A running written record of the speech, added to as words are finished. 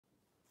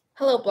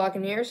Hello,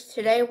 Blogineers.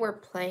 Today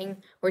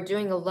we're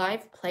doing a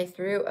live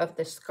playthrough of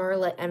the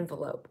Scarlet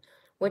Envelope,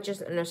 which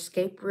is an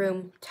escape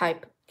room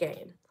type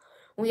game.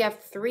 We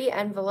have 3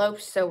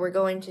 envelopes, so we're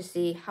going to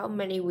see how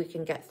many we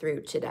can get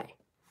through today.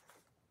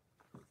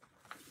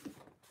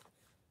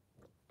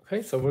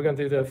 Okay, so we're gonna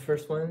do the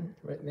first one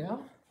right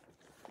now.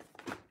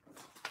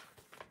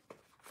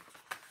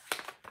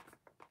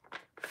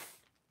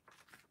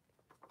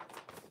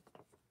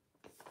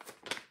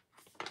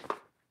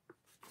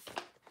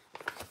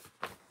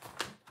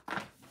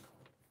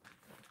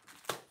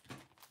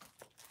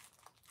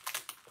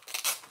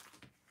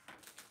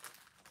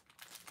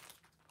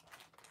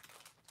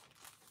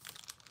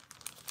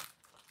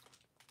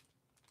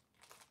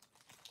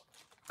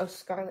 Oh,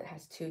 Scarlet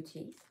has 2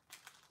 teeth?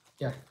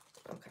 Yeah.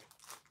 Okay.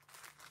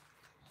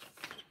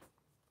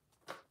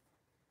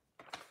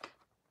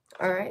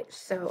 Alright,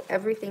 so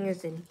everything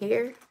is in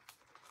here.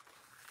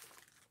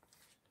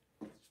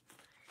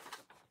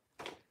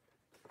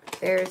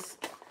 There's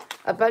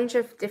a bunch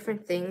of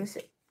different things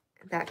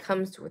that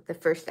comes with the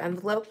first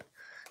envelope,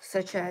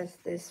 such as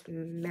this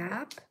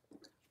map,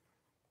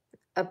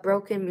 a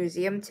broken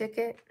museum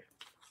ticket.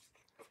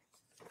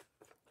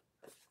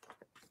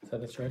 Is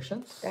that the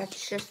directions?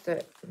 That's just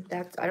I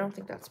don't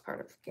think that's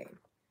part of the game.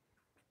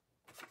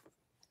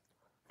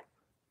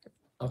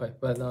 Okay,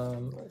 but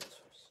let's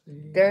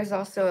see. There's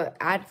also an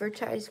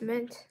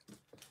advertisement.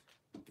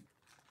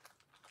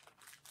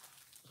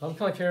 I'm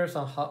kind of curious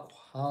on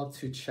how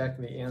to check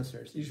the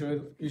answers.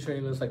 Usually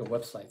it looks like a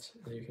website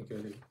that you can go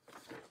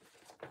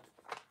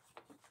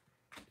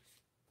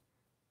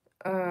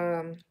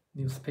to.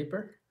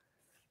 Newspaper.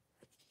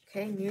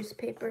 Okay,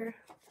 newspaper.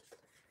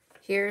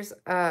 Here's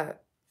a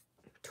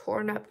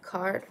torn up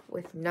card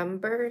with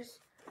numbers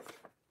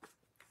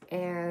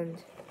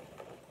and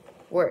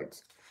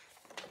words.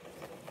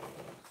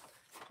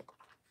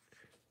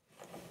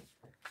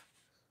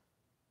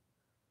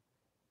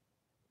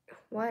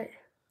 What?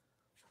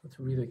 Let's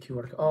read the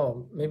QR code.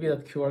 Oh, maybe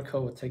that QR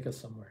code will take us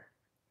somewhere.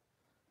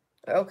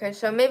 Okay,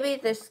 so maybe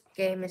this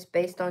game is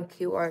based on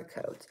QR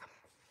codes.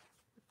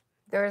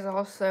 There's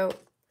also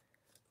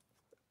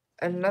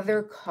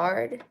another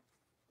card.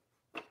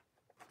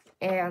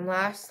 And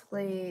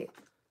lastly,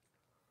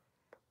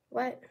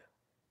 what?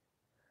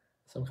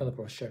 Some kind of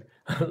brochure.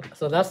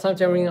 So last time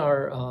during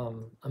our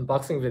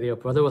unboxing video,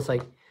 brother was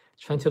like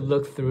trying to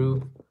look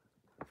through,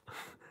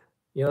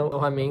 you know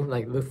what I mean?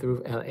 Like look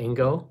through an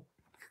angle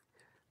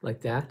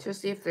like that. To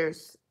see if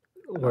there's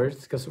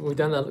words, because we've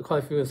done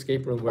quite a few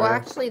escape room where... Well,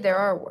 actually, there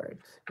are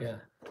words. Yeah.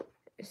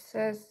 It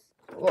says...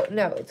 Well,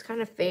 no, it's kind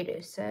of faded.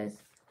 It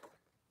says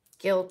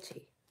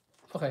guilty.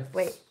 Okay.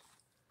 Wait.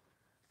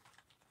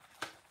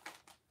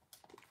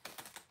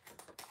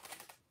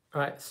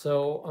 All right,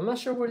 so I'm not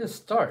sure where to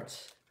start.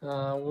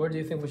 Where do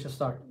you think we should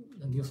start?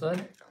 The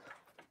newsletter?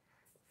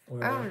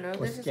 Or, I don't know.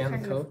 Or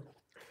scan the code?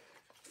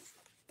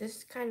 This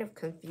is kind of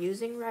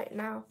confusing right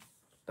now,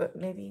 but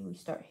maybe we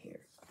start here.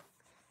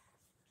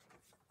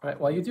 All right,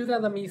 while you do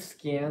that, let me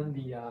scan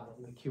the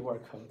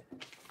QR code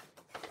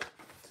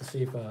to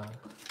see if...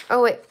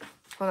 Oh, wait.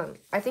 Hold on.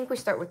 I think we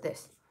start with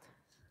this.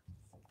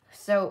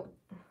 So,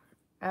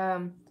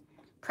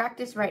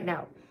 practice right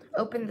now.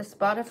 Open the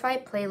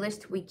Spotify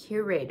playlist we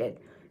curated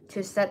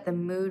to set the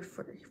mood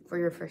for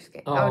your first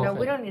game. Oh, no, okay.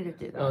 We don't need to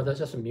do that. Oh, that's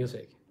just the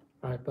music.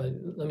 All right, but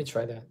let me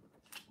try that.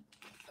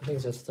 I think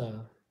it's just... Okay.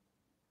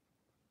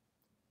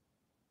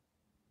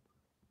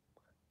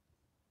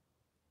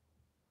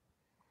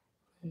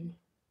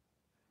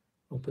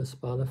 Open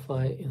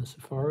Spotify in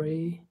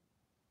Safari.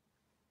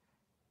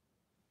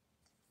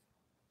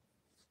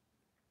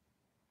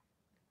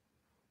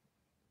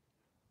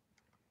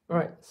 All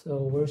right, so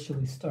where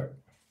should we start?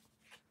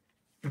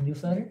 The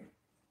newsletter?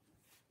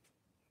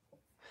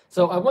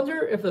 So I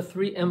wonder if the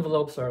 3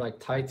 envelopes are like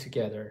tied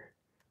together,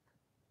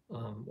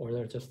 or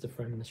they're just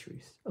different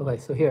mysteries. Okay,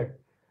 so here.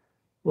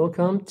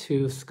 Welcome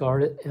to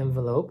Scarlet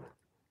Envelope.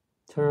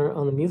 Turn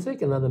on the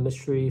music and let the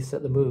mystery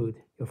set the mood.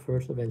 Your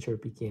first adventure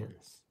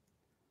begins.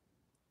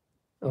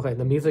 Okay,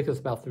 the music is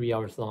about 3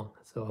 hours long,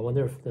 so I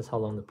wonder if that's how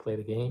long to play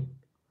the game.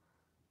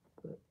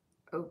 But...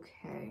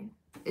 Okay.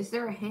 Is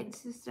there a hint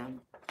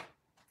system?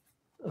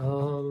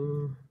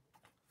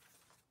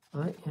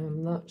 I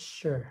am not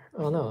sure.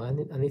 Oh no, I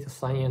need to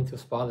sign in to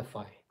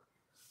Spotify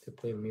to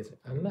play music.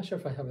 I'm not sure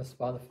if I have a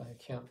Spotify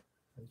account.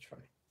 Let me try.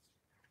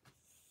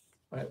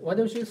 All right, why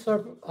don't you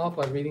start off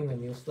by reading the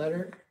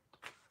newsletter?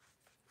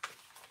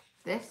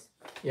 This?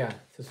 Yeah,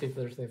 to see if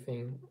there's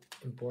anything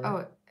important.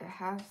 Oh, it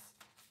has...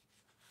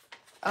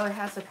 Oh, it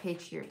has a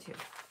page here too.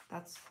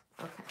 That's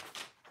okay.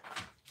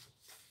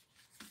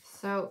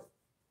 So,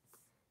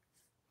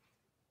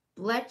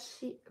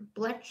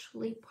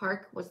 Bletchley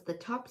Park was the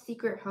top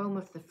secret home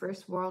of the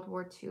first World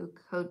War II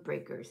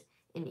codebreakers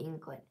in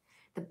England.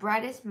 The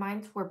brightest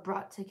minds were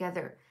brought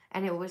together,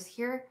 and it was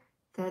here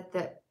that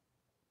the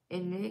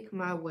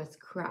enigma was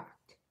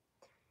cracked.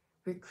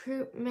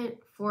 Recruitment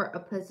for a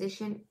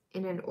position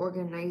in an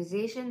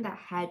organization that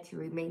had to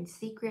remain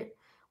secret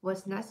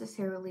was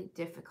necessarily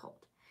difficult.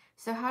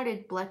 So how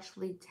did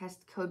Bletchley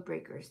test code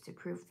breakers to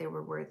prove they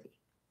were worthy?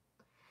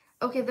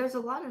 Okay, there's a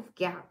lot of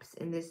gaps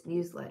in this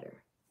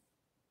newsletter.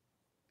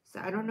 So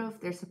I don't know if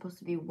there's supposed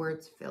to be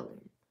words filled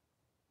in.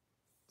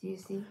 Do you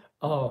see?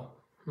 Oh,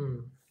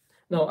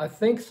 no, I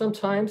think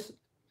sometimes,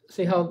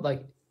 see how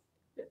like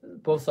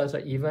both sides are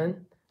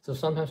even? So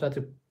sometimes I have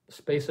to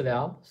space it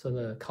out so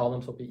the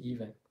columns will be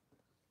even.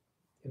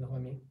 You know what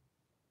I mean?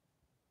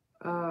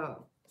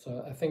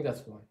 So I think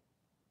that's why.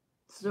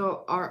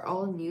 So are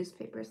all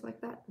newspapers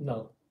like that?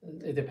 No,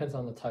 it depends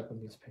on the type of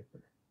newspaper.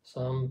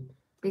 Some,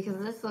 Because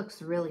this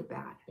looks really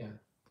bad. yeah.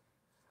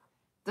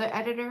 The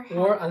editor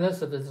Or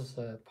unless this is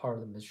a part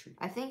of the mystery.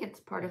 I think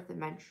it's part of the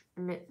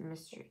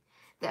mystery.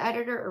 The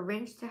editor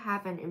arranged to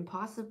have an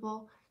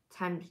impossible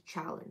timed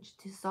challenge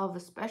to solve a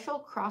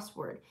special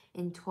crossword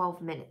in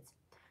 12 minutes.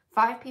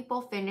 5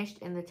 people finished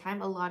in the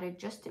time allotted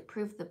just to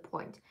prove the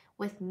point,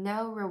 with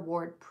no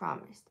reward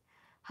promised.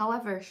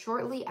 However,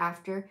 shortly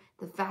after,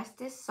 the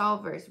fastest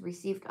solvers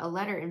received a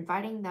letter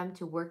inviting them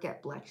to work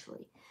at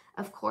Bletchley.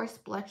 Of course,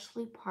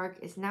 Bletchley Park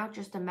is now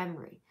just a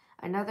memory,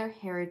 another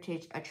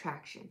heritage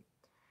attraction.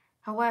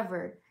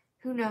 However,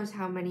 who knows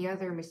how many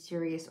other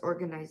mysterious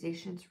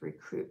organizations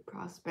recruit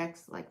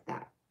prospects like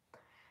that?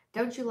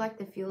 Don't you like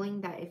the feeling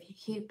that if you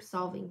keep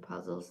solving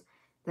puzzles,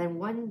 then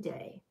one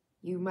day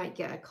you might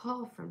get a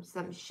call from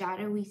some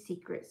shadowy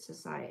secret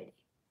society?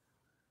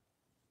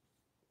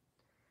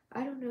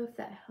 I don't know if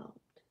that helped.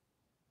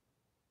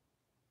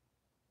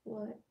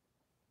 What?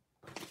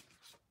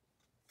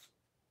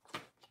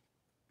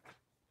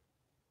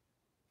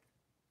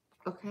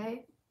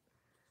 Okay.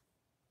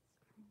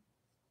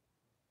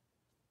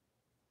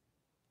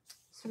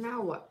 So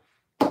now what?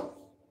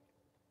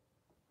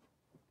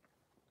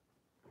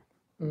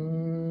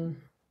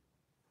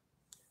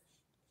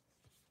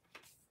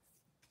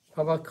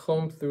 How about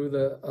comb through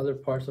the other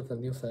parts of the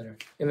newsletter?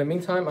 In the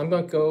meantime, I'm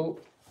going to go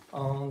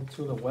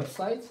to the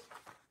website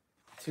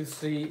to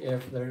see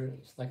if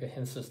there's like a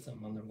hint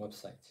system on their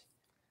website.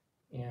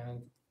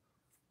 And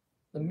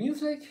the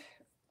music,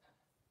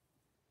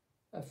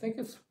 I think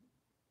it's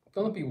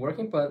going to be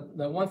working, but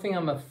the one thing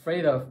I'm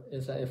afraid of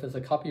is that if it's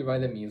a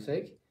copyrighted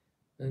music,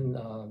 then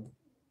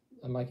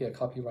I might get a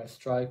copyright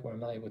strike where I'm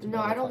not able to. No,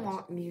 I don't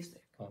want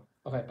music. Oh,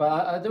 okay, but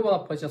I do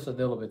want to play just a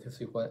little bit to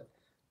see what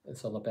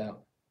it's all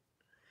about.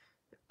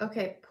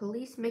 Okay,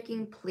 police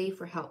making plea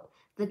for help.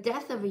 The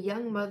death of a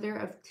young mother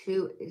of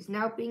 2 is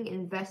now being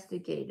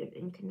investigated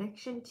in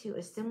connection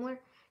to similar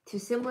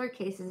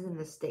cases in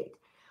the state.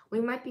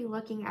 We might be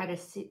looking at a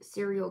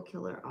serial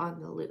killer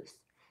on the loose,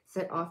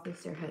 said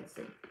Officer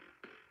Hudson.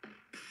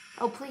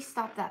 Oh, please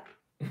stop that.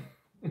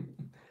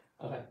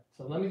 Okay,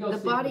 so let me go. The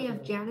body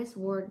of Janice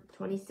Ward,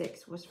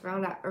 26, was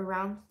found at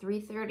around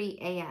 3:30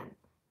 a.m.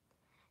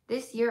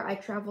 This year I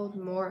traveled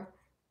more.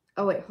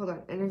 Oh wait, hold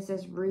on. And it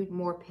says read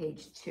more,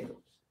 page 2.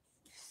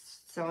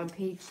 So on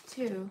page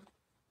 2,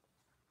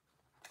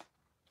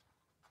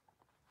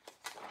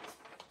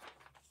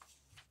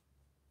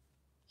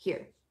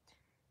 here.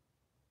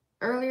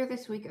 Earlier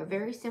this week, a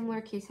very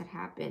similar case had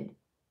happened.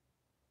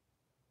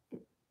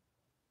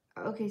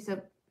 Okay,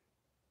 so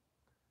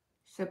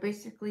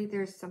basically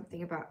there's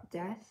something about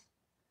death,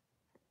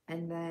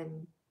 and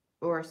then,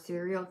 or a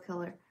serial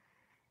killer,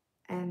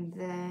 and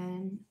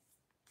then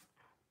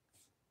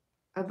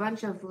a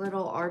bunch of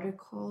little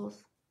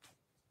articles.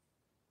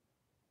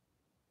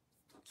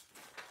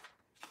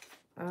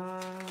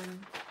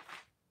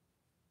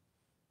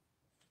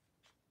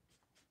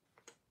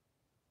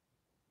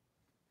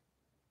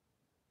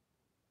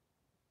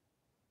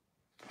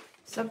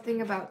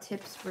 Something about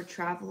tips for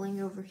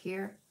traveling over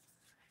here.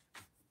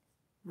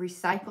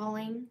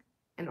 Recycling,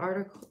 an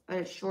article,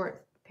 a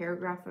short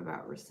paragraph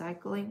about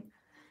recycling.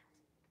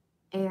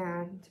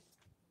 And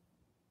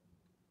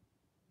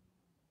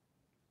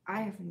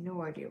I have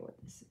no idea what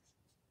this is.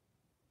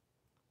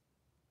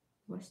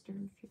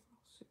 Western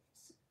Funeral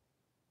Service.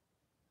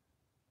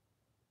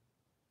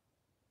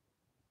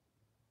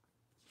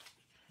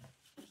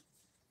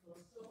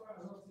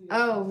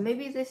 Oh,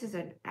 maybe this is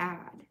an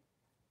ad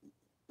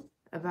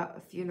about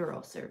a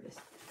funeral service.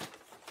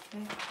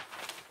 Okay.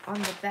 On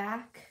the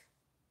back,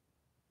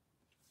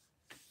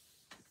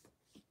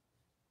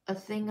 a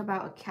thing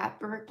about a cat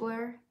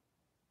burglar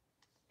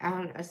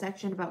and a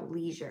section about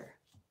leisure.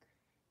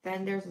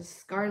 Then there's a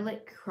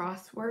Scarlet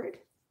crossword,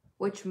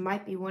 which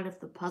might be one of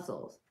the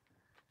puzzles,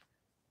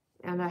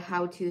 and a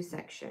how-to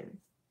section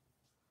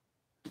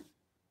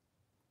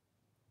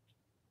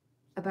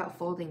about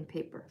folding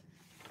paper.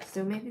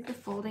 So maybe the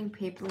folding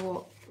paper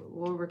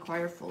will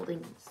require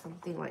folding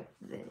something like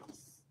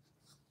this.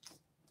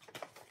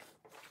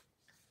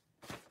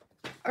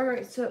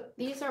 Alright, so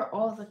these are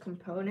all the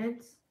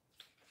components,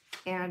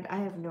 and I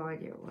have no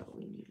idea what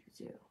we need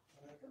to do.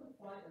 I couldn't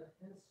find a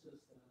hint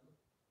system.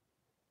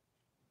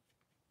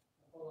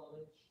 Hold on,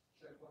 let me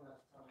check one at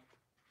a time.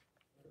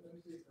 Let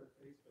me see if the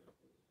Facebook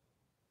page.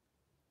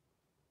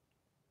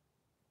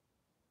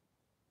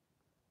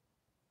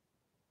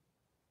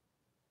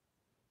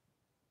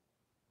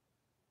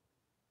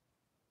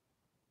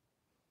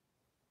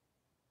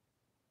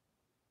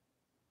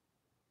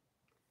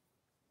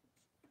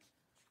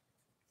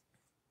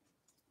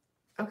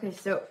 Okay,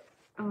 so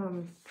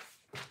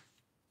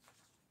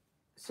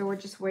we're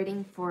just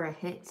waiting for a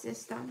hint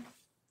system.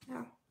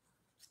 No.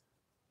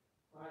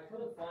 I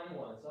couldn't find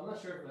one, so I'm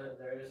not sure if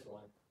there is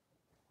one.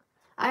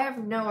 I have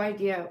no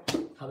idea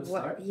How to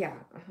start? Yeah.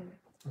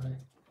 Right.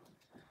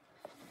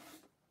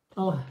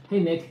 Oh, hey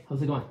Nick,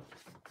 how's it going?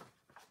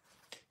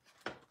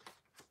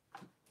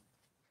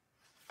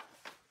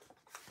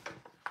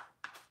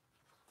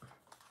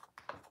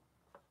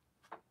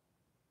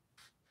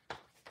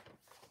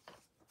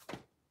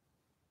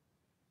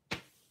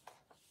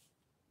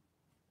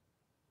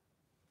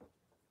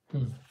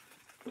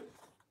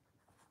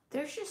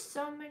 There's just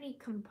so many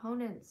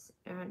components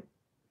and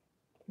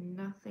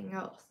nothing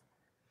else.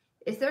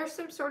 Is there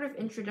some sort of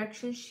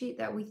introduction sheet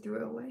that we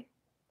threw away?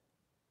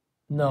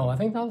 No, I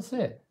think that was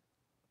it.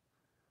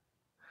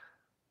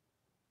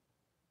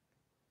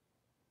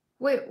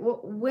 Wait,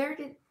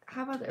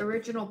 how about the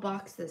original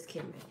box this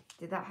came in?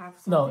 Did that have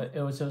something? No,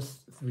 it was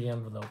just 3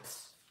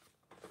 envelopes.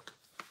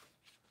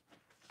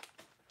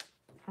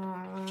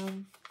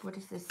 What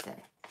does this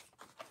say?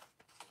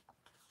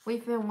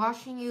 We've been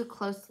watching you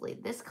closely.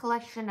 This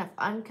collection of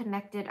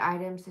unconnected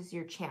items is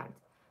your chance.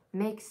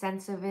 Make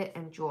sense of it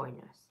and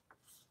join us.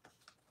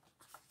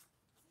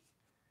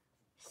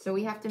 So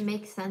we have to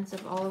make sense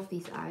of all of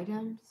these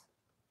items?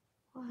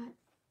 What?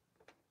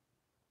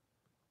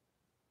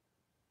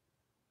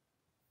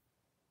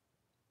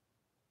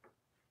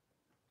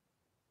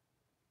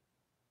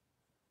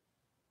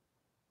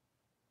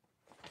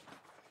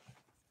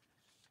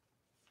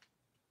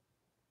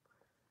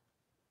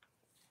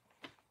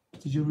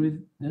 Did you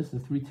read this, the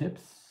 3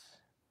 tips?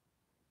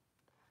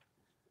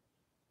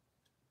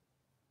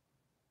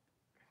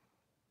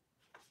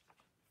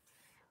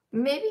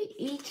 Maybe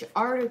each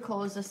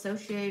article is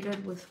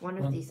associated with one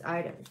of these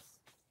items.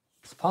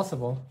 It's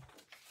possible.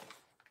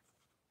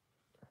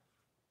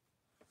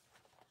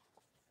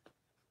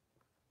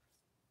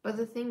 But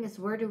the thing is,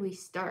 where do we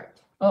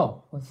start?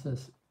 Oh, what's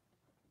this?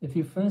 If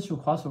you finish your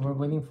crossword, we're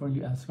waiting for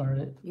you at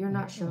Scarlet. You're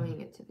not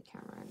showing it to the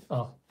camera.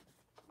 Oh.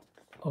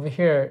 Over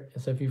here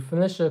is if you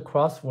finish a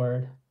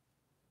crossword,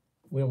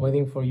 we're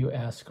waiting for you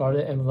at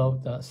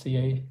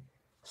scarletenvelope.ca/.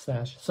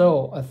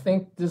 So I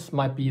think this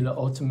might be the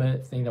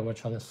ultimate thing that we're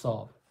trying to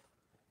solve.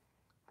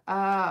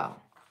 Oh.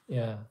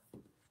 Yeah.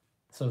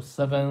 So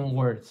 7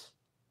 words.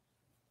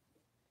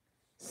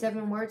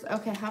 7 words?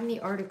 Okay, how many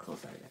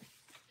articles are there?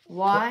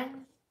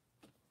 1,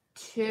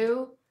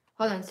 2.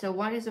 Hold on. So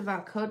 1 is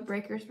about code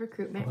breakers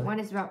recruitment. Okay. 1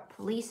 is about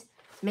police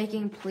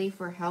making plea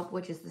for help,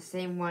 which is the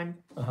same one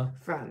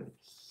from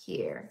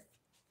here.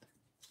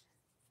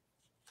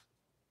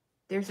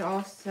 There's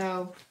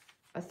also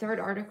a 3rd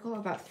article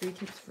about 3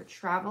 tips for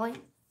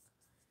traveling.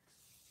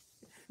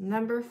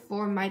 Number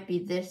 4 might be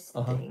this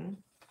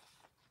thing.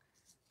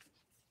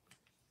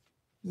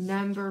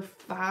 Number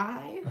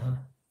 5.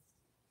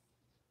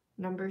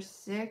 Number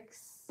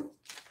 6.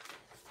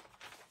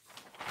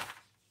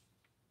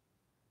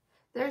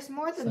 There's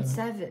more than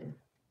 7.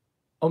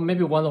 Oh,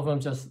 maybe one of them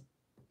just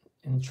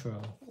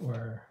intro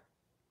or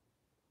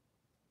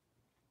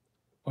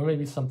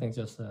maybe something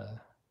just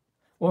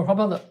or how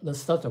about the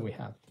stuff that we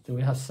have? Do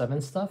we have 7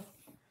 stuff?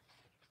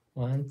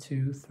 1,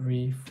 2,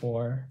 3,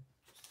 4.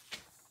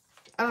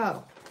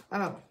 Oh.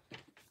 Hold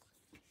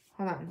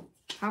on.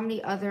 How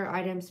many other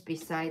items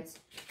besides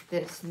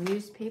this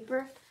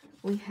newspaper?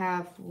 We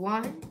have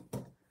 1,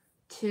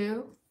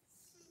 2,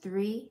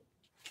 3,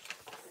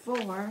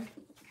 4,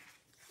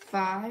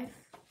 5,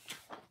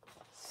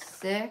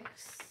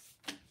 6.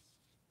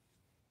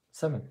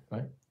 7,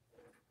 right?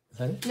 Is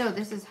that it? No,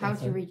 this is how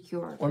to read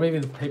QR. Or maybe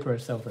the paper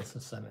itself is a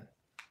 7.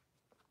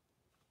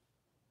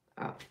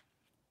 Oh.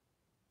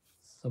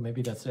 So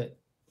maybe that's it.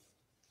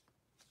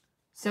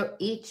 So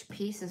each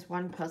piece is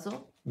 1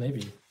 puzzle?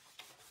 Maybe.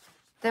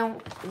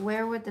 Then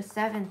where would the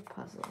 7th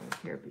puzzle in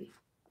here be?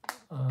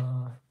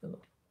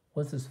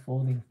 What's this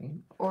folding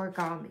thing?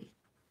 Origami.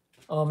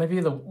 Oh,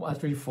 maybe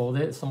after you fold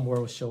it, some word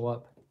will show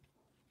up.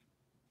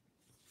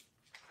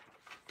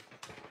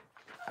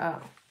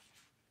 Oh.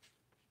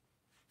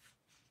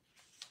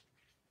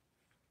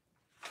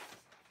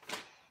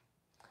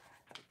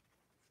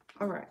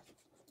 All right.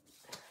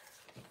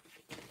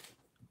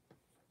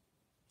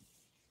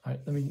 All right,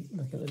 let me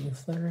look at the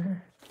newsletter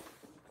here.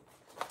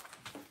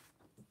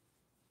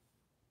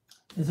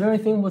 Is there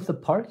anything with the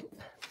park?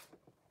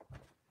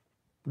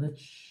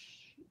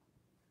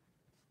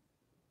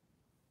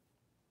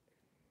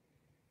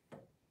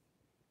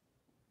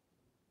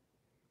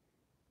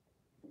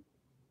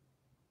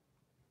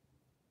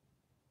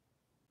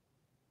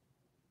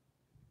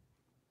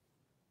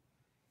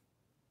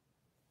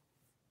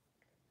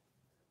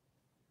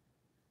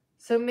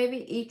 So maybe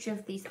each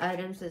of these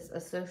items is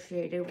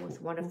associated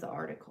with one of the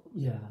articles.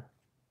 Yeah.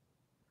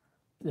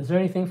 Is there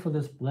anything for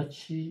this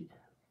Bletchley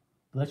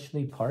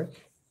Park?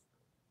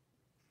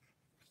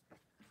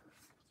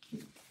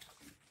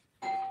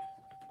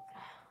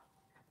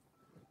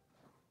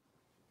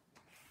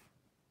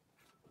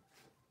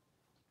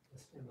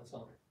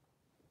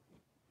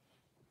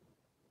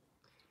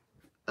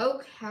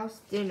 Oak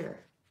House Dinner.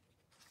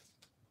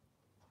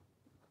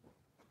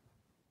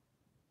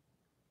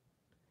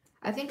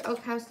 I think Oak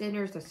House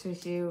Dinner is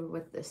associated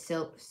with the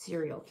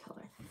serial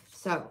killer.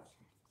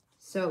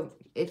 So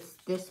it's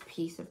this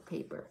piece of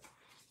paper.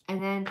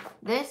 And then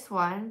this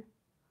one,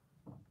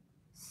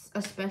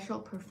 a special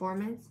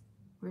performance.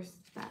 Where's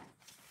that?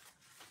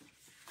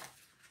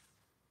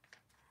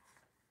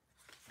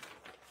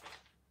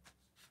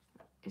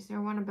 Is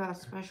there one about a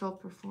special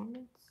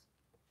performance?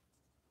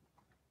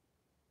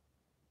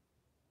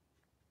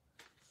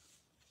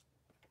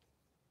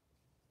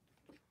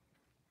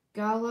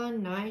 Gala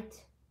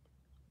Night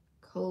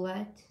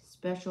Colette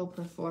Special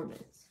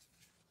Performance.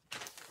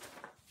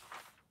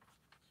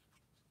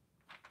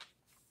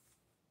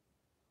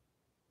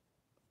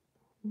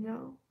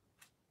 No.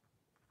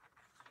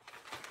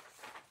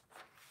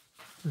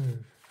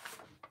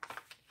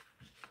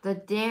 The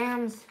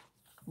Dam's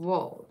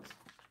Wold.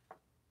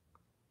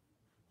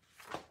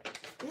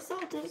 This all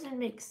doesn't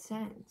make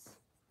sense.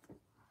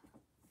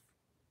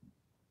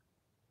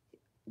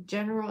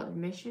 General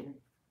admission?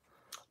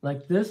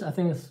 Like this, I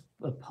think it's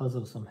a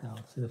puzzle somehow.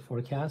 See the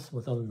forecast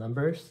with all the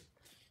numbers?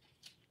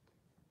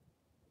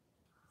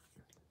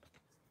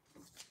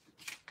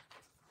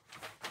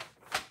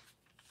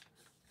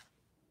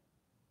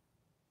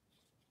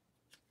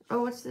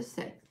 Oh, what's this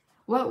say?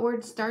 What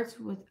word starts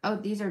with... Oh,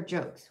 these are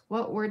jokes.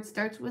 What word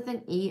starts with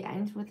an E,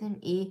 ends with an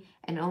E,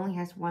 and only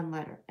has one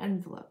letter?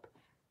 Envelope.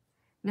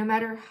 No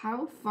matter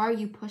how far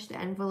you push the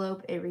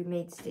envelope, it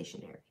remains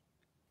stationary.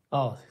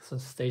 Oh, so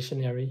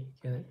stationary.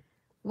 Get it?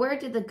 Where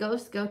did the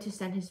ghost go to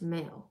send his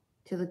mail?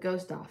 To the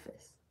ghost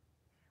office.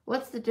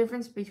 What's the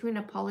difference between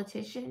a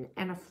politician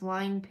and a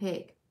flying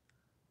pig?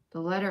 The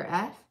letter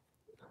F?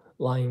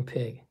 Lying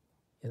pig.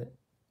 Get it?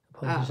 A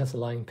politician's a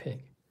lying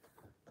pig.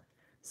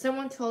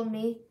 Someone told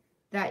me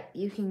that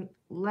you can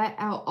let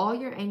out all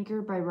your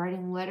anger by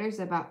writing letters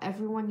about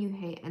everyone you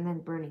hate and then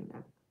burning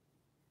them.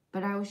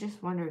 But I was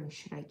just wondering,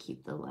 should I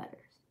keep the letters?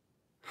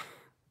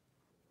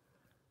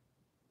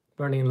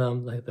 Burning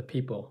them like the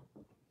people.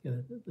 You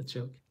know, the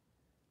joke.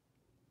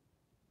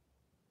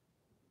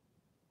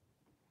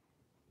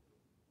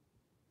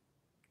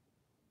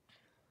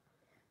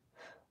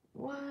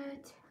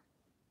 What?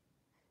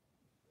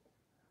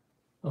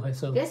 Okay,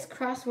 so This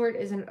crossword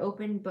is an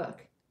open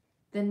book.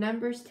 The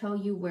numbers tell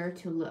you where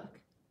to look.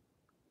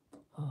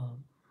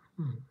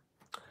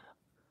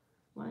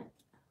 What?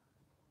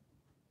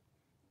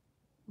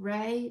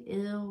 Ray,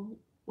 ill,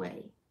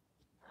 way.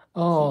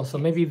 Oh, so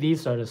maybe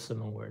these are the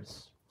similar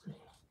words.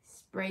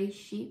 Spray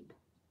sheep.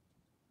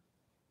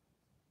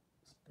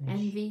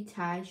 Envy,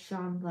 tie,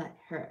 Sean, let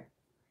her.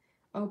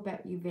 Oh,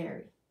 bet you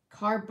vary.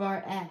 Car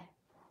bar,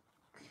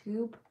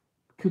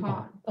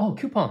 Coupon. Oh,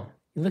 coupon.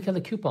 You look at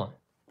the coupon.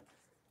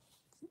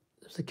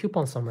 There's a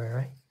coupon somewhere,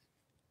 right?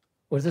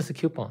 Or is this a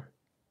coupon?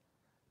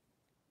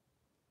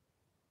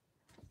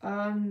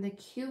 The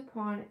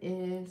coupon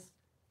is...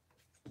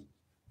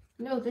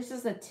 No, this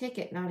is a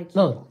ticket, not a coupon.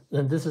 No,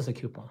 then this is a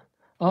coupon.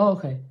 Oh,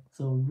 okay.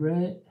 So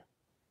railway.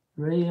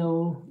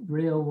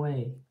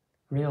 Railway.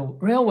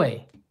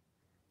 Railway?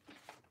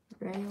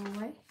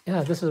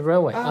 Yeah, this is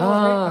railway.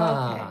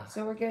 Okay.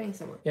 So we're getting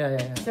somewhere.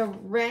 Yeah. So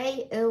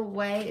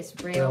railway is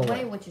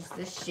railway, which is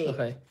this shape.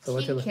 Okay. So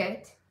what's your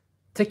ticket?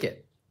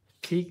 Ticket.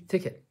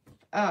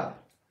 Oh.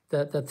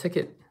 The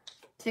ticket.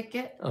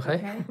 Ticket.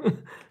 Okay.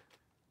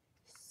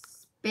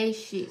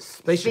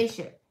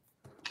 Spaceship.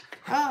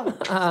 Oh,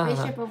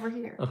 spaceship over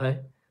here. Okay.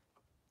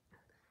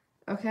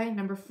 Okay,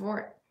 number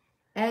 4.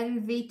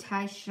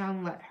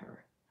 Invitation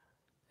letter.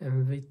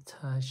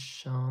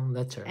 Invitation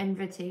letter.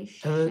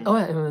 Invitation.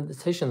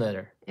 Invitation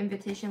letter.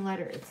 Invitation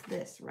letter. It's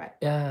this, right?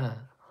 Yeah.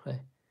 Okay.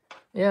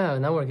 Yeah,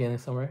 now we're getting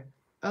somewhere.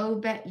 Oh,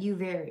 bet you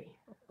vary.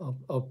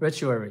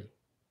 Obituary.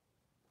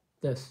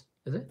 This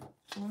is it?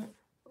 What?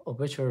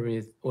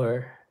 Obituary,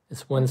 where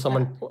it's when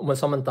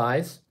someone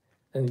dies,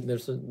 and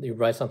you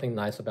write something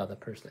nice about that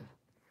person.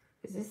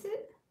 Is this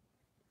it?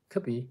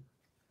 Could be.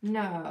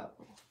 No.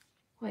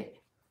 Wait.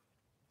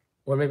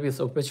 Or maybe it's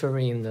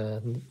obituary in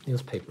the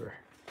newspaper.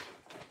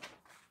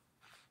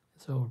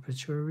 So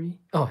obituary.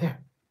 Oh, here.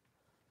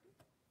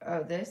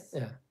 Oh, this?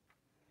 Yeah.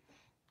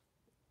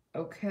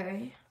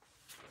 Okay.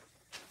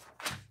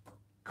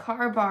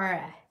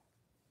 Cabaret.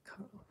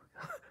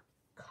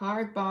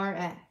 Cabaret.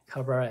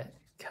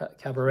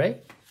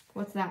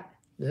 What's that?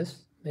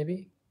 This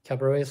maybe.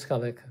 Cabaret is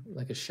kind of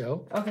like a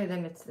show. Okay,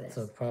 then it's this.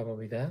 So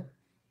probably that.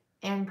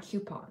 And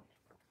coupon.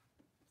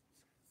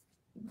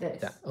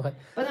 This. Yeah. Okay.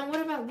 But then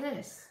what about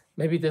this?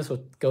 Maybe this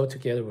would go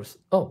together with.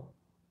 Oh.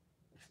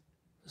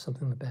 There's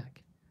something in the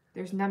back.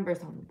 There's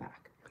numbers on the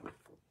back.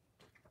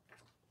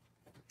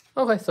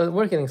 Okay, so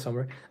we're getting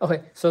somewhere.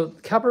 Okay, so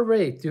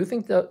cabaret. Do you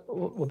think that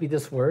will be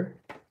this word?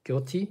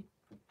 Guilty.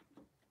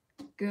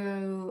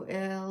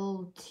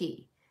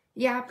 G-O-L-T.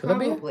 Yeah, Could that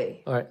be it?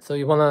 probably. All right, so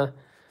you wanna.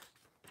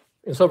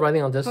 Instead of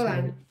writing on this. Hold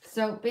on.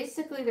 So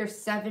basically, there's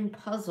 7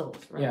 puzzles,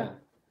 right? Yeah.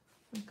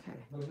 Okay.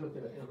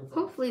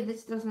 Hopefully,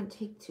 this doesn't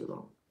take too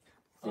long.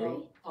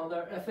 3. On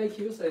the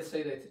FAQs, they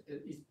say that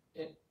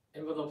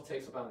envelope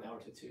takes about an hour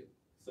to 2.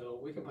 So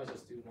we can probably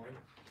just do 1.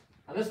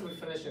 Unless we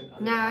finish in.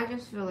 Nah, I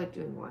just feel like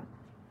doing 1.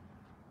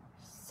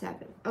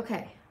 7.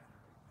 Okay.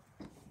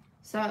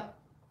 So,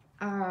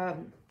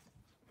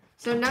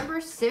 so number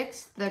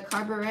 6, the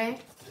cabaret,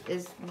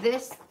 is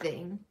this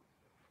thing.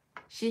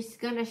 She's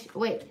gonna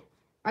wait.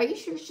 Are you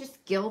sure it's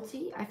just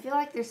guilty? I feel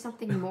like there's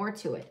something more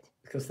to it.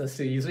 Because that's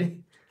too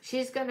easy.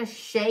 She's gonna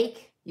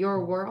shake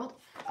your world.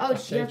 Oh,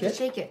 you have to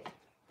shake it.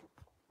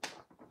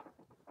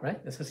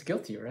 Right? This is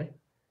guilty, right?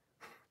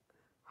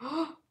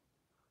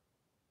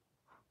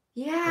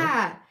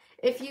 Yeah.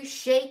 If you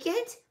shake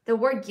it, the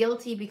word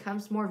guilty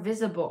becomes more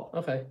visible.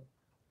 Okay.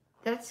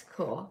 That's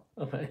cool.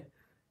 Okay.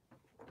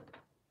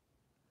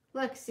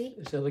 Look, see?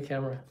 Show the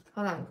camera.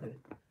 Hold on. Okay.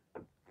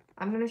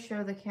 I'm gonna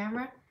show the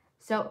camera.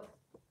 So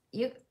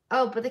you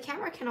but the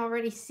camera can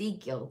already see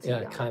guilty.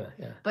 Yeah, kinda,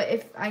 yeah. But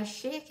if I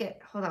shake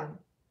it, hold on.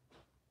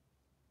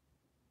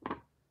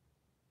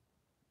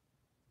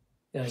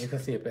 Yeah, you can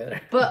see it better.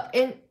 But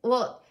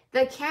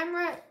the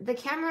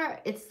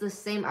camera it's the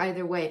same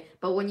either way.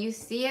 But when you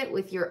see it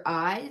with your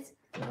eyes,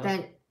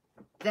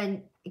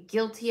 then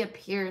guilty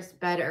appears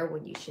better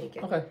when you shake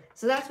it. Okay.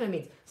 So that's what it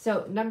means.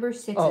 So number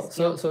 6 is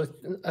so guilty.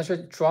 I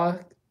should draw,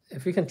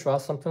 if we can draw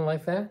something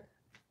like that.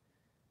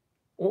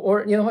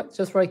 Or you know what?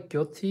 Just write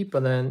guilty,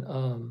 but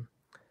then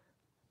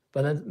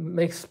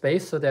make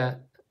space so that,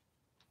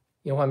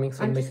 you know what I mean.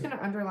 So I'm just gonna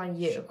underline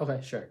you. Okay,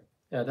 sure.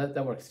 Yeah,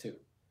 that works too.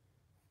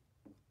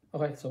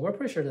 Okay, so we're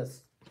pretty sure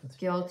that's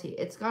Guilty.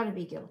 It's got to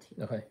be guilty.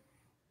 okay.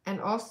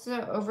 And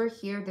also over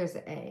here, there's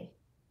an A.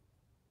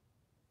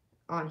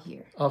 On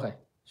here. Okay,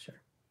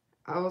 sure.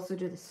 I'll also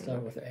do the same.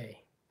 Start with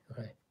A.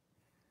 Okay.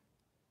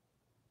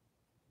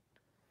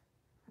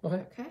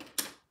 Okay. Okay.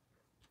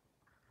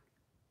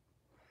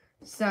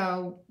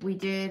 So we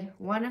did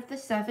one of the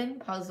 7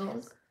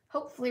 puzzles.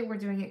 Hopefully we're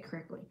doing it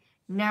correctly.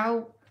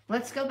 Now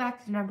let's go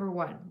back to number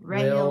 1.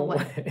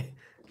 Railway.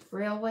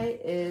 Railway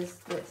is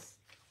this.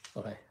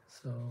 Okay,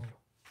 so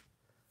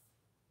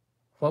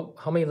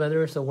how many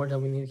letters of word do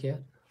we need to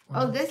get?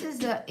 Oh, this is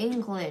the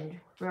England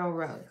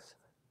Railroad.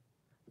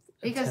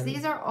 Because 10.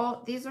 these are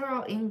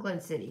all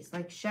England cities,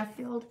 like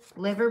Sheffield,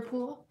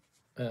 Liverpool,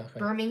 Okay.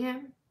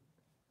 Birmingham,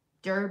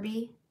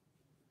 Derby,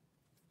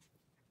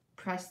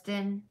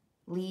 Preston,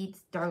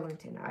 Leeds,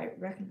 Darlington. I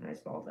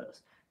recognized all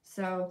those.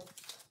 So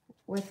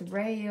with the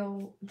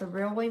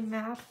railway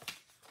map,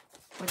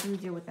 what do we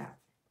do with that?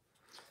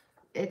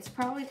 It's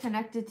probably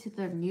connected to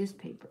the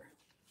newspaper.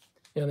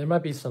 Yeah, there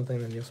might be something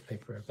in the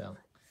newspaper about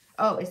it.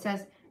 Oh, it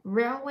says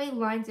railway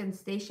lines and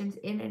stations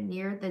in and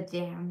near the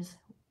dams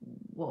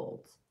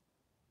wolds.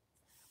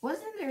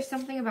 Wasn't there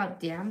something about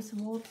dams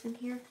wolds in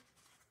here?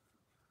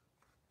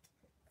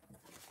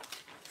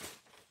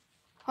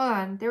 Hold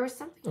on, there was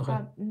something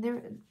about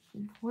there.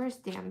 Where's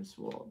dams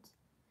wolds?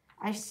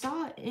 I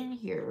saw it in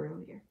here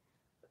earlier.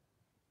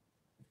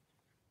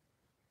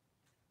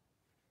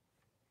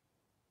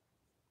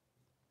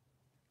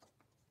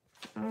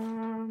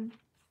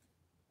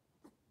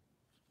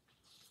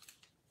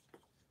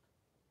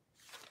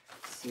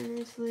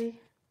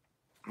 Seriously,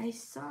 I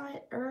saw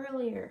it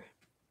earlier.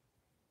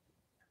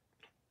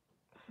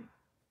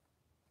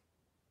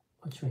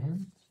 What's your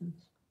hand?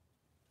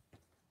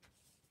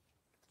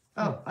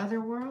 Oh, other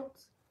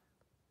worlds?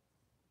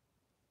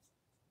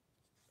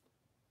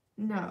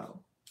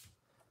 No.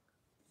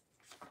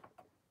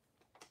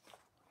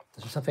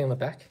 Is there something in the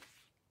back?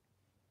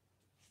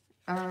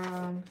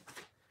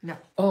 No.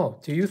 Oh,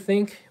 do you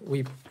think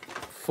we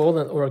fold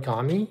an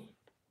origami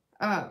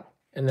Oh.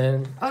 and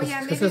then? Oh yeah,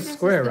 maybe it's this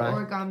square, is the right?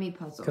 origami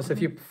puzzle. Because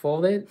if you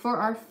fold it. For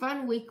our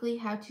fun weekly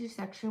how-to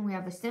section, we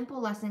have a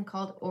simple lesson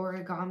called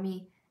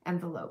Origami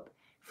Envelope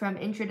from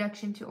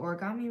Introduction to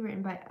Origami,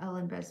 written by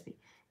Ellen Besby.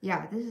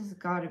 Yeah, this has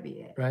got to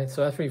be it. Right,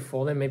 so after you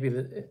fold it, maybe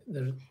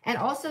there's. And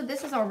also,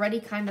 this is already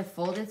kind of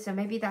folded, so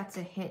maybe that's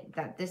a hint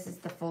that this is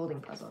the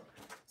folding puzzle.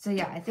 So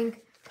yeah, I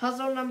think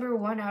puzzle number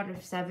 1 out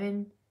of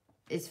 7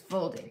 is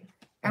folding.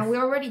 And we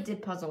already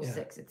did puzzle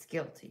 6. It's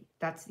guilty.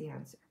 That's the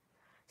answer.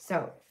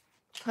 So,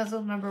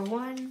 puzzle number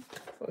 1.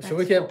 Should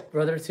we get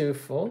brother to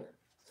fold?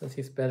 Since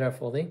he's better at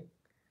folding.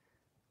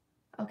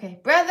 Okay,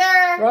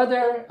 brother!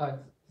 Brother! All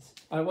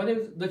right, why don't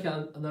you look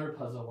at another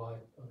puzzle while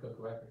I go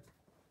correct it.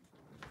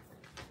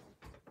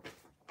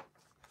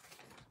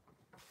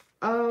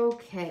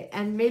 Okay,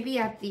 and maybe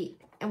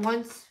and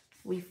once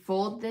we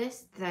fold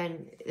this,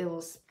 then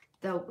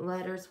the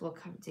letters will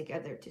come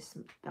together to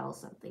spell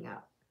something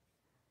out.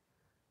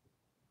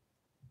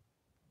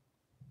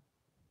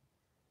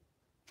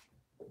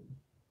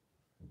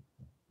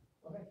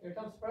 Okay, here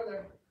comes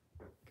brother.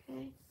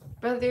 Okay,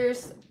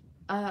 brother's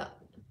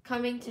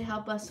coming to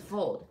help us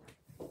fold.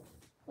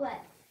 What?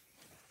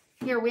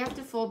 Here, we have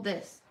to fold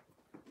this.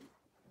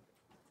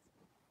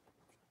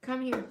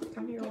 Come here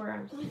where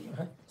I'm sitting.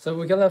 Okay. So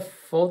we gotta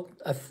fold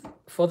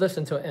this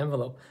into an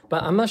envelope.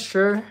 But I'm not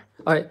sure.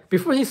 All right,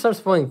 before he starts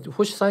folding,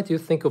 which side do you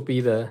think will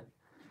be the?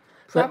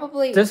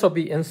 Probably. This will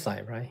be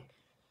inside, right?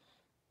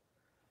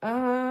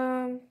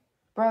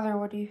 Brother,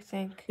 what do you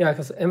think? Yeah,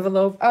 because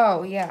envelope.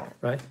 Oh yeah.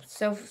 Right.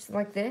 So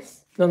like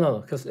this? No,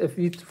 because if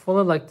you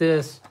fold it like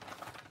this,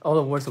 all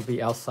the words will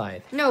be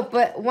outside. No,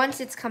 but once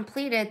it's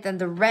completed, then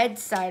the red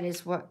side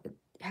is what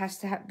has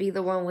to be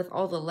the one with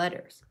all the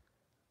letters.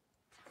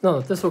 No,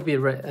 this will be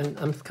red. And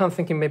I'm kind of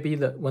thinking maybe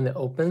that when it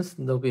opens,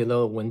 there'll be a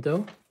little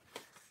window.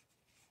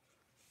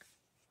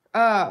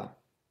 Oh.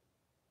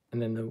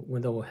 And then the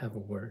window will have a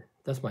word.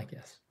 That's my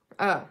guess.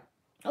 Oh.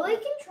 Well, we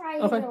can try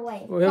Okay. either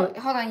way.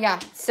 Hold on, yeah.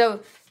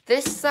 So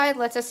this side,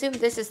 let's assume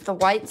this is the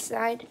white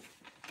side,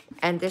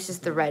 and this is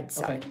the red Okay.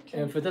 side.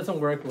 And if it doesn't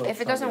work, we'll If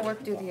it try doesn't the work,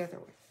 other do one. the other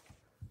one.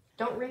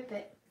 Don't rip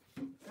it.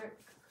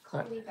 Call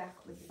Alright. me back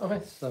with you.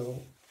 Okay,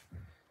 so.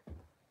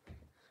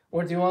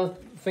 Or do you want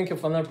to think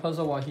of another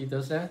puzzle while he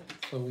does that?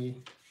 So we.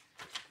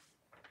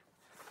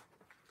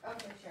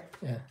 Okay, sure.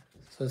 Yeah.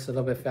 So it's a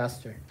little bit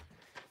faster.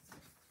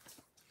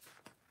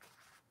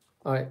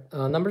 All right.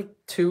 Number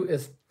 2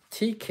 is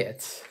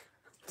tickets.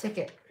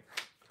 Ticket.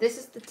 This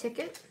is the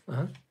ticket?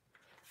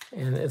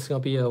 And it's gonna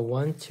be a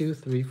 1, 2,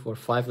 3, 4,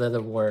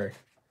 5-letter word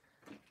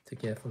to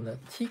get from the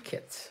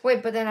tickets.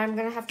 Wait, but then I'm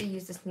gonna have to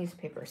use this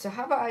newspaper. So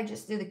how about I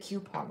just do the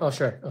coupon? Oh,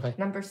 sure. Okay.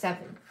 Number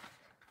 7.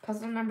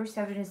 Puzzle number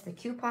 7 is the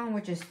coupon,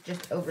 which is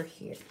just over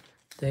here.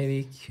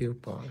 Daily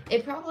coupon.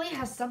 It probably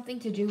has something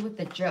to do with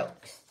the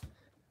jokes.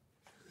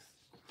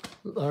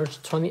 Large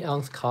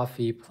 20-ounce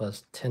coffee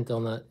plus 10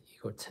 donut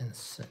equal 10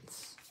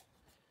 cents.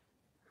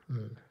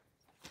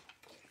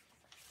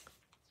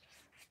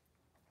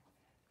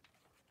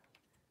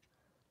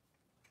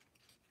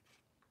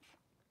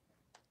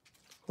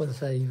 What does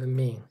that even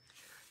mean?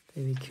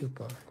 Daily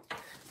coupon.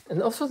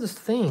 And also this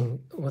thing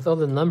with all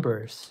the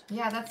numbers.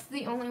 Yeah, that's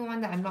the only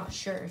one that I'm not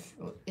sure if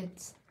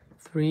it's...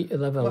 3,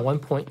 11,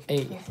 What?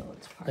 1.8. So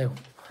it's part Like, of.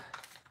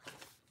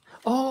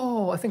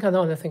 oh, I think I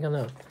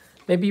know.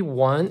 Maybe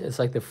 1 is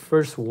like the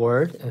first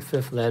word and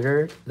 5th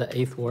letter, the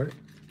 8th word.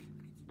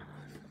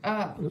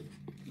 Oh,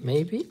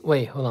 Maybe?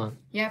 Wait, hold on.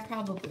 yeah,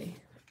 probably.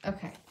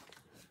 Okay.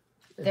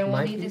 It Then we'll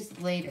might need be, this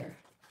later.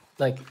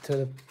 like to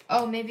the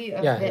Oh, maybe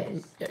of yeah,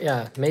 this.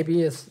 yeah,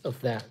 maybe it's of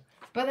that.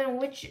 But then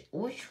which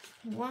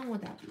one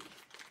would that be?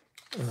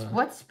 Uh,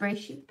 What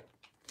spaceship?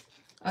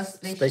 A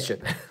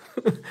spaceship.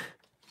 Spaceship.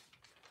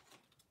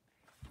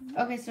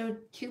 Okay, so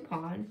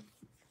coupon.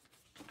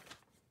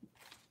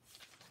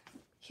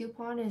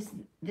 Coupon is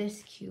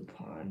this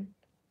coupon.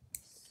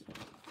 So,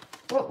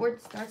 what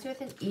word starts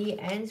with an E,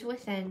 ends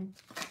with an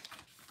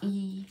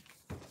E?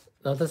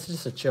 No, that's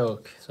just a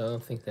joke, so I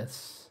don't think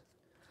that's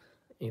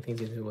anything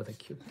to do with a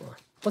coupon.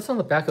 What's on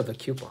the back of the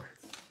coupon?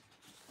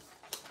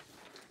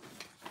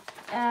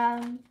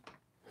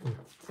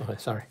 Okay,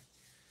 sorry.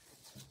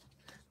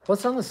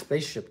 What's on the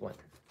spaceship one?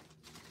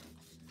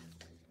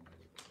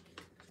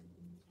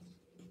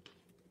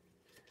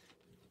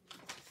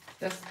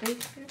 The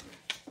spaceship?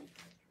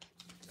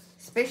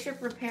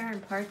 Spaceship repair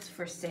and parts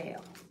for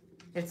sale.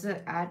 It's an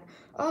ad.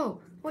 Oh,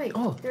 wait.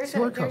 Oh, there's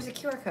QR a code.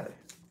 QR code.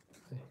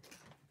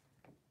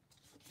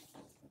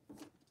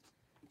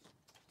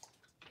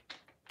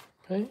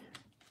 Okay.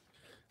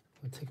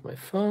 I'll take my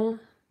phone.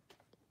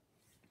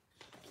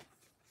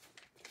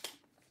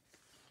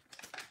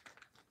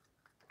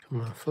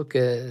 Come on,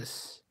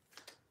 focus.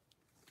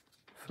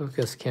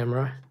 Focus,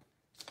 camera.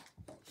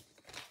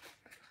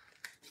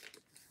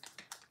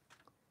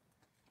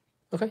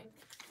 Okay.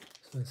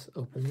 So it's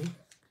opening.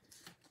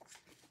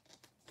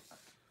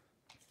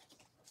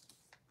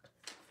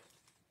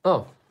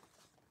 Oh.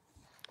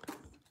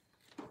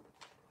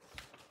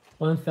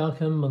 One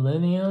Falcon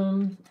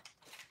Millennium,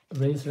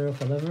 Razer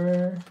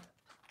whatever,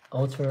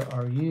 Ultra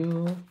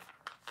RU,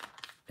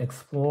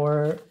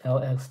 Explorer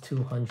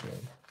LX200.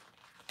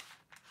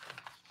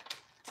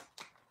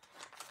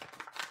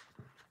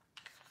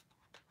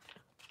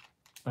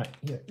 All right,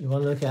 here, you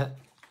want to look at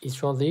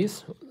each one of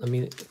these? Let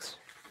me.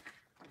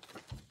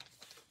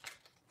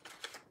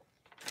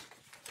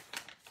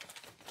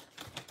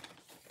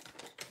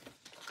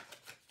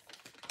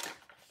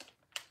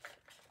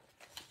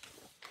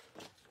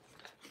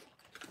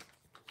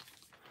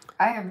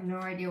 I have no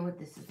idea what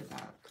this is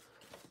about.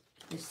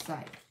 This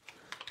site.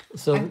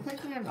 So I'm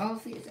clicking on all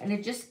of these, and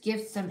it just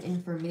gives some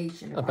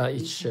information About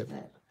each of ship.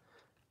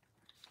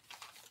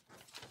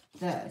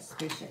 the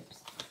spaceships.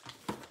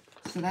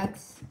 So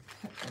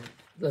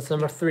that's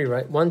number 3,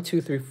 right? 1,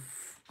 2, 3,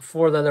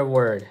 4-letter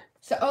word.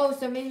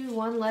 so maybe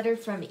one letter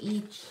from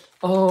each.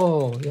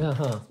 Oh, yeah,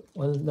 huh?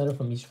 One letter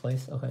from each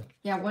place. Okay.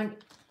 Yeah, one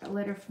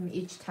letter from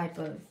each type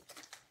of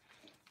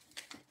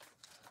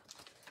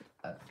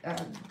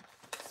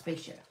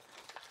spaceship.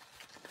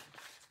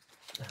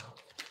 Now.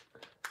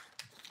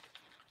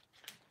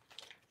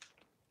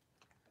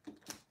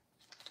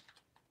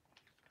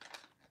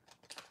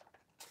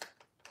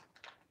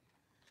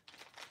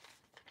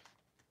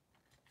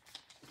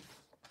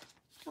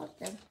 Oh,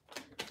 done.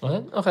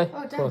 Well, okay.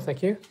 Oh, Cool. done.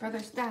 Thank you.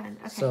 Brother's done.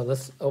 Okay. So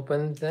let's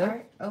open that.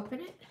 Alright, open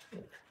it.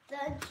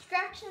 The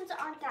instructions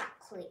aren't that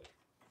clear.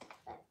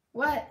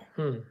 What?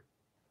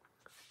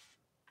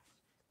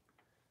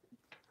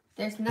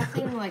 There's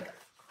nothing like.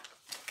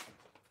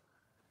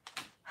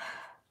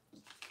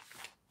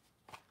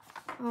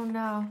 Oh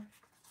no.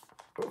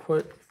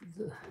 What?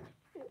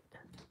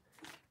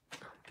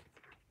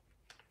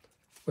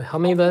 Wait, how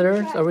many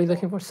letters are we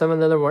looking for?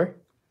 7-letter word?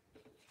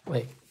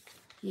 Wait,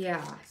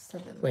 Yeah.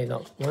 7. wait,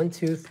 no. 1,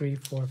 2, 3,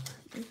 4,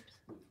 5.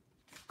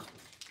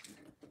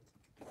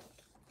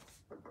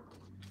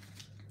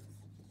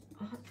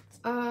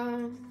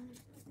 Um,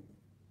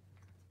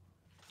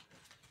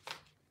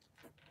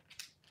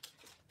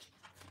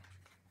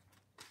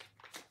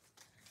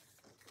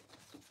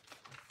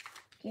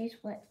 Here's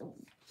what it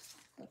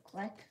look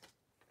like.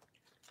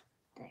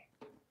 There.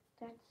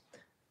 That's.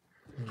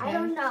 I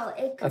don't know.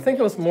 It I could think it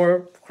be was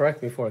more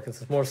correct before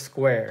because it's more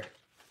square.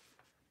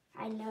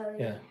 I know.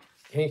 Yeah.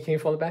 Can you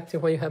fold it back to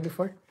what you had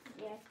before?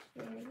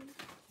 Yeah.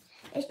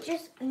 It's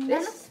just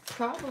this is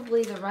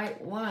probably the right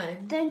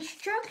one. the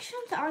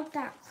instructions aren't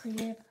that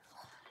clear.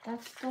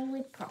 That's the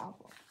only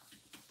problem.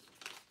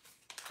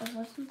 It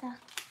wasn't that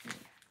clear.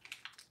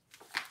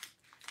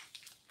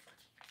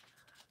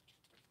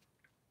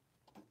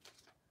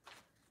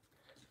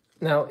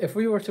 Now, if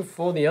we were to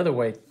fold the other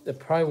way, it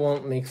probably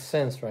won't make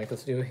sense, right?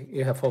 Because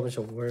you have a whole bunch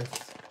of words.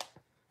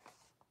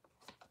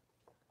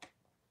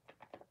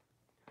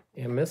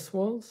 Yeah, miss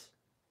walls?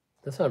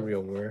 That's not a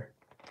real word.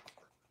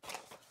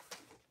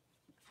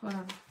 Hold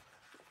on.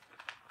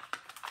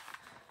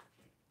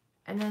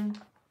 And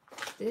then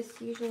this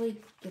usually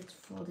gets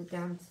folded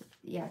down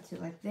to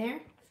like there.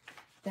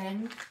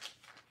 Then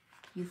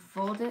you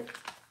fold it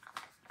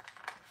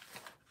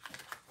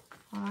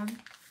on,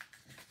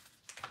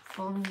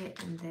 folding it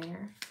in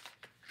there.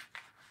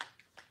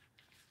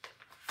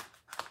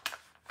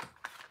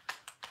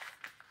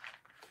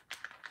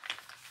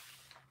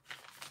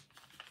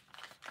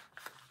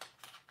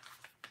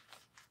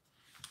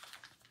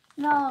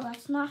 No,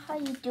 that's not how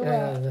you do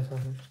Yeah, it. that's not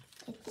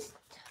It's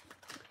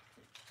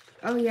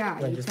Oh yeah,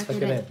 right. you Just tuck tuck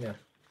it in. Yeah.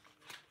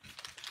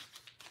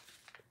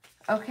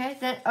 Okay,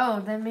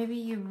 then maybe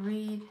you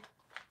read.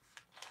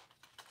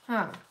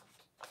 Huh.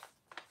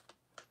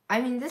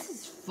 I mean, this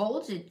is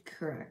folded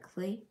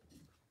correctly,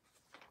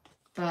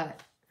 but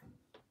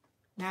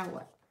now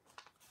what?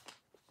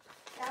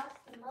 that was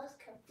the most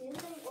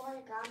confusing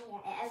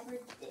origami I ever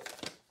did.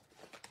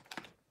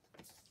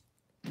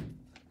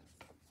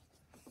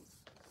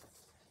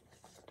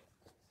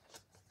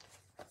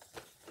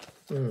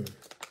 Hmm.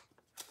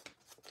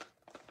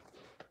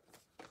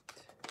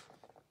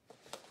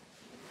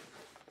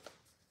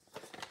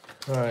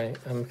 All right,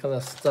 I'm kind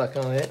of stuck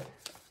on it.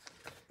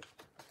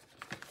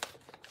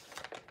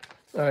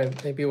 All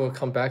right, maybe we'll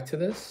come back to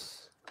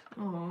this.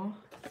 Oh.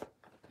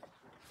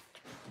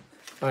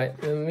 All right,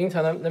 in the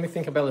meantime, let me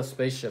think about the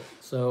spaceship.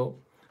 So,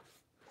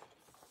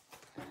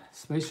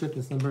 spaceship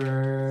is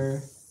number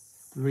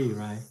 3,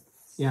 right?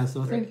 Yeah,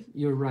 so I think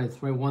you're right.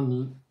 It's right,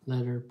 one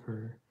letter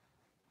per.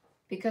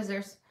 Because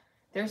there's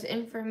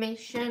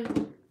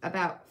information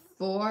about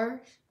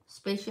 4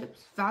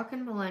 spaceships: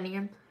 Falcon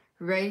Millennium,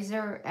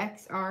 Razor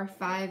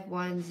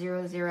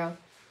XR5100,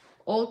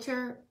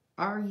 Alter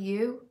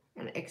RU,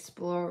 and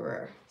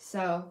Explorer.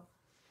 So,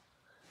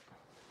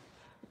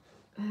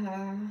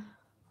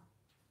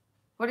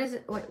 what is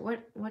it?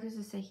 What does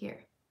it say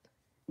here?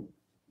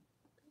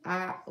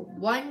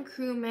 1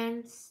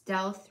 crewman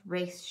stealth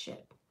race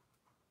ship.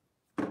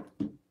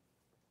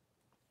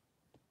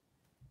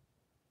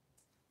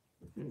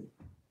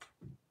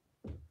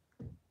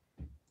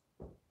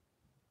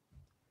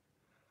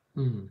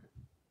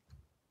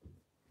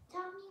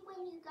 Tell me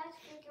when you guys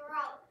figure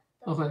out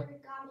the Okay.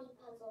 origami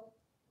puzzle.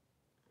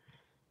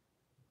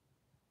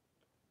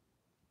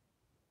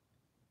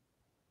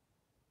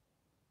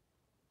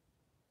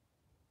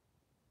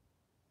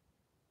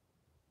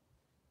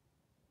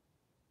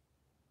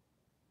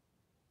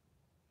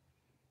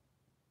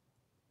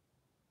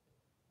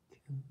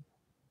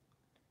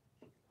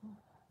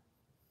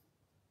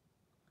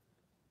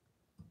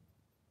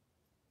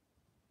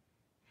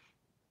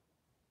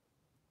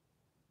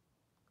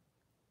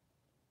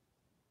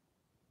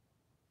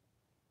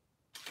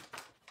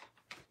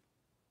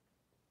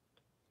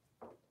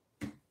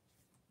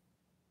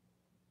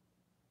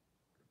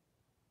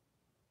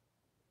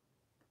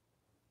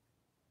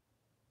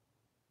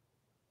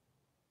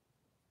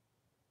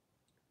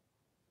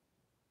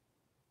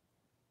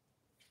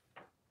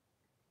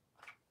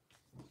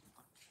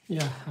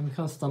 Yeah, I'm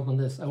kind of stumped on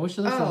this. I wish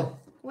there was Oh,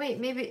 wait,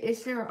 maybe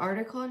is there an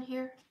article in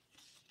here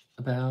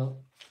about.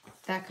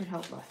 that could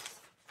help us?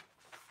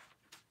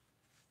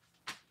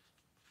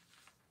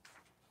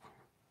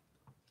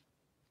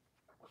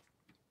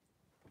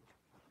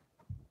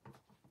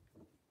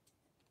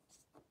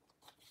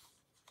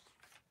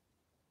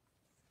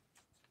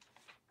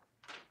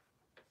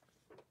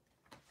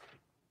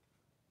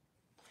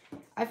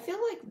 I feel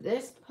like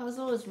this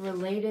puzzle is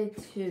related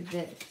to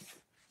this.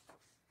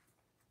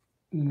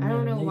 I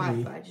don't know why,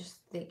 maybe. but I just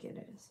think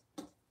it is.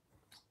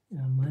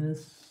 Yeah,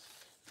 minus.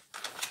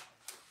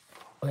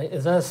 Wait,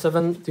 is that a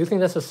 7? Do you think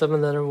that's a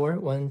 7-letter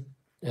word? 1,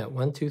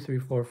 2, 3,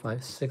 4, 5,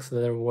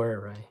 6-letter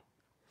word, right?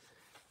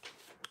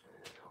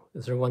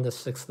 Is there one that's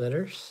 6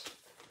 letters?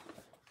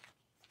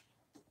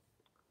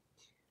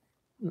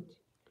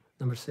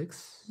 Number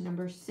 6?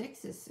 Number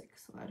 6 is 6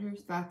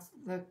 letters. That's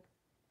the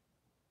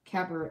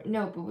cabaret.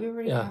 No, but we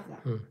already Yeah. have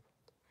that.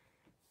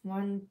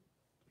 1.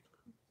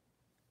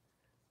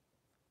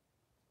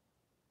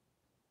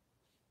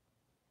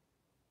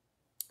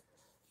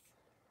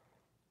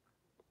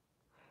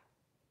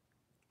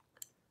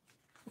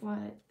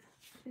 What?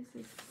 This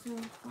is so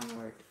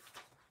hard.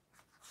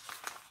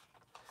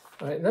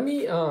 All right, let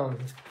me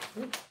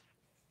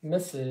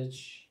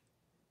message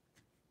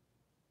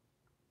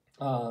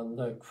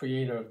the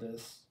creator of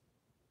this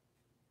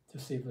to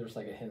see if there's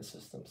like a hint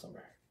system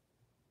somewhere.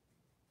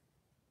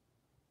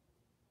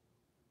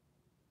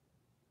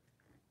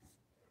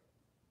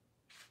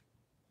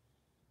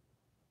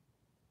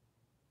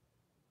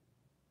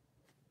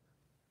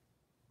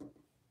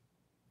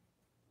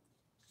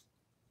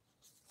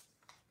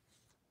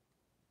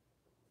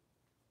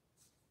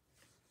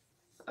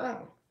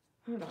 Oh,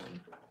 hold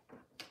on.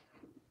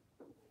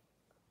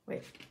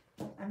 Wait,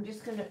 I'm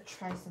just gonna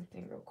try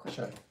something real quick.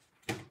 Sure.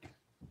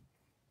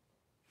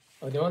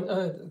 Oh, do you want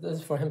this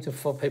is for him to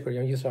fold paper? You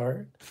want to use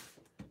our?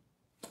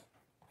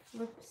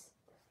 Whoops.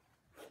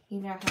 He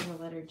now has a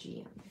letter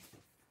G on it.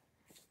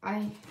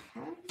 I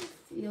have a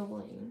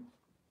feeling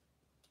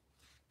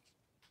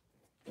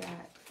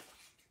that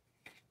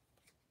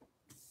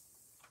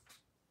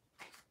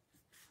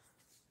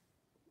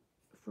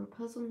for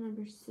puzzle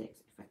number 6,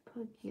 if I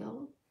put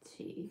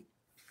guilty.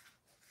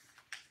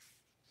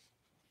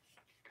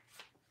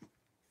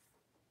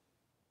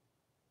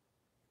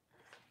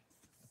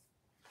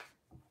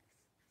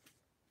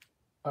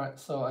 All right,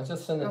 so I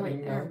just sent an Never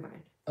email.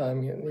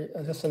 mind.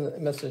 I just sent a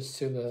message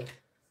to the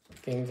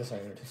game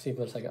designer to see if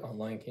there's like an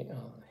online game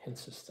hint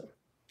system.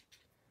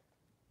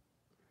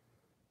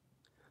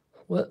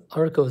 What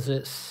article is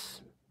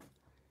this?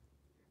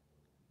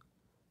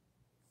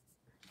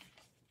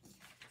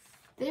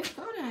 They've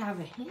got to have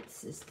a hint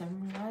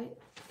system, right?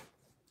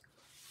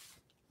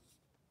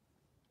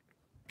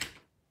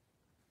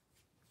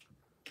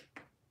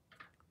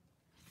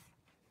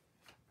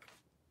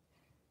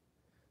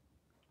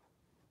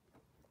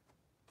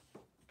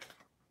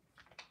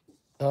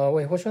 Oh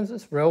wait, which one's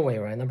this? Railway,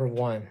 right? Number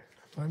 1.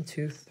 1,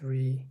 2,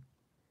 3,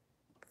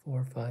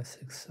 4, 5,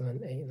 6,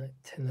 7, 8, 9,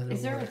 10 letter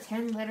Is there word. a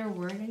 10-letter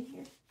word in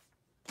here?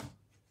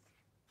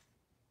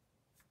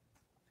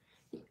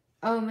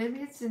 Oh, maybe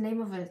it's the name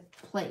of a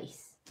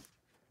place.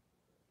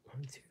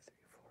 1, 2, 3,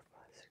 4,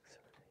 5, 6,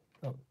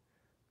 7, 8. Oh,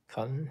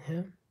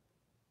 Cottenham.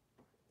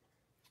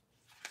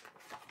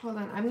 Hold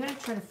on, I'm gonna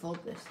try to fold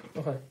this.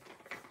 Okay.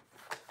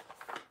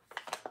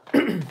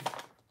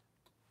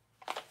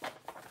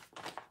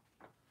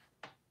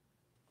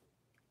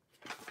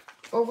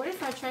 Or what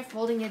if I try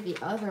folding it the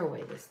other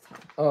way this time?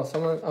 Oh,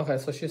 someone. Okay,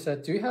 so she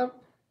said, Do you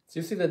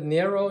see the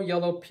narrow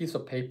yellow piece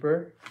of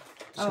paper?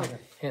 Oh. Should a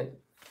hint.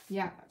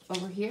 Yeah,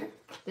 over here?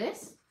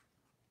 This?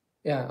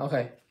 Yeah.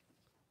 Okay.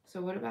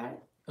 So what about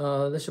it?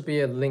 There should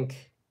be a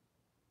link.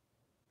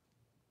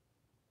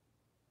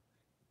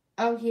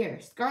 Oh, here.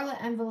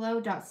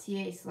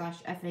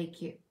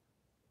 scarletenvelope.ca/FAQ.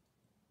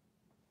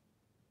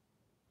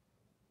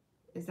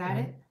 Is that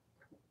it?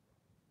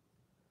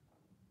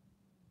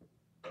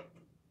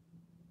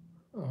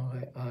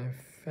 Okay, I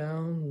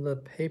found the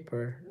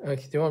paper.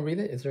 Okay, do you want to read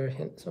it? Is there a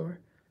hint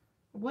somewhere?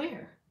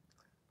 Where?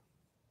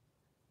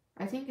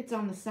 I think it's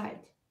on the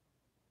site.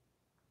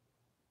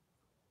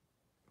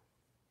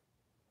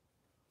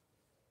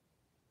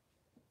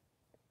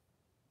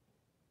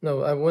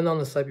 No, I went on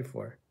the site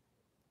before.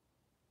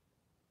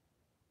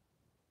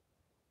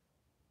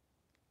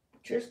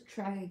 Just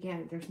try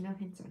again. There's no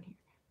hints on here.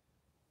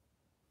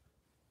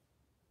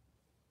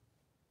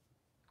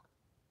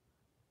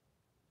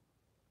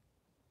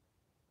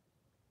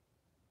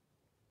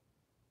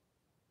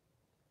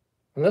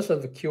 Unless I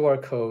have a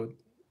QR code.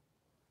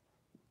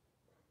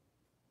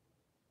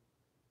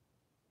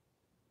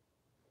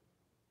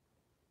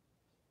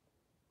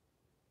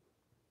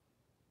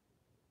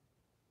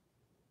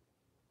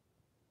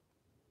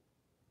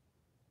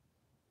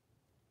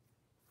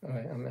 All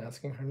right, I'm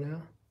asking her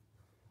now.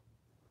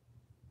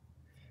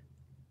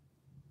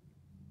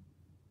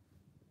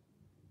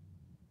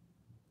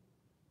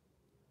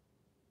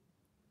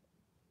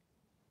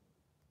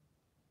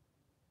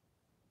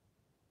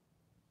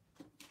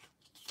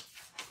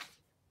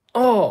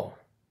 Oh!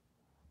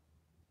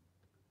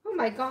 Oh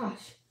my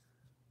gosh.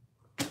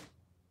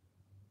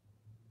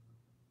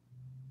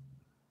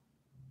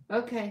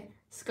 Okay,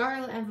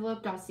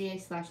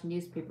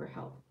 scarletenvelope.ca/newspaper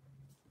help.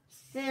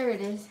 There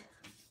it is.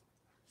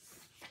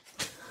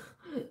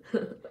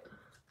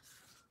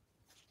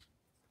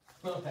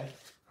 Okay.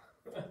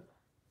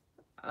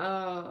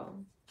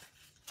 Oh.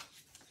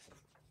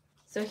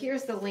 So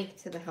here's the link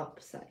to the help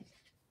site.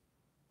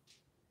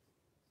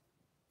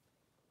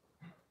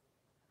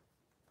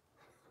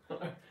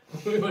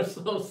 We were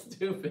so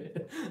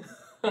stupid.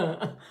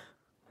 All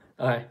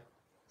right.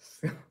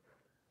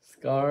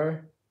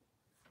 Scar.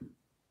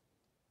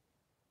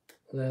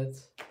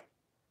 Let's.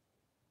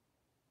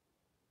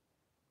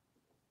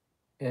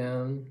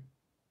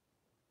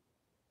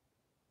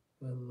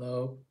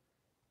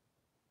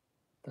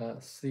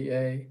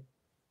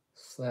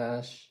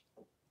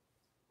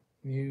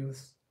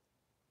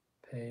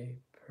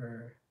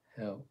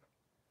 help.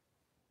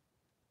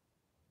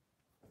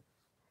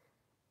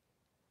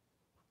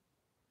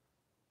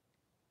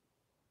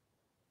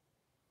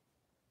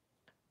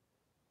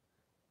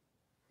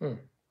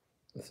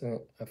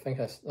 I think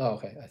oh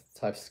okay, I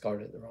typed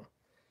Scarlet wrong.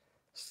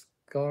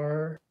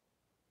 Oh,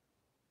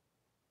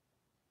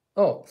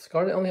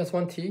 Scarlet only has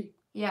one T?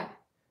 Yeah.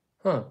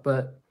 Huh,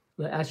 but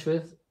the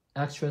actress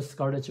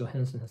Scarlett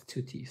Johansson has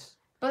 2 T's.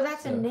 But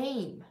that's a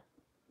name.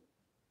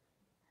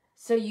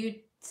 So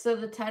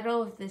the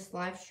title of this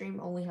live stream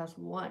only has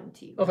 1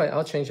 T. Okay,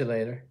 I'll change it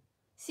later.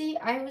 See,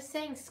 I was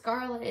saying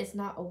Scarlet is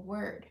not a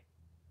word.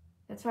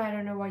 That's why I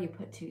don't know why you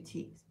put 2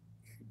 T's.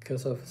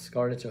 Because of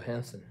Scarlett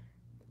Johansson.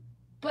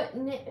 But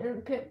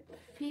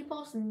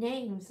people's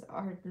names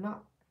are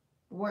not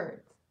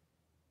words.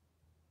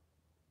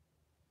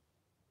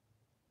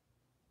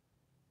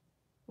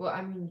 Well,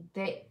 I mean,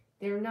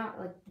 they're not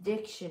like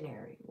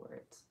dictionary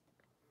words.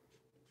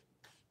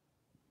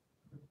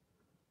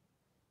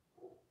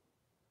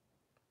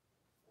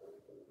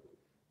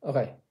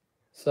 Okay,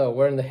 so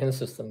we're in the hint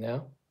system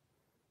now.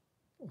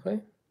 Okay.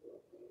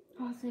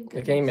 Oh, thank goodness.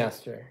 The Game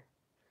Master.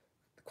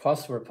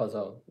 Crossword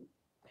puzzle.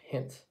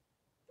 Hint.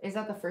 Is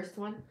that the first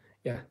one?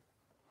 Yeah.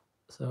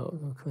 So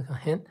we'll click on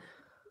hint.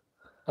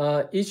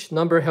 Each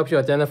number helps you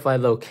identify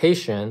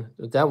location.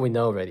 That we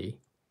know already.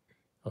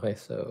 Okay,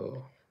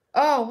 so.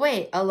 Oh,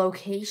 wait, a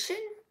location?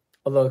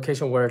 A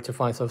location where to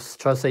find. So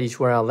try to say each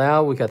word out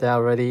loud. We got that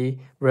already.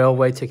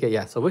 Railway ticket.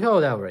 Yeah, so we got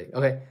that already.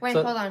 Okay. Wait,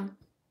 so, hold on.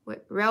 Wait,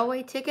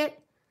 railway ticket?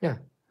 Yeah.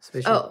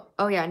 Spaceship.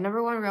 Oh, yeah.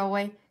 Number 1,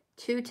 railway.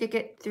 2,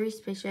 ticket. 3,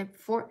 spaceship.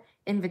 4,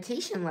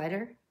 invitation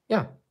letter.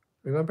 Yeah.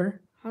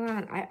 Remember? Hold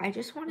on. I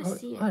just want to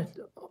see it.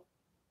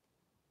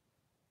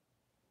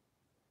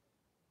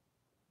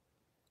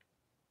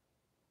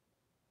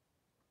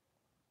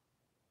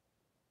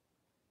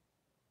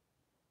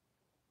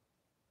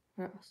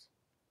 Where else?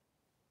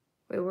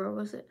 Wait, where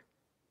was it?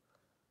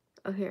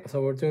 Oh, here.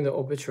 So we're doing the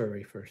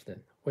obituary first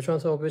then. Which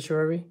one's the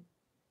obituary?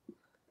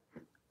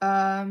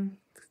 Um.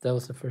 That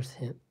was the first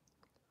hint.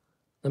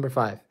 Number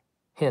 5.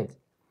 Hint.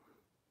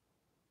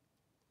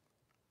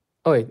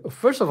 Oh wait,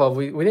 first of all,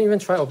 we didn't even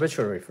try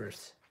obituary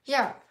first.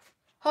 Yeah.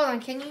 Hold on,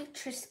 can you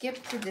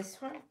skip to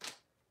this one?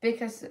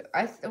 Because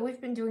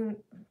we've been doing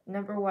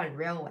number 1,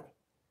 railway.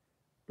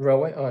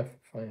 Railway? Oh, I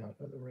find out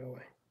about the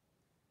railway.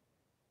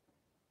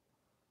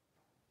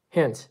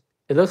 Hint.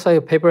 It looks like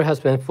a paper has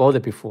been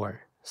folded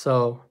before.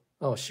 So,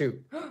 oh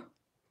shoot.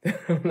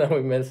 Now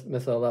we mess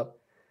all up.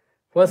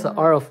 What's the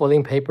art of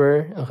folding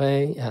paper?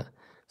 Okay, yeah.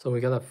 So we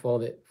gotta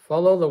fold it.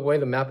 Follow the way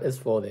the map is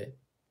folded.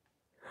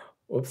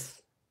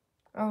 Oops.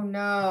 Oh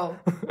no.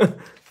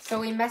 So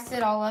we messed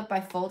it all up by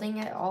folding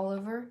it all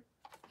over?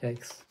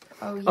 Yikes.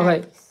 Oh, yikes.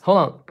 Okay, hold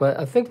on. But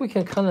I think we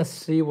can kind of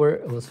see where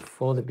it was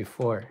folded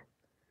before.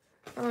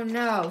 Oh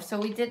no, so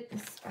we did...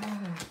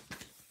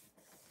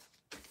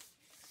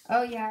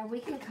 Oh yeah, we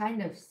can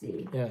kind of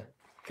see. Yeah,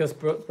 because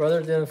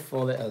brother didn't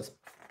fold it as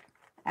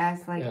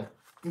like,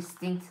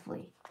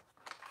 distinctly.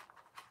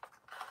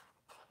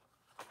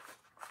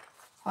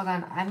 Hold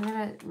on, I'm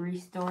gonna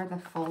restore the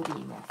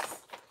foldiness.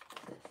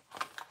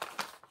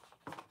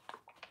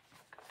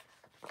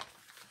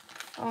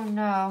 Oh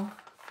no.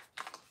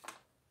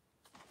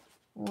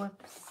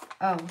 Whoops.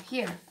 Oh,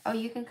 here. Oh,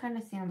 you can kind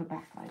of see on the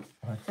back line.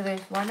 Okay. So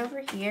there's one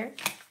over here.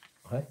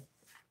 Okay.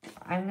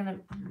 I'm gonna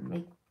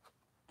make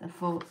the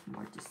folds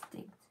more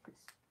distinct.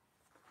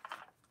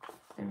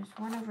 There's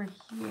one over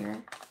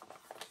here.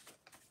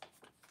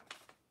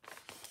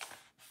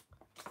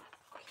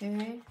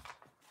 Okay.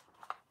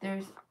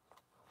 There's...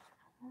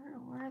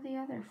 Where are the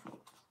other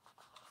folds?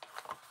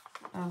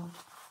 Oh.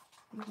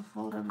 There's a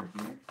fold over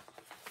here.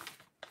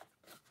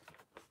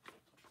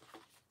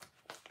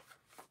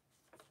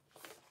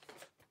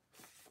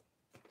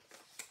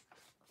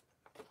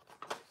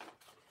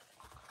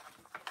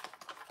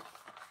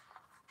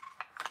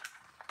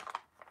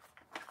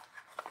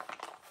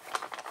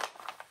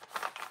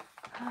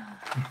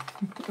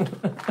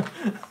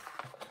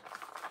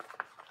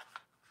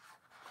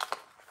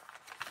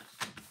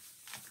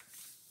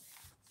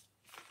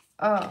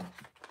 Oh.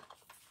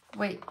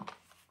 Wait.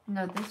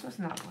 No, this was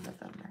not one of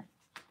them, right?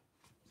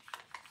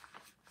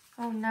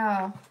 Oh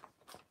no.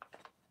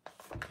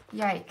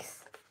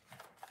 Yikes.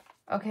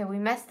 Okay, we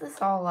messed this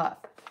all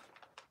up.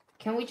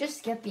 Can we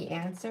just get the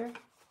answer?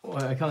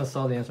 Well, I kind of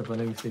saw the answer, but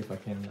let me see if I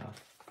can now.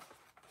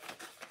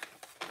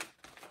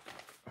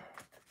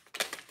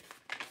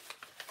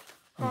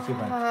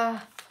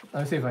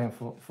 Let me see if I can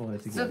fold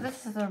it together. So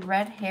this is a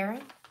red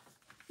herring?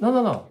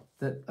 No.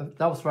 That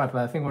was right,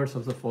 but I think we're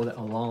supposed to fold it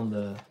along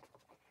the...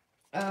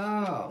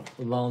 Oh.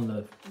 Along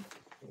the...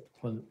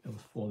 Well, it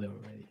was folded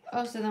already.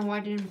 Oh, so then why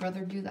didn't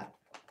brother do that?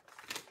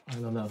 I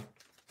don't know.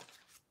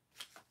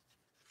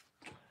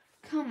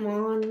 Come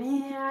on,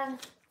 man.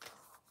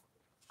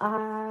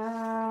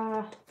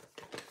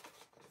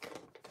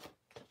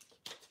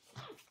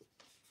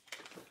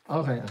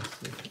 Okay, I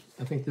see.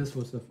 I think this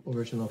was the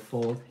original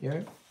fold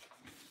here.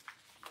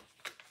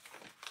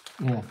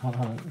 Yeah, hold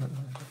on.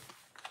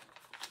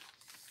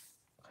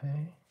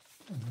 Okay.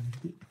 I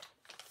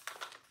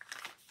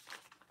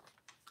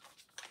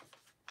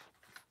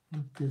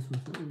think this was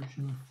the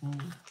original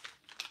fold.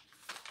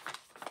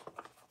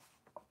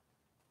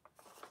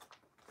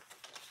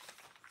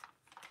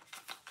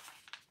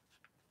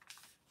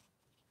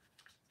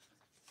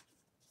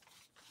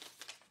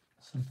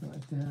 something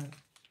like that.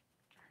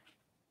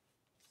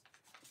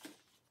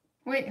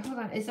 Wait, hold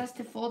on. It says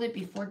to fold it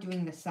before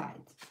doing the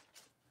sides.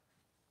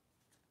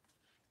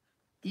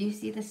 Do you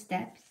see the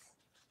steps?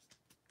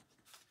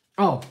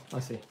 Oh, I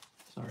see.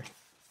 Sorry.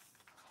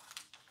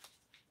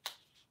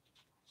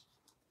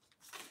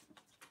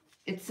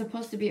 It's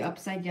supposed to be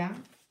upside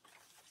down.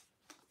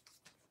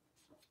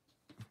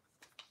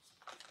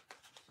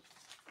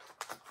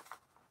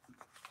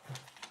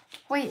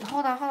 Wait,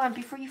 hold on.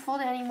 Before you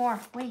fold it anymore.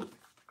 Wait.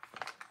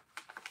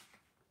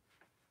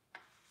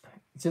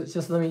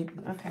 Just let me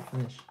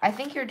finish. I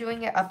think you're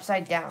doing it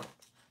upside down.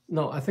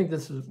 No, I think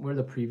this is where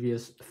the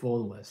previous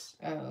fold was.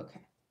 Oh, okay.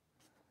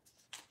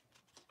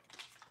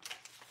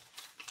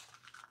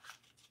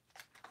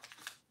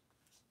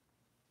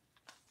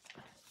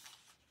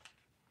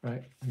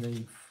 Right, and then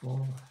you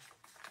fold.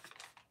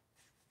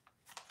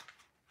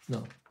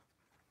 No.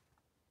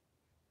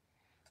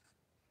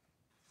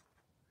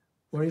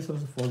 Where are you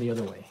supposed to fold the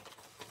other way?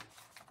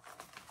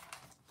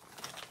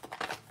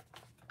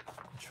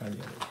 Let's try the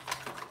other way.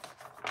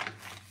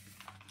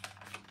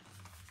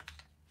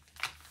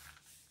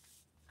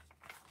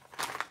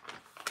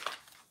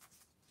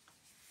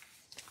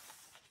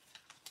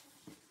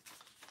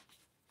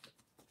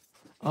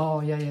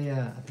 Oh,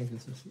 yeah. I think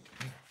this is...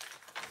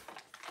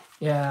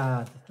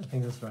 Yeah, I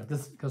think that's right.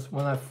 This because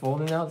when I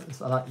fold it out,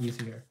 it's a lot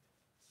easier.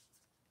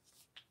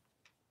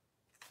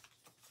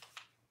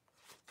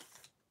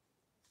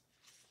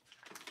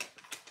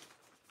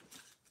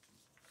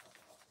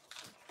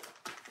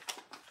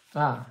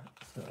 Ah,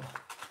 so...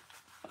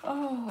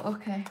 Oh,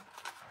 okay.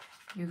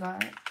 You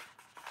got it?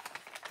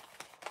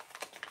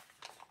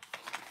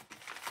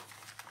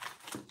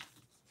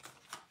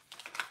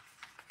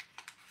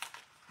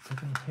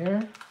 Something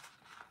here.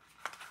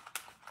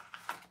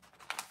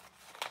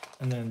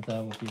 And then that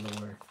will be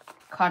the word.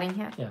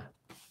 Cottingham? Yeah.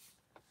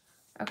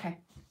 Okay.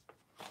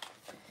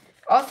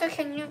 Also,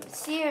 can you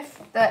see if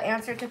the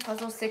answer to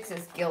puzzle 6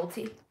 is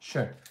guilty?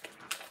 Sure.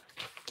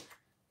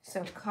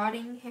 So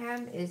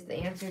Cottingham is the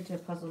answer to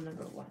puzzle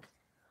number 1.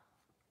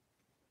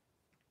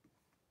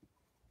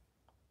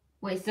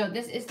 Wait, so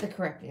this is the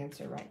correct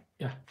answer, right?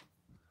 Yeah.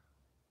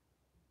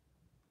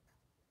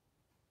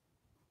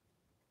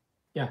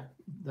 Yeah,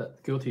 the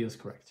guilty is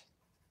correct.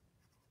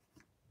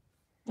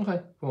 Okay,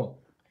 cool.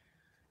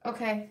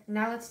 Okay,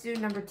 now let's do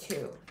number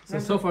 2.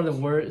 So far the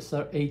word is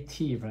AT,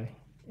 right?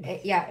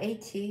 Yeah,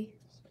 AT.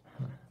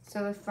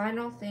 So the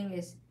final thing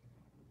is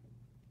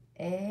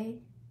A.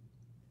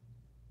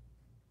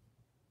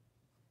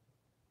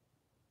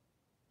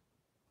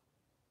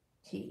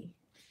 T.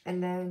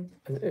 And then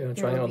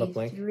trying all the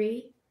blank.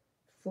 3,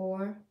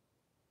 4,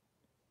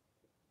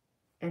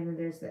 and then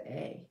there's the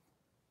A.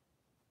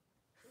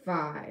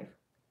 5.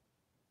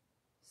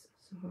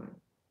 So hold on.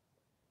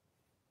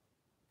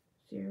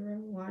 0,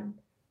 1,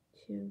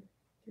 2,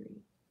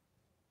 3.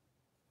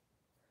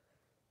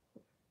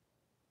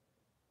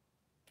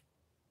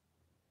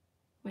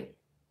 Wait.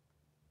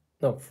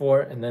 No,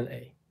 4 and then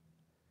A.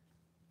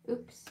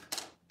 Oops.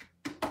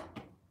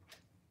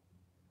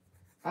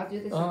 I'll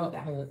do this on the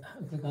back.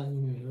 I forgot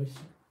you.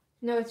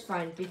 No, it's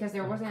fine because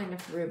there wasn't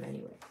enough room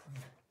anyway.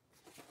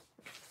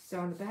 So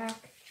on the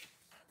back.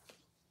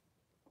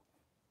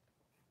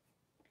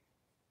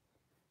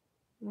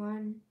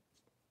 1,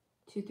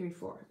 2, 3,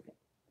 4.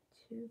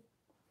 2,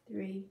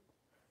 3,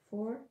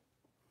 4.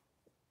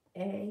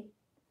 A.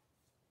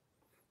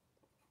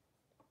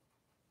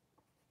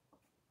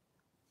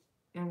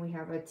 And we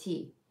have a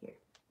T here.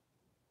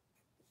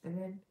 And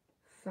then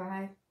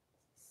 5,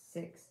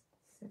 6,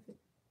 7.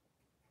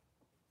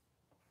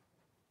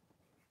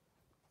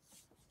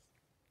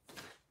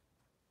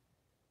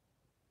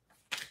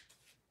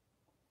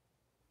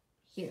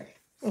 Here.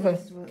 So Okay.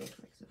 This is what it looks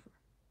like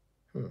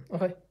so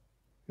far. Okay.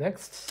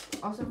 Next.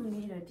 Also, we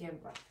need a jam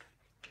block.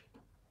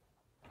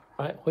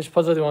 All right. Which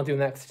puzzle do you want to do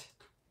next?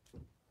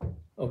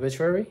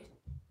 Obituary.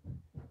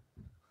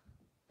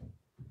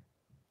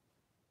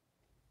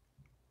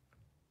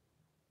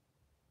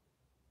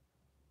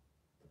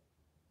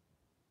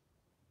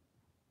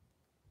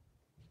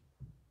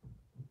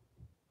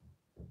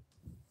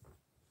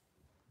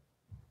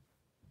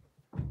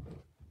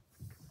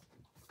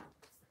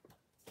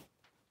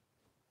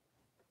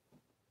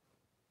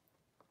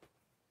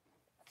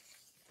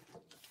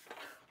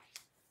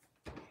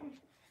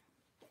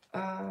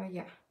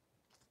 Yeah.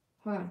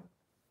 Hold on.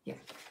 Yeah.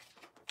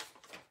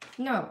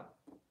 No.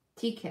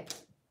 Ticket.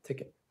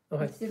 Ticket.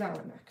 Okay. Let's do that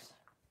one next.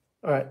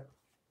 All right.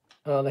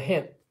 The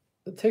hint.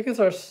 The tickets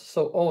are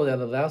so old that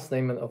the last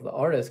name of the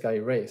artist got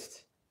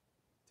erased.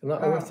 Do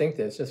not overthink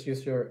this. Just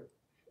use your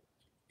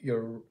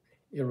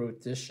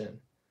erudition.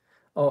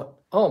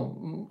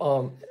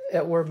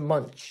 Edward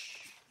Munch.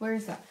 Where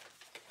is that?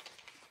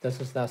 That's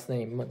his last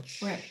name,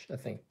 Munch. Right. I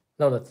think.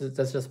 No,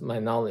 that's just my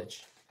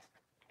knowledge.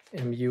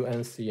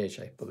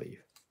 M-U-N-C-H, I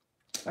believe.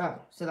 Oh,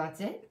 so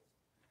that's it?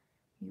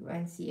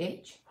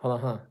 U-N-C-H? Hold on,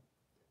 huh?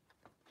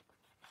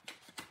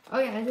 Oh,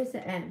 yeah, it is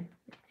the N.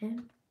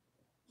 N?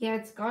 Yeah,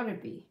 it's gotta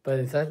be. But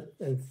is that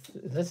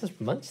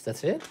just Munch?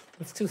 That's it?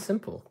 That's too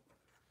simple.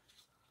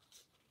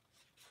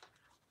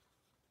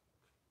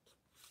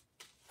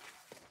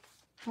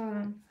 Hold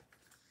on.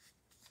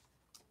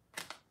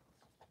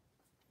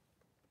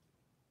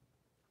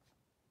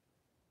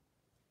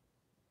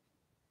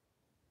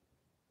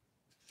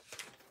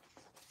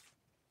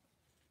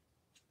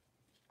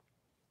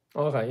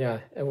 Okay, yeah,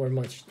 Edward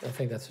Munch. I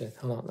think that's it.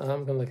 Hold on,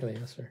 I'm gonna look at the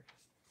answer.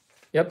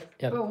 Yep,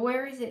 yep. But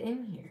where is it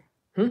in here?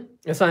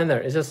 It's not in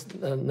there. It's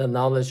just the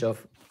knowledge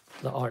of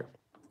the art.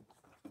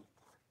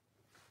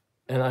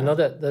 And I know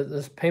that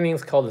this painting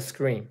is called The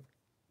Scream.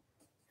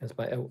 It's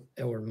by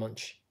Edward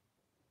Munch.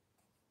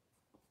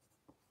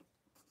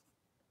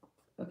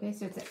 Okay,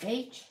 so it's an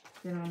H.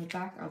 Then on the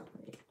back, I'll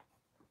put it.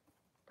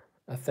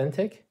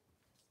 Authentic?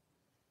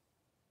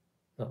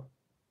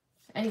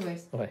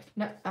 Anyways. Okay.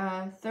 No,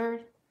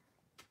 third.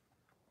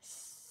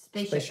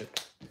 Spaceship.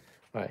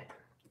 All right.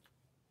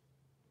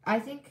 I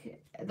think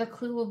the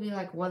clue will be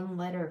like one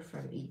letter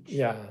from each.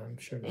 Yeah, I'm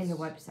sure. In the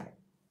website.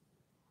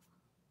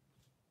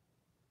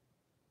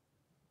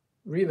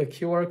 Read the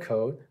QR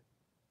code,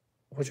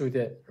 which we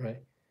did,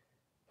 right?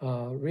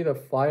 Read the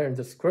flyer and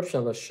description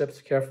of the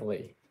ships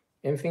carefully.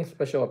 Anything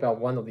special about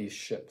one of these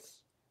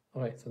ships?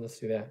 All right, so let's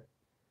do that.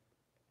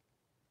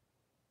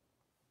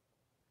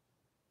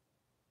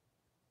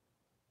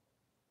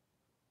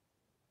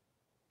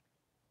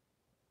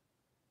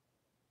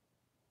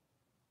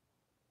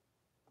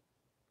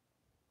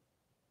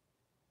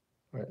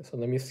 All right, so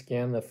let me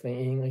scan the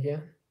thing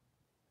again.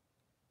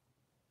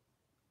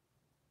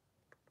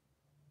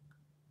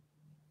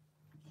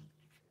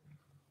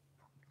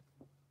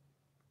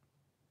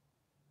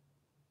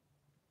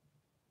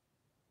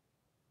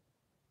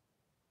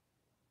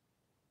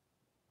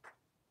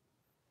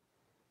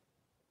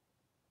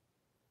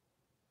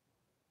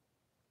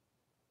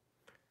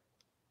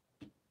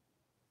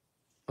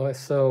 All right,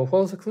 so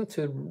what was the clue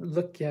to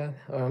look at?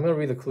 I'm going to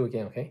read the clue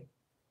again, okay?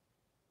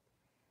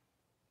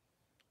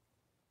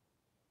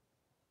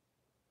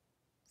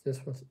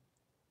 This was...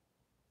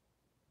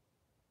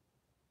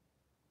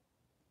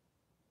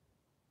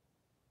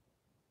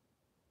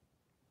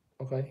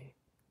 Okay.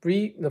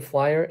 Read the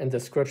flyer and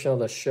description of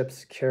the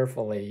ships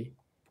carefully.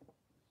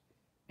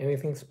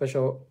 Anything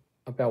special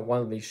about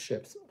one of these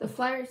ships? The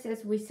flyer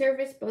says, we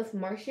service both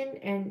Martian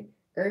and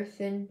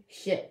earthen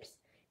ships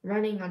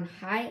running on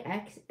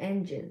high-X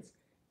engines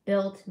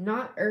built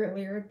not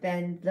earlier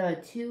than the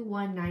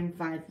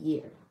 2195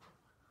 year.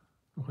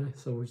 Okay,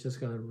 so we just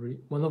gotta read.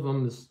 One of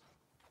them is...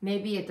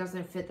 Maybe it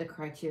doesn't fit the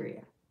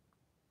criteria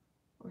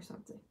or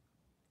something.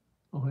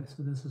 Okay,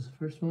 so this is the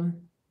first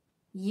one.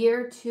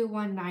 Year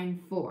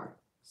 2194.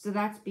 So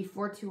that's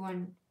before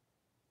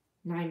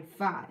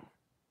 2195.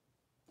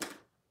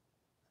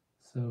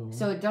 So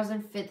it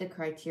doesn't fit the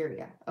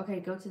criteria. Okay,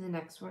 go to the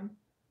next one.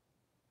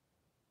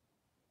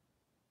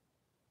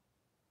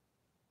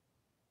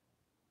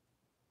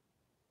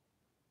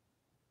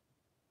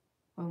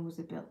 When was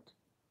it built?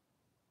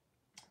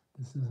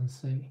 This doesn't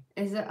say.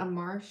 Is it a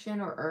Martian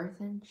or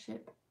earthen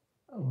ship?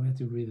 Oh, we have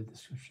to read the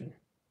description.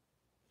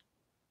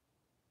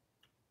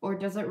 Or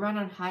does it run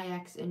on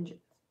high-X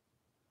engines?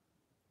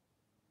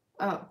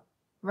 Oh,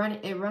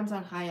 it runs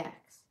on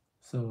high-X.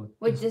 So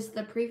wait, does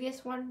the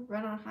previous one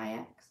run on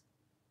high-X?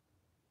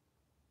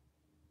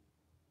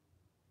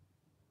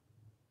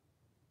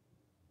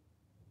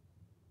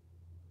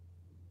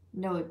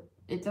 No,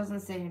 it doesn't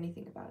say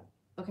anything about it.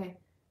 Okay,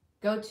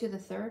 go to the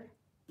third.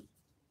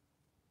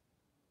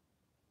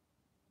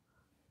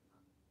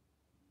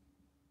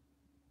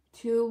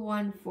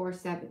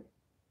 $2147.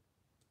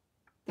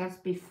 That's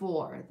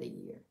before the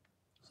year.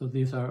 So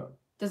these are...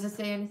 Does it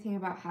say anything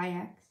about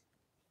high-X?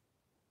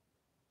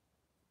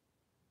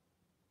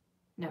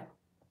 No.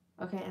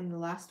 Okay, and the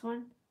last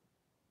one?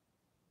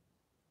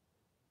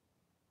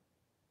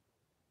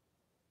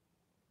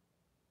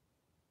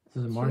 This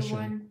is a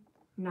Martian.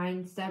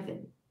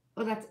 2197.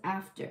 Oh, that's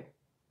after.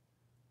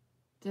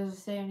 Does it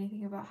say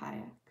anything about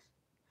high-X?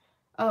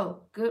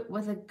 Oh, good,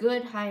 with a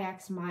good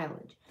high-X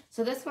mileage.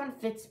 So this one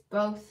fits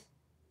both.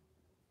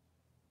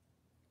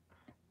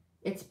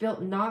 It's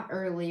built not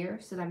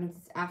earlier, so that means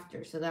it's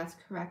after. So that's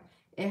correct.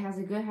 It has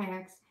a good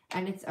high-X,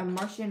 and it's a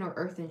Martian or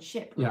earthen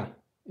ship, right?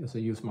 Yeah, it's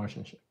a used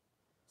Martian ship.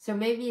 So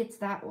maybe it's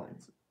that one.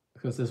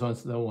 Because this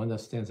one's the one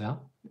that stands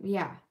out?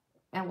 Yeah.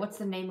 And what's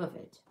the name of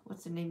it?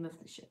 What's the name of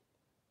the ship?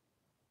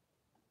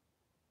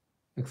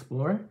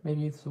 Explorer?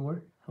 Maybe it's the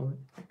word?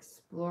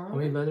 Explorer? How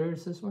many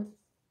letters is this one?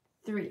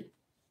 3.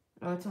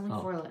 Oh, it's only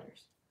 4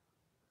 letters.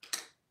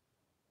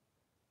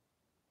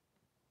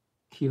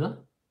 Kila?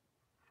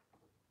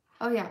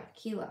 Oh, yeah,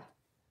 Kila.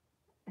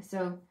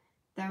 So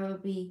that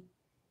would be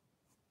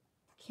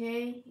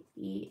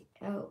K-E-L-A.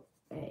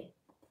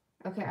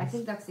 Okay, I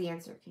think that's the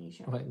answer. Can you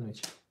show me? Okay, let me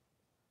check.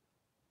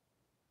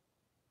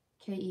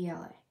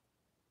 K-E-L-A.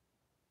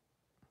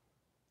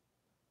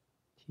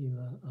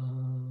 Kila,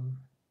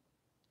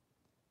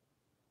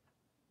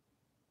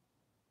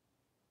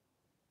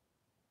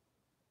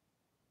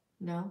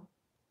 No?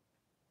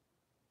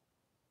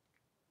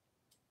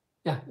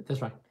 Yeah,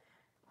 that's right.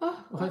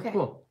 Oh, okay.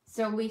 Cool.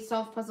 So we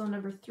solved puzzle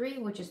number 3,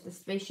 which is the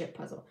spaceship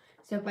puzzle.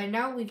 So by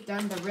now we've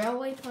done the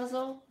railway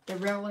puzzle, the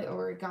railway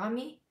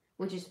origami,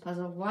 which is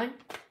puzzle 1.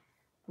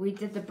 We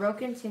did the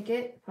broken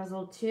ticket,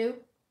 puzzle 2,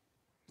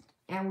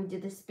 and we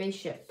did the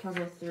spaceship,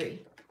 puzzle 3.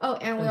 Oh,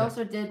 and we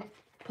also did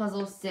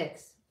puzzle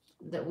 6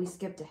 that we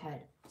skipped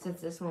ahead since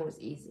this one was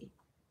easy.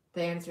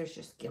 The answer is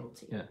just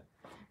guilty. Yeah.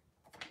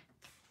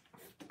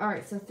 All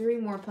right, so 3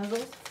 more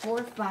puzzles,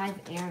 4, 5,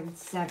 and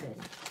 7.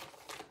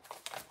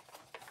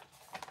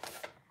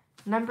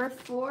 Number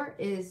 4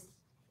 is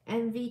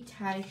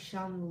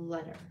invitation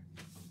letter.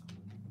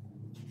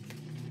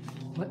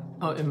 What?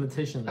 Oh,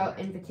 invitation letter. Oh,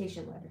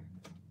 invitation letter.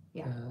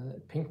 Yeah.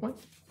 Pink one?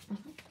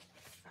 Uh-huh.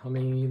 How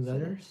many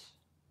letters?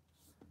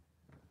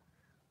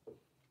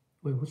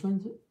 Wait, which one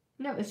is it?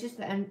 No, it's just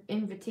the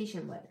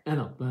invitation letter. I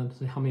know, but I'm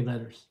saying how many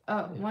letters?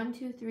 Oh, 1,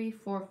 2, 3,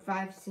 4,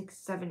 5, 6,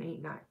 7,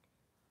 8, 9.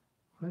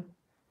 What?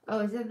 Oh,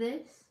 is it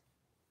this?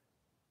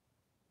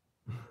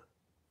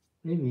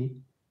 Maybe.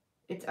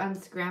 It's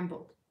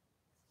unscrambled.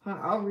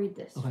 I'll read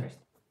this first.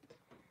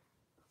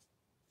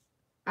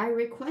 I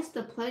request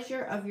the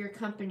pleasure of your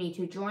company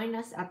to join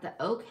us at the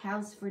Oak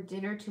House for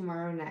dinner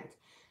tomorrow night.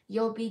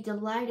 You'll be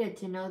delighted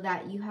to know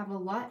that you have a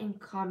lot in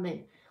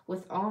common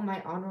with all my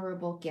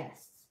honorable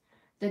guests.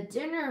 The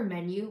dinner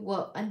menu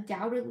will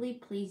undoubtedly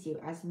please you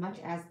as much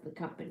as the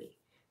company.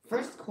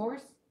 First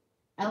course,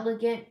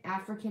 elegant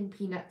African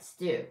peanut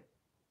stew.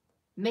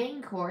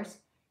 Main course,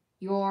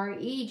 your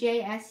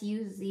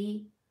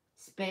EJSUZ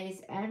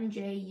space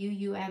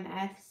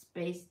MJUUMF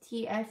space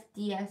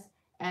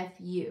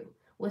TFDSFU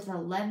with a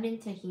lemon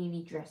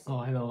tahini dressing. Oh,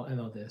 I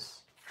know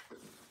this.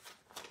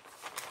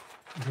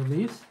 So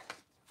these?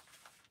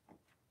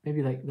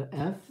 Maybe like the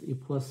F, you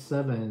plus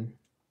 7.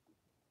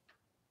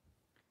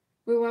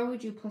 Wait, why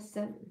would you plus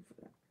 7 for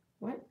that?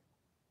 What?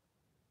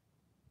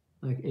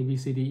 Like A, B,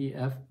 C, D, E,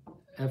 F.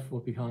 F will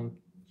become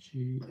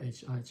G,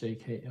 H, I, J,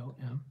 K, L,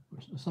 M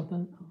or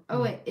something.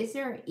 Oh, wait, is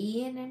there an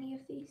E in any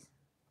of these?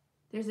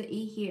 There's an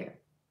E here.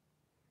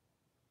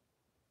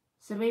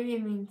 So maybe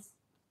it means,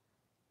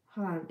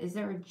 hold on, is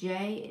there a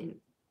J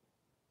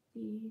in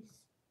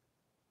these?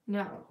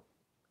 No.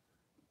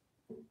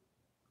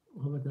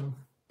 What about them?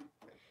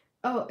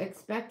 Oh,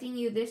 expecting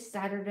you this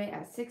Saturday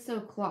at 6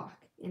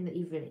 o'clock in the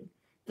evening.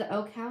 The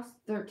Oak House,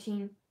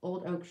 13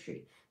 Old Oak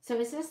Street. So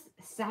it says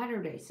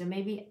Saturday, so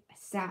maybe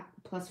Sat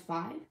plus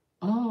 5?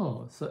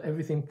 Oh, so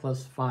everything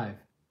plus 5.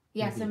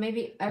 Yeah, maybe. so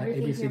maybe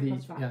everything A, B, C, here D,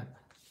 plus 5. Yeah.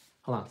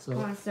 Hold on.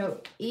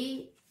 So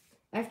E,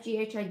 F, G,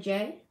 H, I,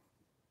 J.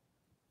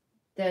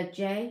 The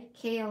J,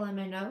 K, L, M,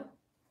 N, O.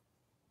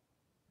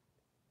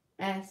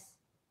 S,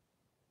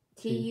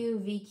 T, U,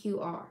 V, Q,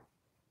 R.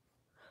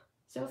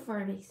 So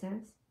far it makes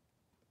sense.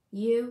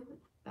 U,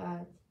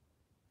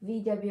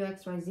 V, W,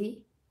 X, Y,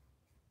 Z.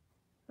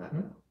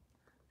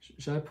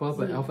 Should I pull up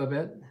an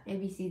alphabet? A,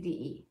 B, C, D,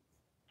 E.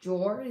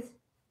 George.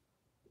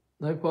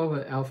 Let me pull up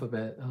an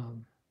alphabet.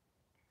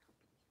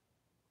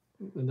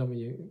 The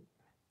W.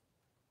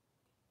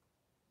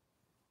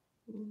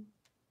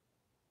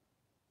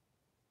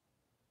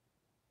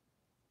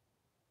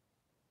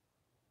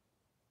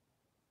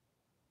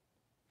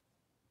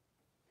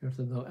 Here's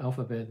the little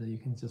alphabet that you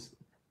can just.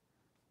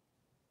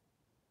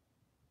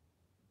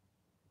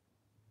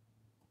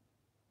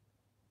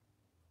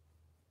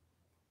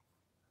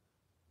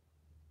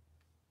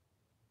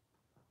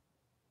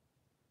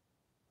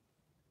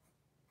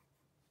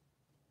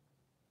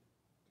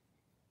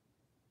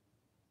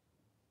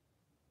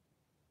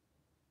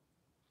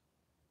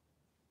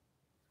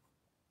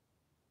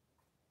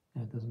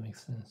 Yeah, it doesn't make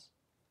sense.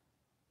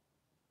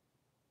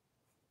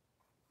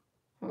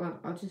 Hold on,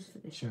 I'll just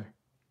finish. Sure.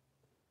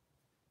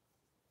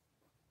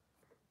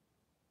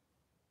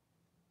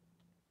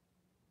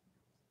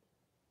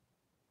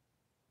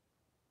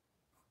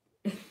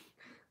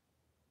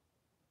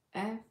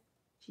 F,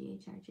 G,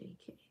 H, I, J,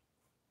 K.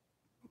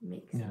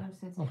 Makes Yeah. no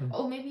sense. Okay.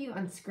 Oh, maybe you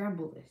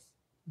unscramble this.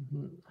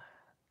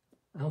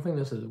 I don't think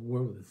there's a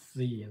word with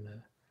Z in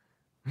there.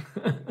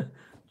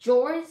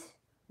 George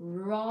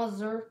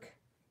Rozerk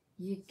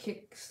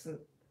Yukikson.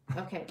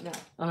 Okay, no.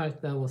 Alright,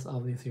 that was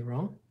obviously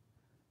wrong.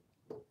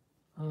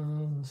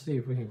 Let's see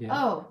if we can get.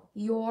 Oh,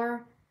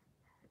 your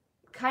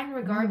kind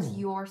regards, Oh.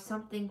 your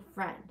something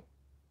friend.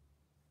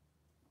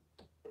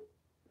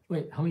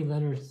 Wait, how many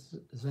letters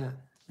is that?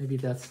 Maybe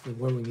that's the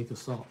word we need to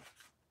solve.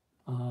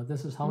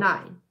 This is how.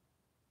 9.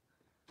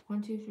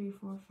 1, 2, 3,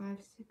 4,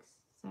 5, 6,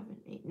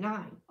 7, 8,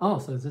 9. Oh,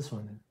 so it's this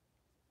one then.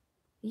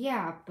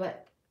 Yeah,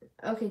 but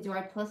okay, do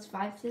I plus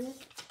 5 to this?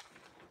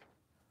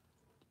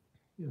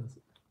 Yes.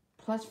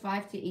 Plus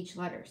 5 to each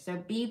letter. So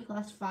B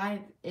plus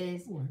 5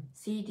 is One,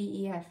 C,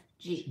 D, E, F,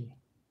 G. G.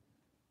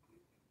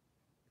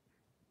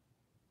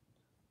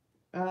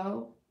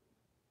 O,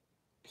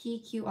 P,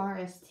 Q, R,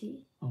 S,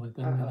 T. Oh, it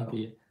doesn't really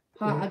be it.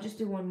 Hold on, Yeah. I'll just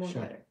do one more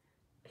Sure. letter.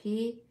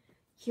 P,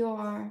 Q,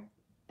 R,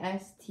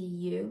 S, T,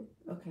 U.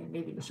 Okay,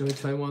 maybe not. Shall we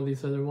try one of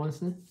these other ones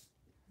then?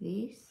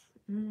 These?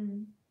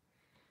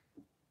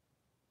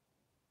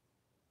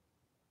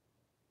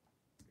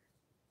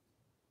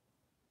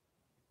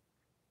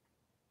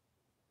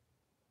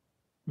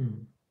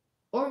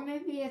 Or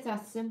maybe it's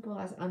as simple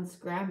as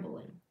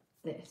unscrambling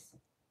this.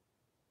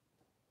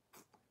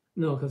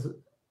 No, because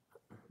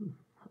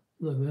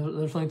look,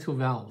 there's only 2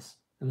 vowels.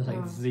 and there's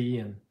like Z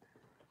and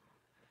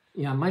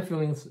yeah. My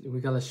feelings, we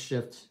gotta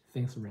shift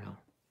things around.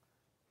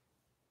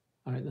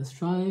 All right, let's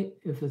try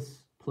if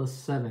it's plus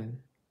 7.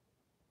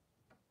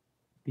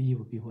 B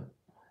would be what?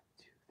 1,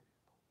 2, 3,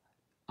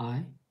 4, 5.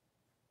 I.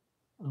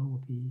 O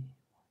will be 1,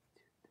 2,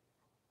 3,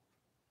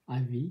 4,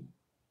 5. IV.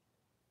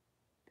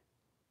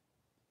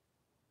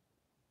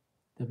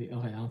 W.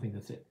 Okay, I don't think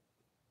that's it.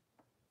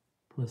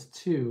 Plus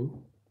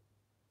 2.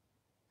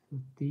 So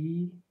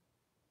D.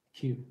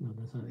 Q. No,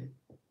 that's not it.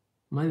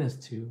 Minus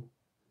 2.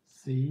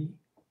 C.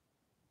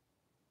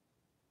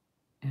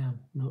 M.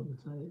 No,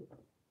 that's not it.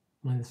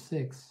 Minus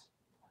 6.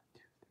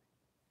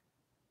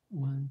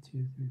 1,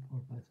 2, 3,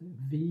 4, 5, 6.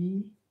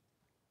 V.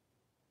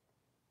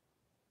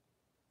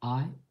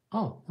 I.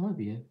 Oh, that might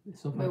be it.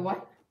 So far, Wait,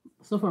 what?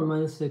 So far,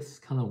 minus 6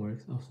 kind of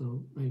works.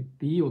 Also,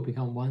 B will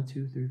become 1,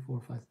 2, 3,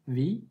 4, 5.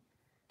 V.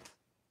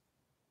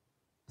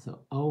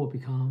 So O will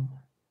become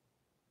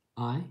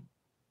I.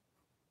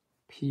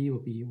 P will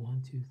be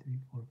 1, 2, 3,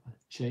 4, 5.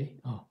 J.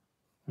 Oh,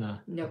 nah.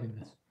 No. I think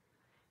that's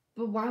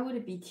But why would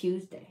it be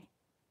Tuesday?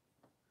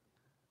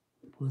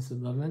 plus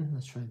 11.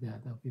 Let's try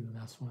that. That'll be the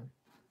last one.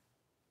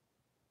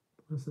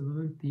 Plus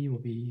 11. B will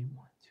be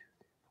 1, 2,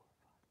 3,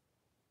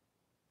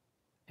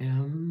 4, 5.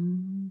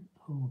 M.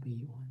 O will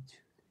be 1, 2,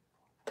 3,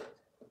 4,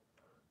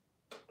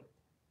 5.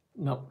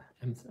 Nope.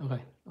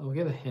 Okay. I'll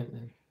give a hint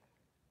then.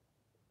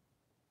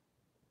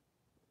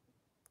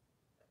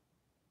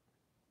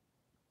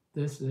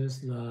 This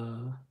is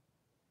the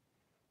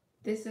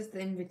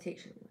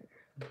invitation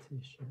letter.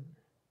 invitation.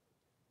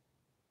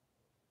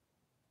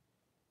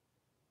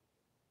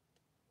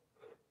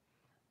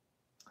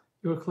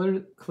 You're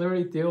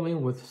clearly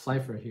dealing with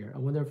cipher here. I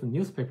wonder if a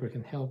newspaper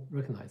can help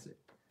recognize it.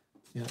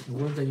 Yeah, the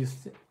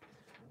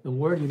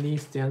word you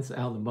need stands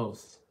out the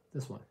most.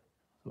 This one,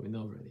 so we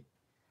know already.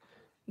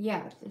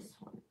 Yeah, this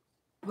one.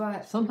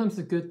 But sometimes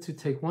it's good to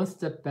take one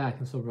step back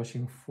instead of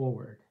rushing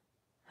forward.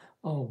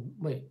 Oh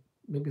wait,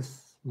 maybe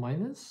it's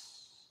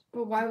minus.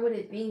 But why would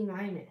it be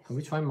minus? Can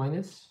we try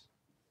minus?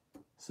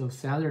 So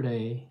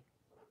Saturday.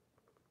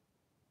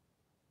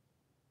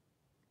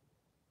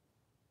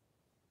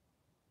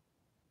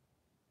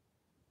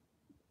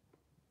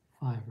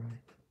 Five, right?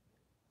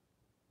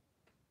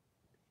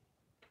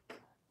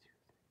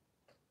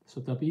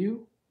 So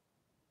W.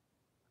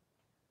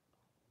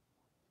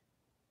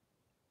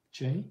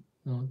 J?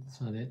 No, that's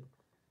not it.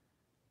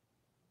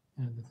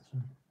 Yeah, that's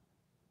one.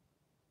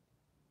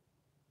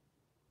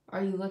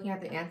 Are you looking at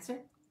the answer?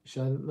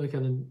 Should I look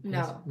at the No.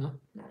 answer? No?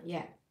 Not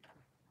yet.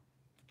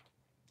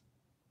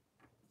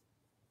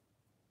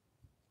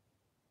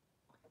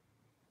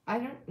 I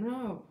don't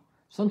know.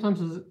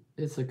 Sometimes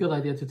it's a good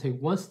idea to take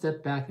one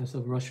step back instead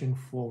of rushing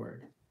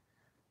forward.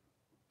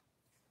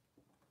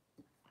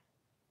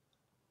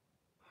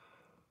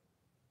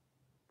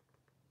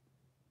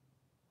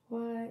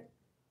 What?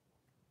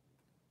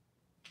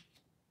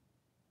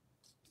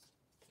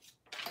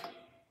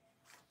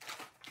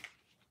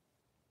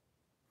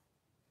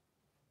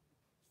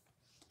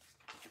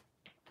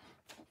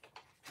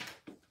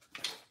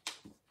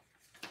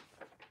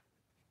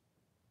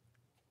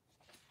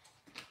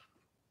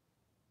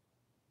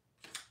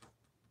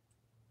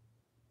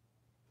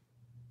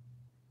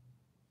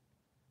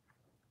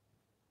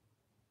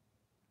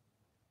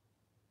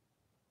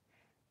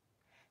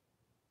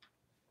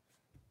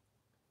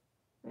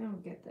 I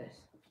don't get this.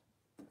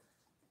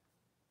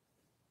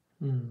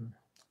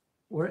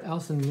 Where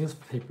else in the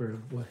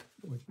newspaper would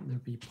there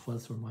be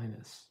plus or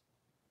minus?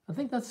 I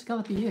think that's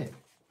gotta be it,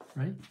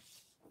 right?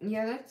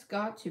 Yeah, that's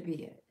got to be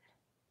it.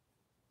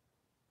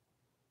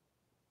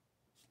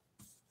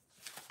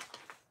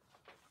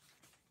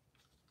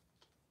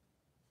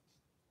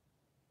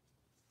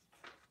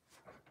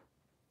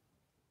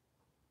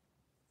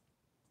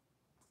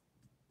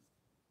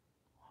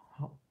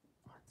 Oh,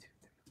 1, 2,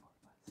 3, 4,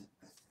 5, 6.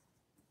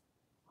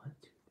 1,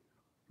 2,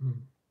 3, 4.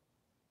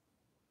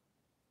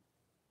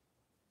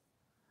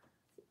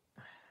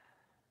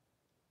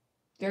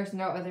 There's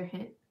no other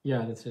hint?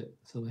 Yeah, that's it.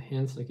 So the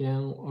hints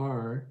again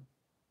are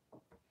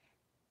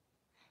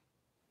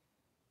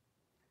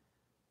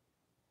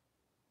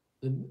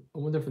I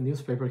wonder if a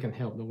newspaper can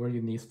help. The word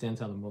you need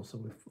stands out the most. So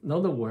we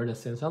know the word that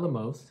stands out the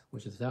most,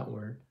 which is that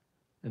word.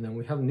 And then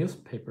we have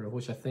newspaper,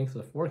 which I think is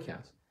the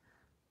forecast.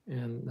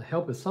 And the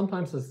help is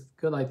sometimes it's a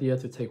good idea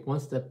to take one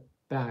step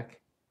back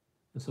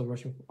instead of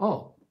rushing.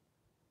 Oh,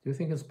 do you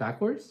think it's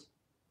backwards?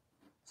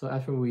 So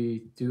after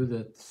we do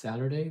the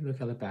Saturday,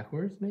 look at it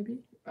backwards, maybe?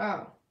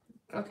 Oh,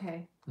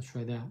 okay. Let's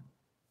try that.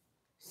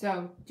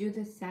 So do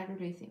the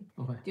Saturday thing.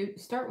 Okay.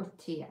 Start with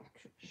T,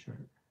 actually. Sure.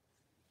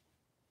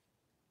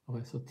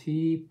 Okay, so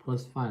T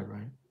plus 5,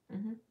 right?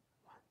 1,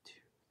 2,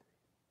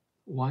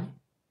 3. Y?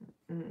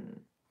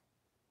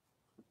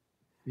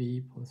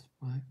 V plus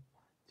 5. 1,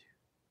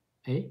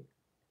 2. A?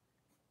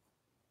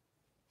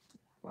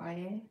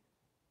 YA?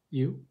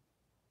 U?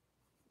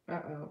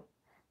 Uh-oh.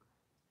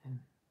 And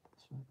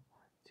that's right. 1,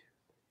 2,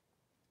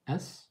 3.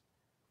 S?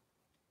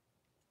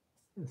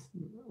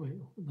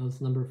 Wait, that's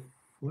number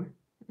 4?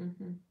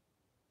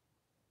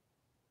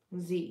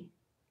 Z.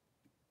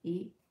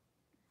 E?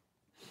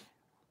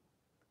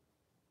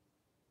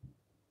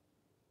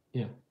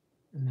 Yeah.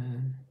 And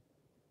then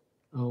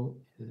O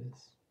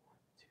is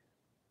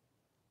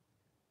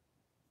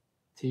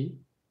 2. T.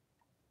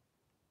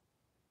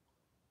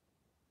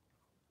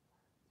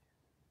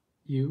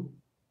 U.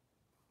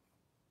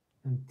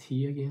 And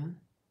T again.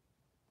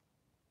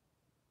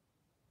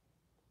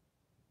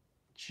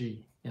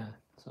 G. Yeah,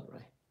 that's all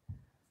right.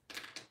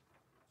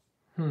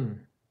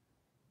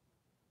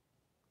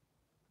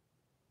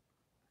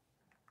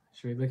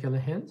 Should we look at the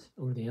hint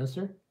or the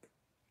answer?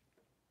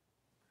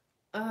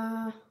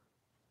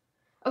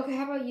 Okay,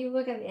 how about you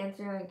look at the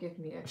answer and give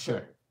me a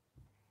Sure.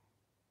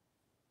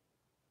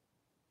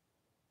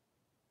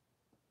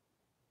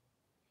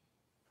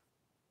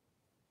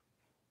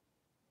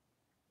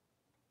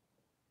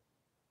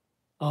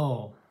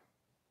 Oh.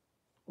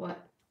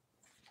 What?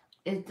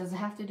 Does it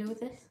have to do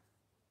with this?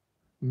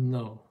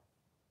 No.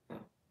 Oh.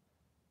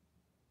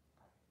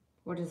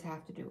 What does it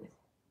have to do with?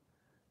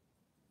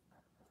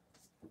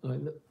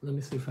 Let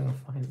me see if I can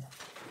find it.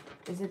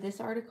 Is it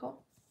this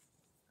article?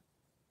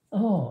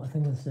 Oh, I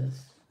think it's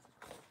this.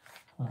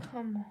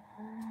 Come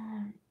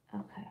on.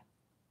 Okay.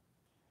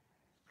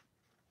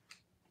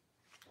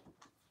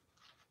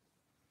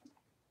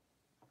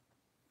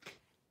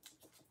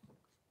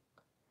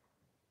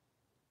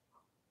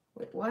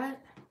 Wait, what?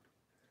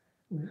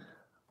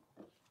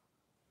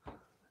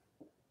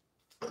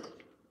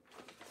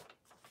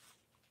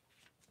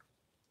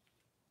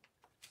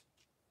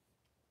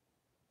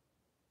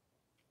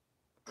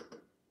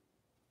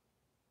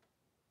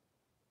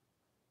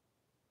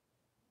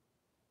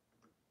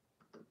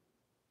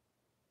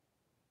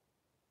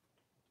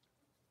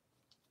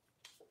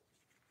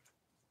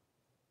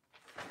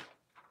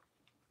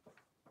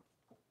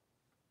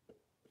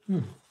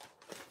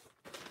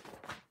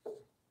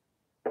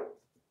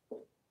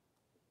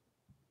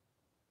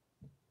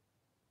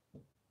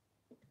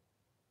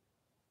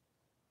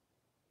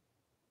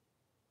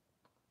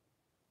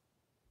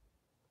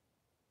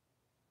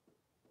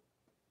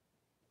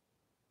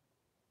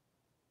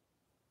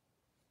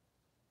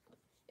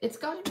 It's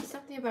got to be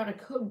something about a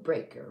code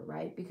breaker,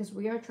 right? Because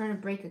we are trying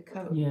to break a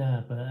code.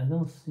 Yeah, but I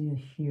don't see it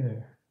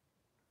here.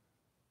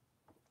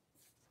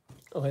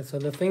 Okay, so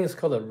the thing is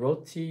called a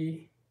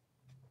roti.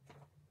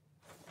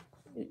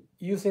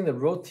 Using the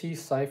roti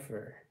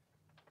cipher.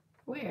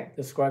 Where?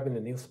 Described in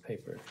the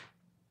newspaper.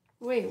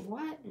 Wait,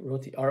 what?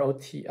 Roti,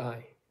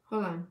 R-O-T-I.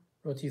 Hold on.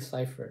 Roti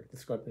cipher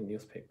described in the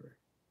newspaper.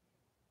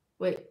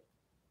 Wait. Do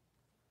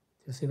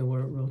you see the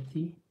word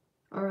roti?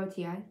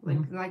 R-O-T-I?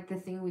 Like the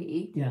thing we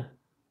eat? Yeah.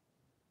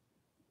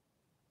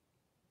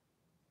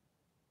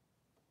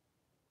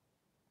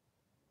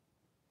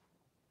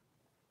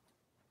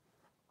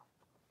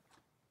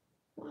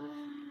 What?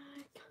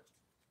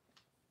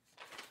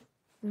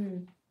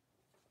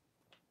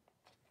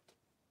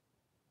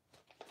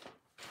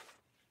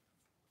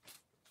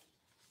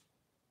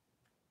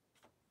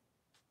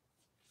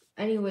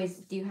 Anyways,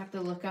 do you have to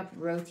look up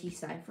roti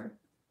cipher?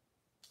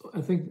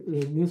 I think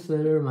the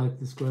newsletter might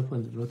describe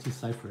what the roti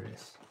cipher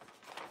is.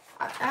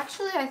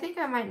 Actually, I think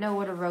I might know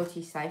what a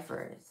roti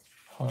cipher is.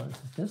 Hold on, is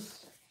it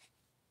this?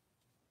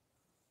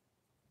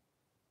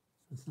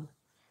 It's not.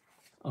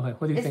 Okay,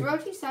 what do you think? Is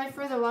roti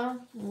cipher the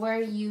one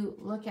where you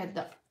look at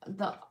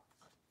the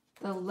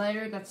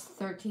letter that's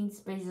 13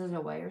 spaces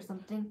away or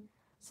something?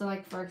 So,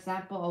 like for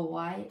example,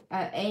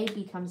 A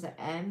becomes an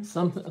M.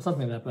 Something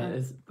like that,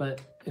 but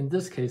but in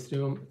this case, do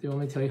you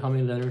want me to tell you how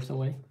many letters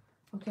away?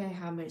 Okay,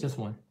 how many? Just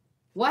one.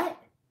 What?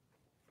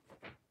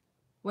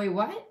 Wait,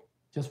 what?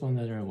 Just one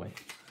letter away.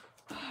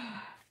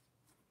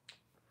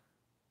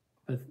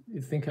 But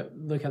you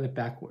look at it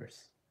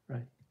backwards,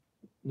 right?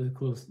 Look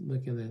close.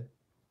 Look at it.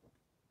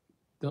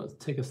 Don't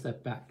take a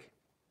step back.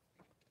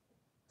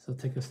 So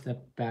take a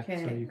step back so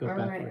you go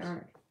backwards. All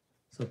right.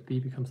 So B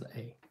becomes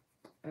A.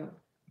 Oh.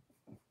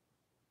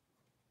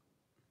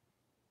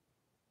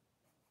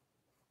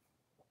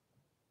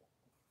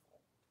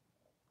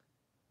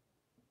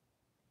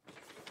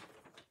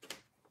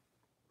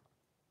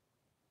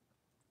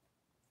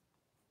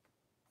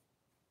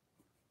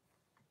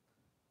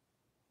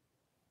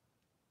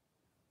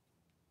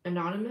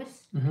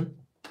 Anonymous? Mm-hmm.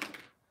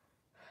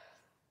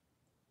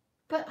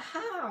 But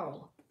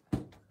how?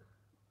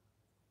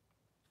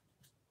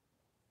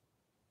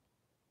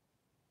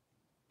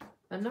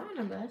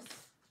 Anonymous?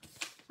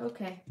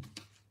 Okay.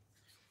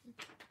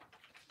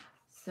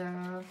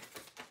 So...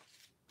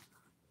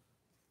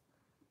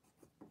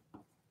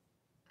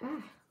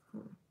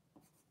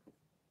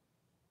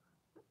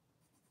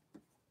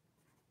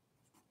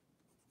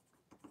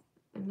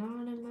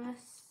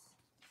 Anonymous.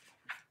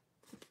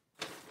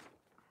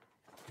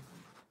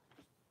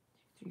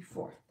 3,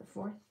 4. The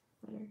fourth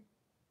letter.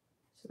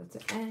 So that's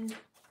an N.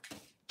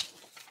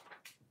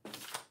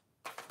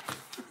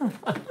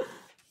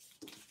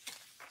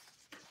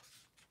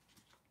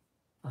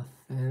 A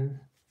thin.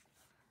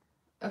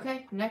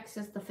 Okay, next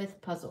is the fifth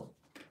puzzle.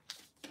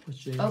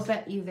 Which is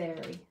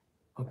Obituary.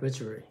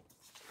 obituary.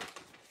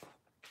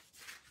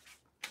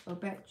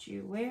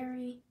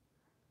 Obituary.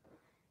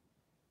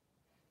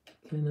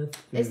 Kenneth.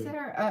 Is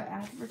there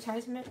an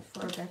advertisement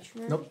for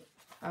obituary? Nope.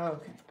 Oh,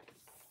 okay.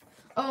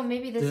 Oh,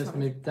 maybe this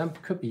one.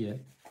 That could be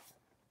it.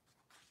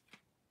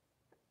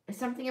 It's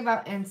something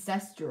about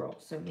ancestral,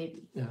 so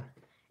maybe. Yeah.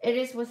 It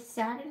is with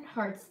saddened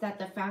hearts that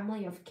the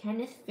family of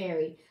Kenneth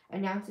Ferry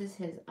announces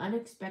his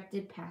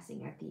unexpected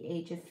passing at the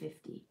age of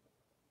 50.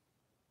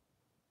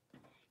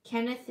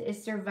 Kenneth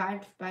is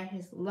survived by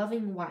his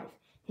loving wife,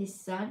 his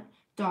son,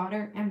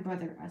 daughter, and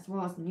brother, as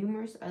well as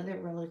numerous other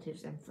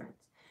relatives and friends.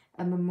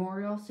 A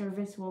memorial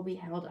service will be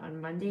held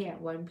on Monday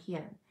at 1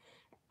 p.m.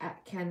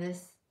 at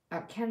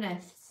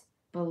Kenneth's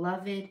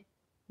beloved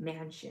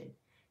mansion,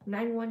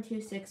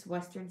 9126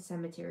 Western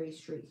Cemetery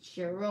Street,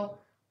 Cheryl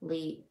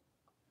Lee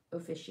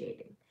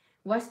officiating.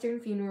 Western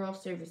funeral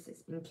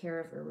services in care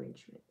of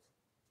arrangements.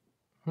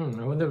 I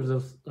wonder if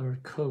those are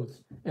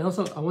codes. And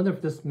also, I wonder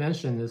if this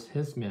mansion is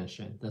his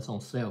mansion that's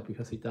on sale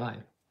because he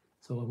died.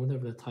 So I wonder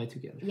if they're tied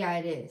together. Yeah,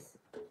 it is.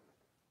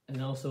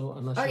 And also,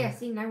 I'm not Oh, sure. yeah,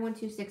 see,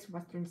 9126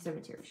 Western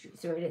Cemetery Street.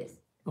 So it is.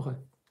 Okay.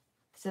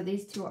 So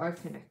these two are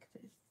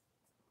connected.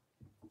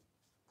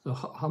 So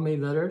how many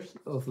letters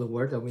of the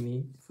word that we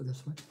need for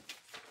this one?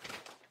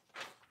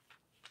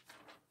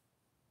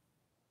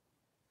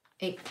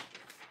 8.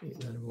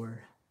 8-letter word.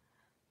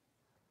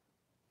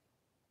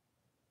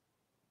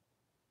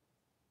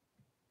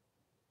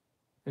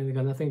 And it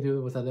got nothing to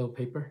do with that little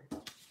paper?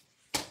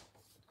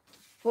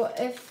 Well,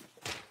 if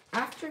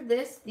after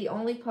this, the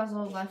only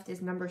puzzle left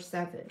is number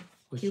 7,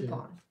 Which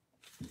coupon.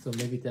 So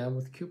maybe that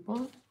with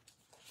coupon?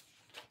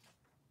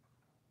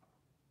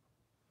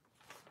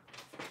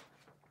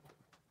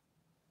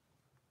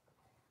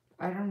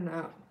 I don't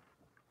know.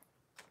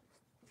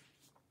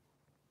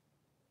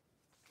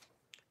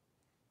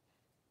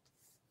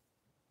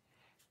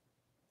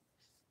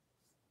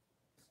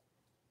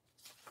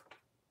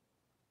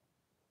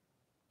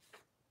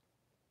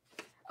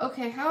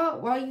 Okay,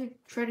 while you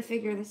try to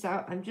figure this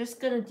out, I'm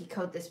just going to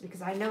decode this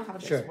because I know how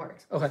this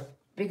works. Okay.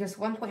 Because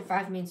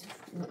 1.5 means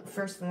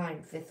first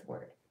line, 5th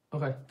word.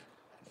 Okay.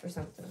 Or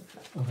something like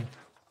that. Okay.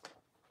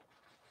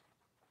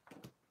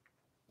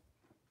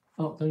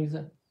 Oh, don't use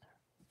that.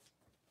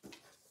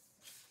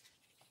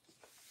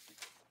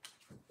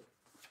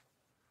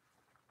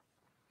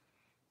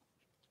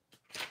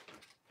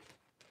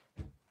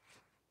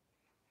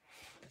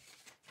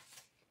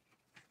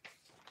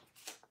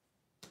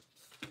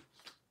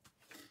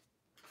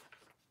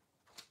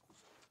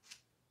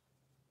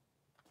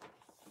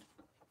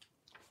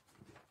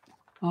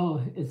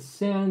 Oh, it's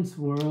Sam's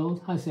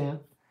world. Hi,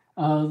 Sam.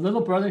 Little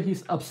brother,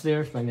 he's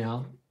upstairs right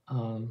now. I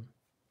don't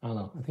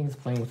know. I think he's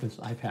playing with his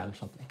iPad or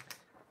something.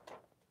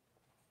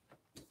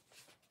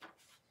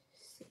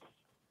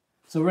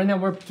 So right now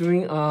we're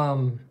doing,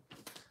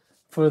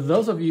 for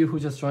those of you who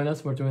just joined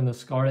us, we're doing the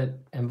Scarlet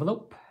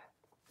envelope.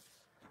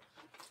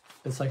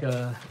 It's like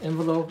a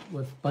envelope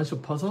with a bunch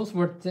of puzzles.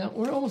 We're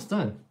almost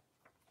done.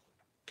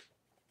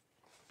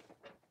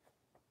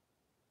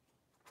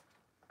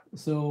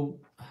 So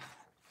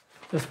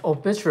this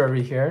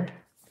obituary here.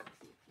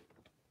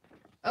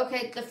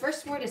 Okay, the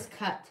first word is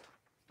cut.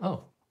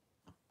 Oh,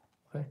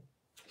 okay.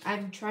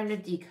 I'm trying to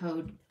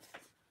decode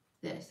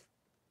this.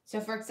 So,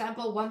 for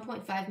example,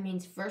 1.5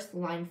 means first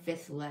line,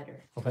 5th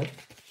letter. Okay.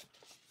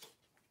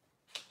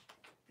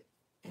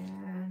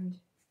 And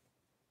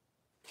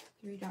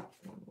 3.11.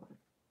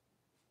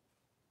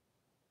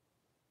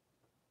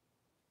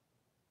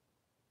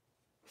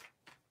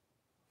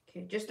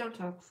 Okay, just don't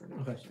talk for now.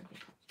 Okay.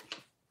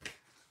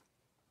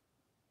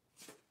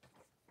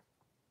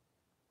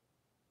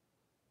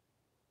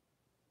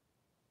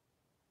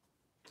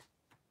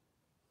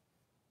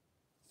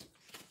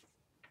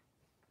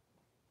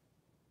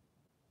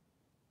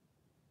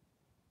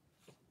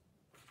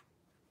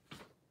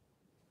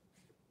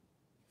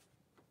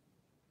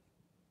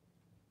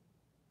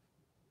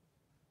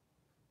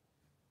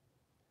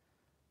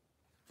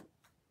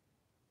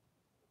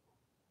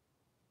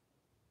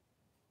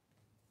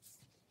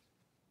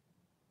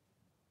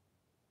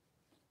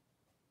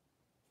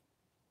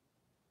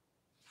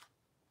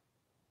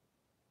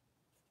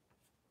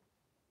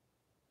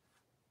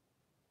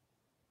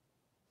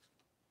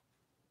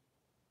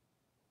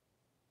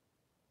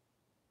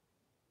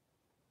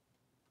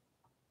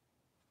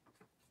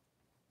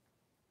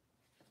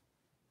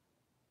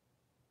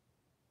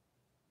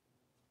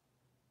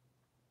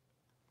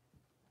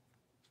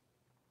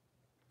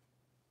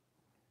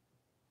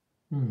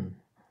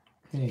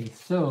 Okay,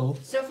 so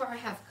far I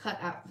have cut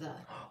out the...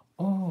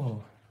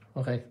 Oh,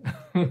 okay.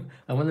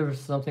 I wonder if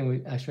it's something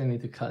we actually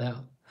need to cut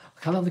out.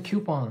 Cut out the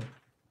coupon.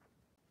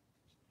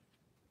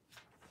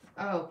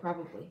 Oh,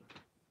 probably.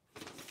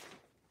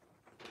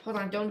 Hold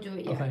on, don't do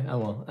it yet. Okay, I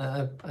won't.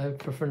 I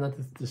prefer not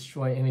to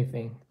destroy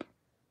anything.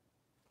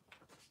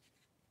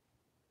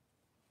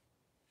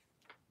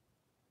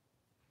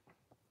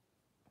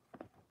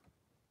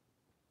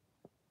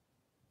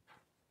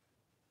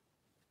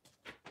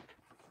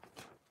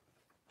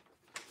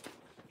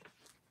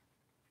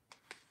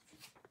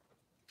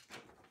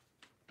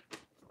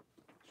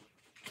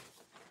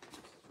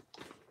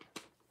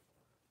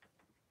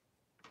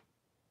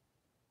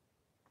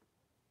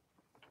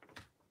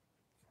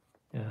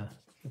 Yeah,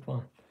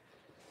 coupon.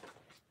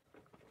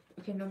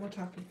 Okay, no more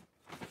talking.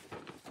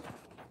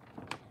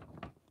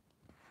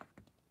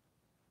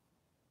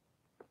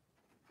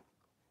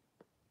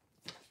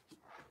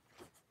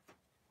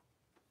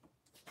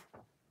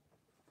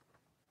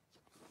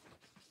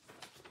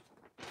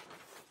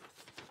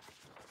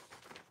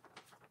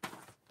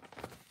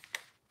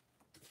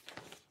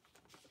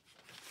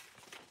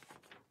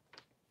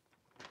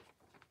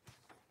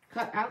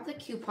 Cut out the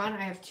coupon.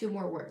 I have 2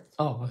 more words.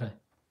 Oh, okay.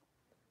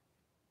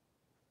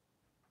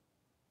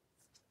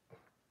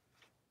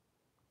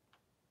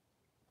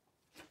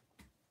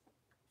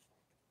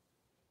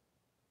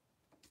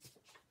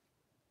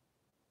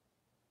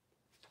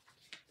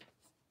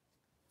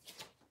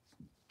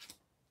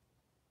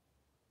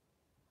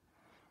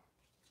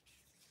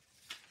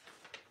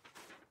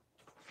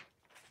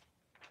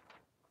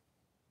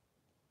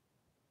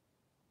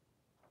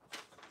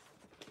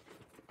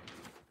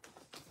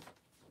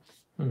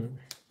 Hmm.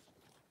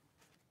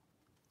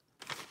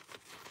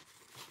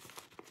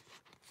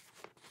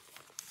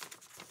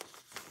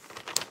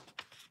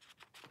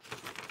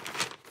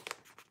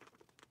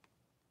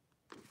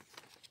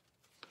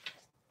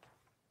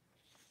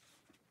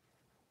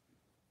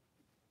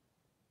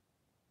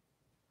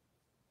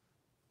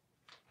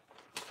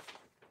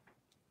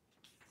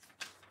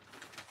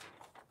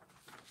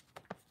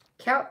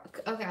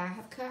 Okay, I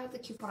have cut out the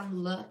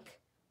coupon look.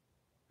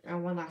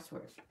 And one last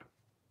word.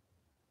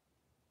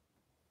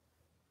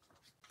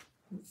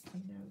 No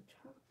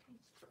talking.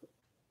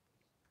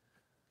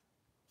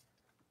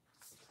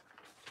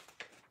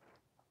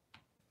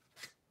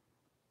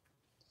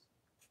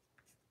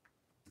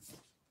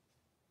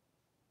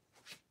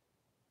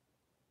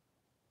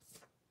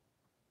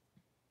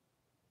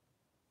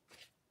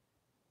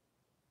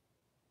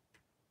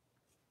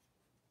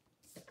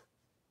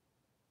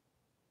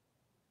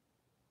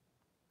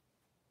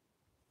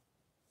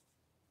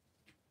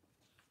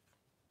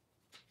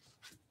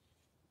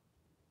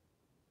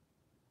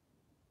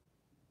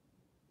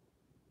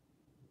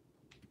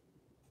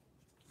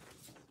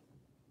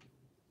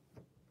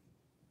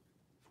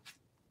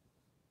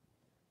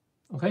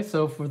 Okay,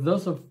 so for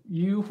those of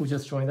you who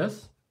just joined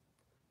us,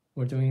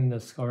 we're doing the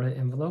Scarlet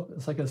Envelope.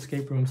 It's like an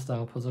escape room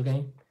style puzzle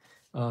game.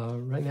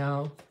 Right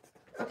now.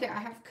 Okay, I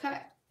have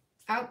cut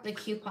out the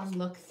coupon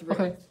look through.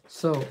 Okay,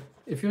 so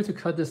if you were to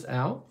cut this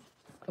out,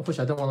 which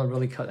I don't want to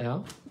really cut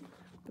out,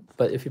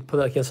 but if you put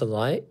it against the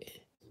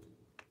light,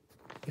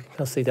 you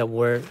can see that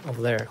word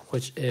over there,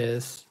 which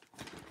is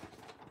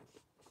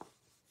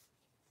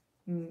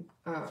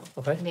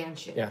okay.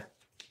 Mansion. Yeah.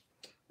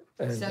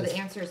 And So the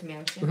answer is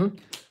mansion. Mhm.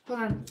 Hold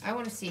on, I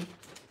want to see.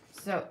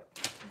 So,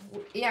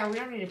 yeah, we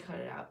don't need to cut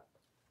it out.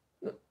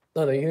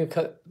 No, you can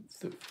cut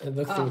through and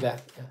look Oh. through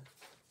that. Yeah.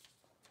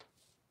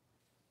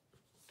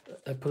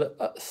 I put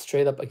it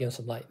straight up against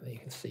the light, then you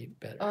can see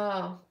better.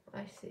 Oh,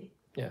 I see.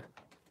 Yeah.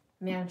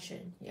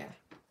 Mansion, yeah.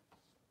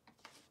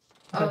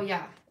 Okay. Oh,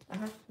 yeah.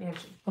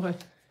 Mansion. Okay.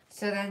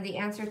 So then the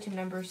answer to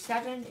number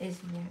 7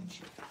 is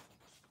mansion.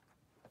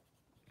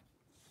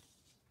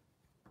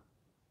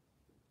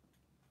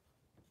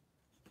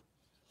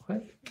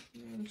 Okay.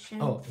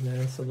 Mansion. Oh, and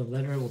then so the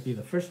letter will be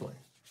the first one.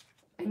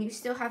 And you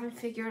still haven't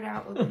figured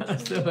out which I one?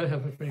 still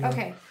haven't figured out.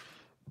 Okay.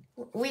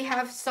 We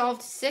have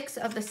solved 6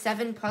 of the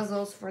 7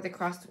 puzzles for the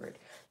crossword.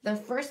 The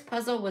first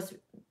puzzle was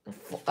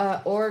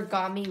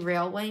origami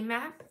railway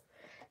map.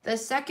 The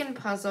second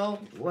puzzle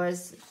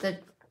was the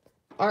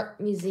art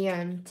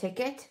museum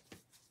ticket.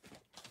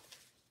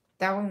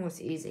 That one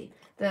was easy.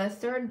 The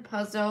third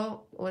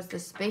puzzle was the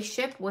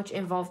spaceship, which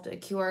involved a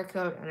QR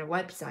code and a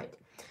website.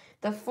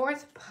 The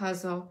fourth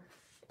puzzle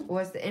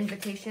was the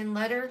invitation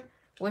letter,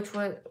 which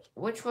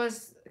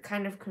was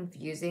kind of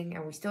confusing,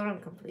 and we still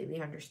don't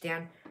completely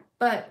understand.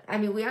 But I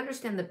mean, we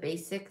understand the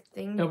basic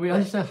thing. Yeah, we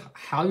understand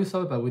how you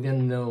solve it, but we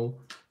didn't know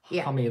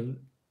Yeah. how many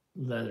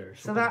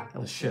letters. So that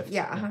the shift.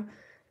 Yeah.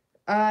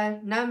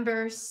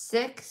 Number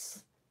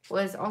 6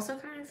 was also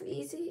kind of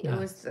easy. Yeah. It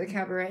was the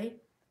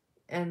cabaret,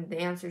 and the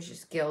answer is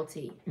just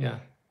guilty. Yeah.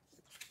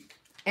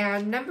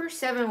 And number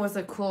 7 was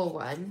a cool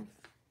one.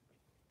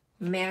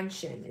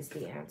 Mansion is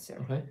the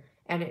answer. Okay.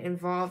 And it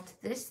involved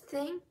this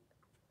thing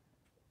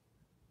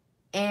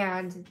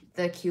and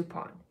the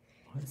coupon.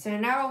 What? So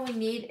now all we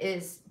need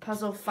is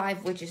puzzle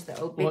 5, which is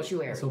the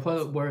obituary. So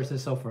what word is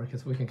this so far?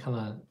 Because we can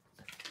kind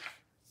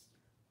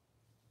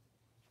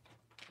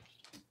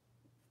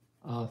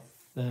of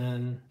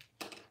then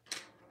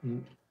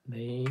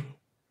they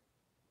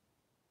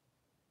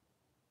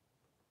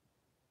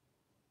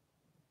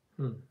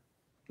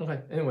Okay,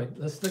 anyway,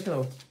 let's look at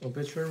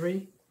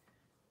obituary.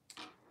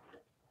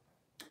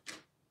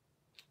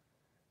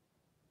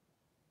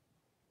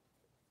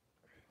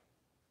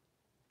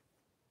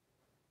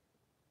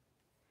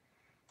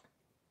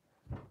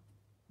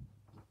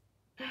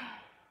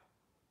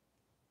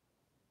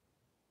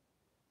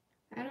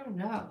 I don't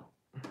know.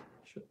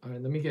 All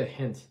right, let me get a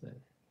hint then.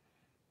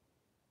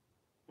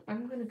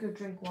 I'm gonna go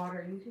drink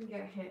water. You can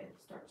get a hint and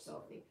start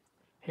solving.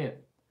 Hint.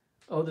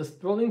 Oh, this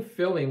thrilling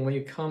feeling when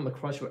you come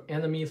across your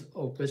enemy's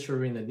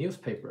obituary in the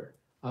newspaper.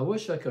 I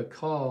wish I could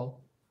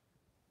call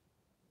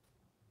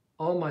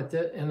all my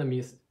dead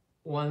enemies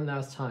one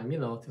last time, you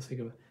know, to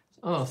think of.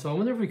 Oh, so I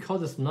wonder if we call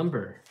this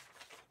number.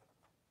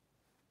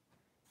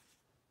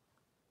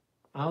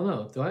 I don't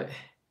know. Do I?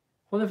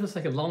 What if it's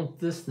like a long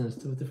distance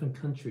to a different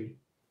country?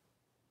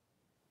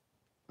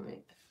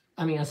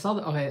 I mean, I saw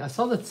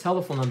the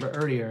telephone number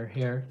earlier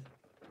here.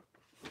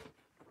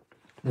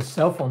 The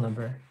cell phone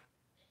number.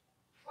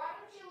 Why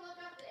don't you look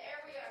up the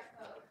area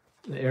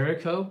code? The area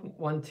code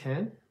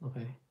 110.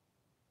 Okay.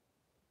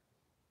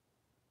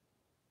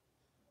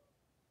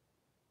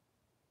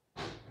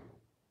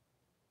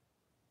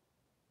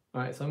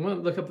 All right, so I'm going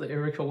to look up the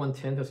area code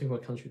 110 to see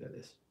what country that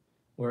is,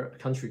 or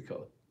country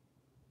code.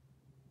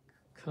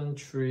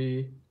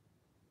 Country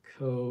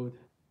code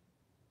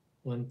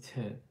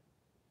 110.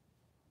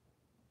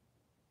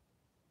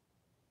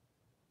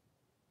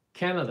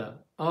 Canada.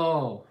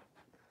 Oh.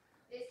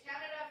 Is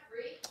Canada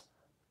free?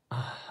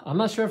 I'm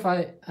not sure if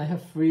I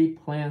have free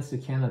plans to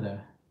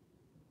Canada.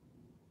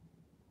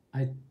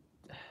 I'm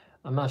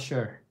not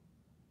sure.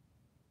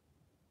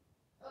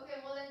 Okay,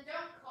 well then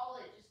don't call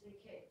it just in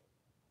case.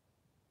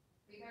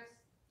 Because,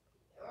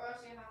 or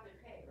else you have to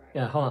pay, right?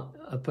 Yeah, hold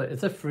on. But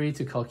is it free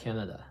to call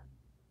Canada?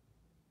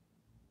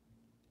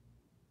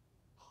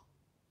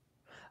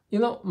 You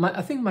know,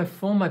 I think my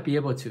phone might be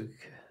able to.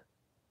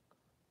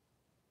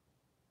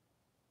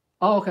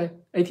 Oh, okay.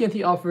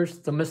 AT&T offers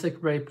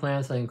domestic rate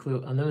plans that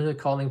include unlimited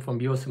calling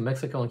from US to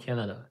Mexico and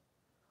Canada.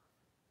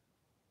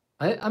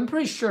 I'm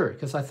pretty sure,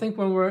 because I think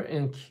when we're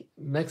in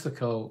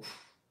Mexico,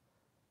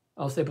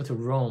 I was able to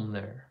roam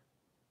there.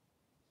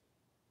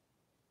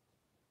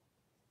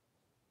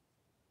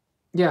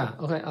 Yeah,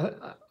 okay.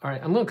 All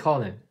right, I'm going to call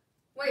them.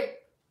 Wait,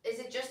 is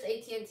it just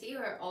AT&T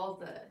or all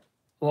the...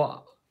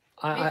 Well,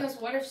 because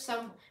what if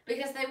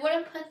because they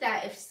wouldn't put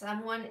that if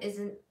someone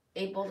isn't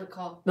able to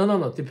call.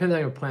 No. Depending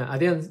on your plan. I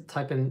didn't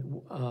type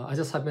in. I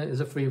just typed in is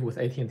it free with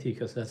AT&T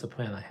because that's the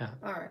plan I have.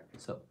 All right.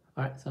 So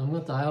so I'm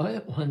gonna dial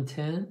it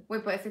 110.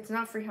 Wait, but if it's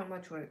not free, how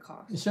much would it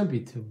cost? It shouldn't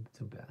be too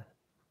bad.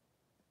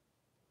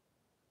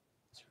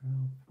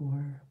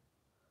 04.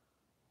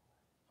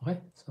 Okay,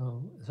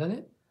 so is that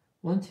it?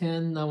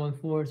 110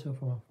 914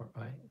 0414.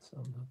 All right, so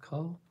I'm gonna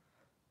call.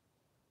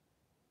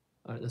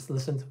 All right, let's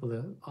listen to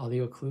the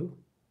audio clue.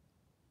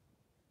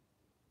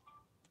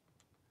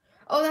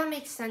 Oh, that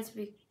makes sense.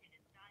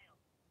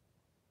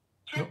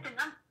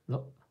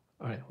 Nope.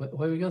 All right, what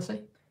are we gonna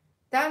say?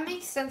 That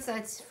makes sense that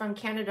it's from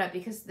Canada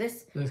because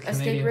this escape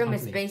Canadian room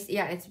company. is based.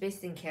 Yeah, it's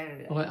based in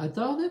Canada. Okay, I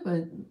dialed it, but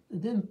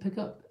it didn't pick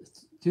up.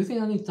 Do you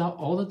think I need to dial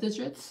all the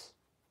digits?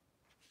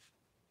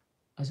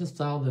 I just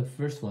dialed the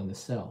first one, the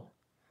cell.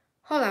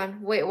 Hold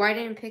on. Wait, why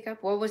didn't it pick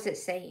up? What was it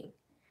saying?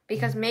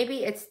 Because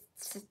maybe it's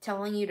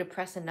telling you to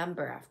press a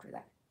number after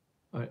that.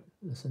 All right,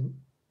 listen.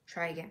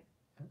 Try again.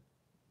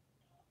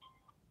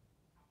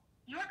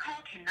 Your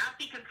call cannot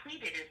be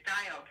completed as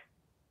dialed.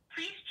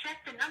 Please check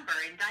the number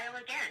and dial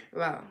again.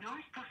 Wow. No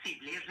es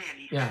posible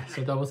realizarlo. Yeah,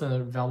 so that wasn't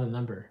a valid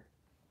number.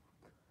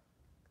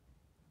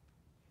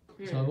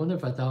 So I wonder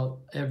if I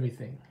dialed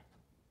everything.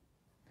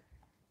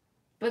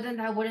 But then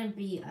that wouldn't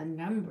be a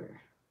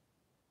number.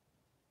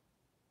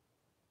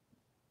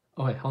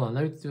 Okay, hold on.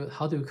 Let me do.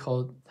 How do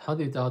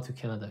you dial to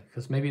Canada?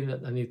 Because maybe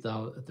I need to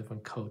dial a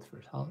different code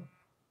first. How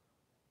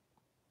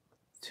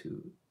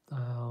to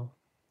dial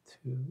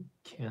to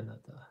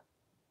Canada?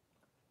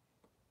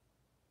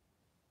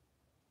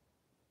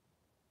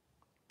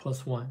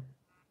 +1.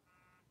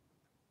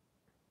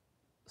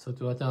 So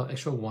do I dial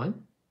extra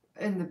 1?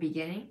 In the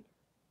beginning?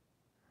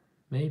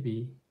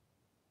 Maybe.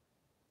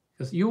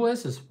 Because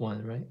US is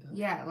 1, right?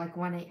 Yeah, like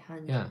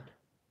 1-800. Yeah.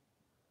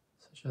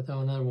 So should I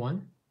dial another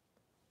 1?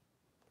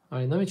 All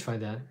right, let me try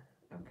that.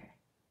 Okay.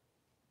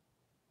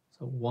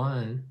 So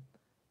 1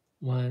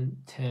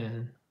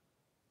 110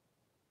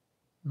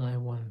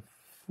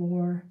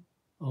 914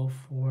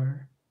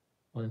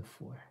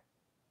 0414.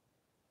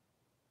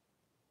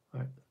 All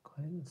right, go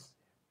ahead and see.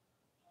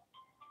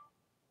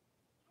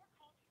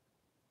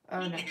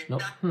 Oh no.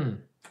 Nope.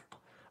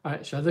 All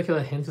right, should I look at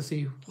a hint to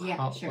see sure.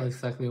 what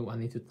exactly I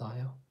need to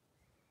dial?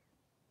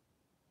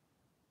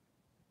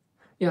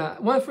 Yeah,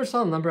 when I first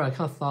saw the number, I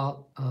kind of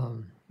thought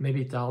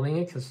maybe dialing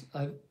it because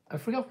I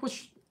forgot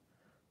which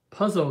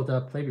puzzle that I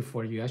played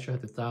before. You actually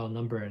had to dial a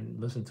number and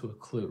listen to a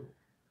clue.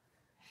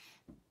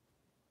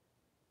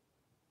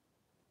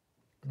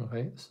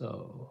 Okay,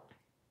 so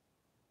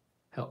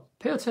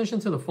pay attention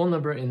to the phone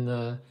number in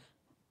the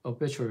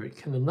obituary.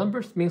 Can the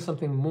numbers mean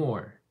something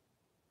more?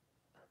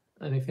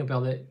 Anything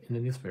about it in the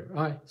newspaper?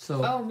 All right,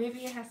 so. Oh,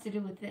 maybe it has to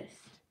do with this.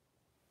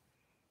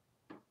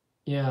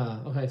 Yeah,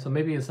 okay, so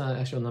maybe it's not an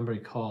actual number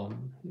you call.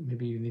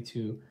 Maybe you need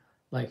to,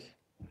 like,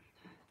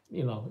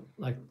 you know,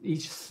 like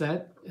each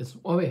set is.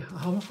 Oh wait,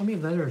 how many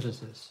letters is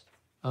this?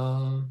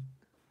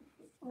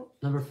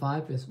 Number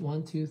 5 is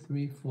 1, 2,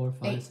 3, 4,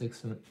 5,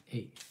 6, 7,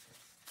 8.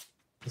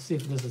 Let's see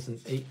if this is an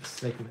 8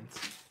 segments.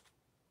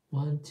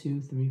 1, 2,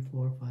 3,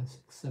 4, 5,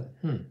 6,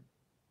 7.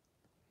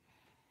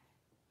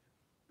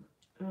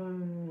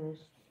 Can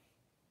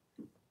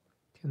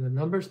the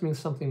numbers mean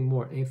something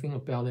more? Anything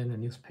about it in the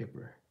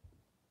newspaper?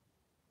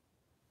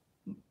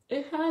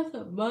 It has has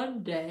a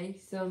Monday,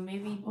 so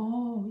maybe.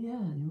 Oh yeah,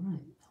 you're right.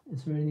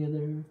 Is there any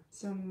other?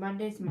 So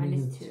Monday's negative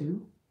minus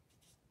 2.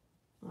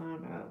 I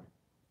don't know.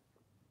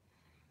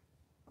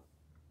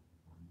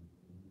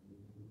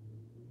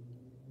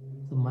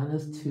 So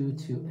 -2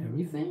 to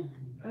everything?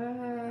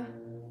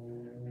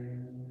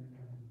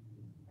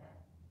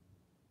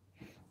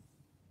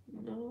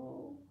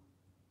 No.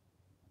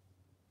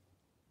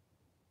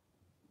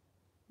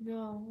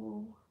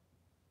 No.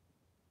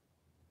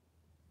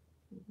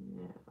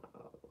 No.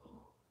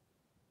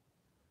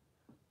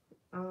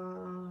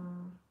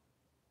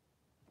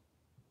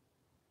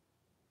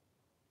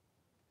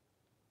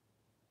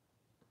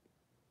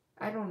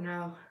 I don't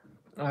know.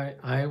 Alright,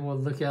 I will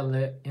look at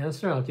the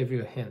answer. I'll give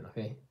you a hint,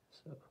 okay?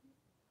 So,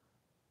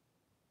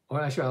 or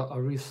actually, I'll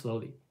read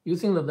slowly.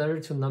 Using the letter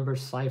to number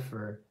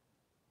cipher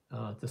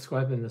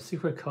described in the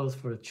secret codes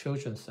for the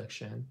children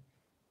section.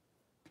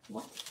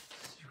 What?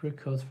 Secret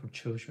codes for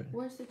children.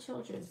 Where's the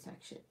children's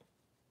section?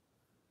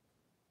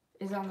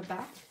 Is it on the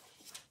back?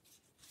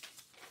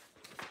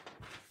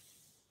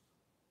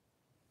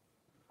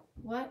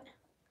 What?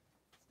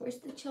 Where's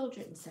the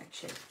children's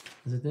section?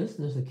 Is it this?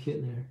 There's a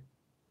kid there.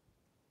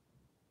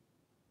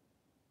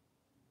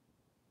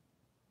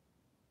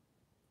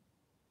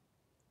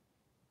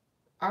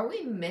 Are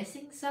we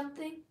missing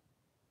something?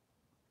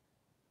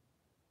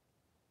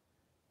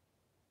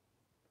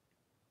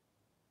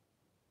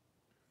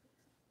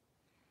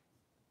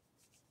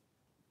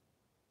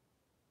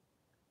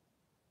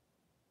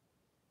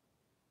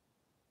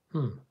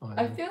 Oh,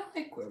 I feel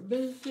like we're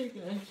missing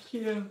a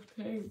sheet of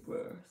paper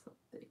or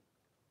something.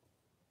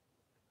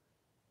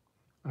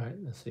 Alright,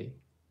 let's see.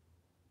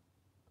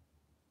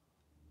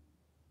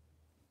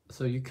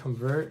 So you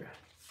convert.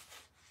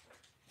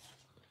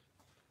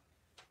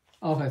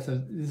 Okay, so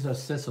these are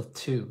sets of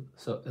 2.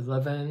 So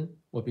 11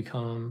 will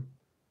become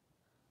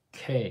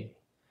K.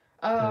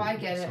 Oh, I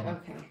get it. so-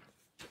 Okay.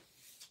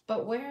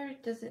 But where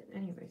does it?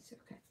 Anyways,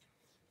 okay.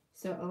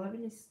 So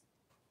 11 is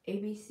A,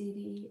 B, C,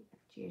 D, F,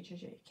 G, H, I,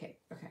 J, K.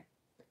 Okay.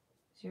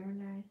 0,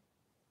 9.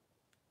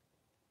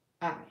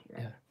 I, right?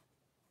 Yeah.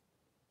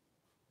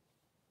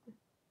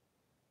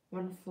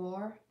 1,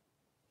 4.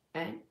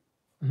 N.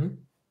 Mhm.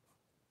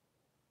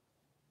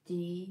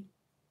 D.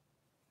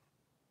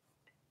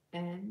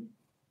 N.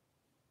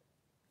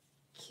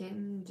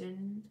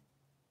 Kinden.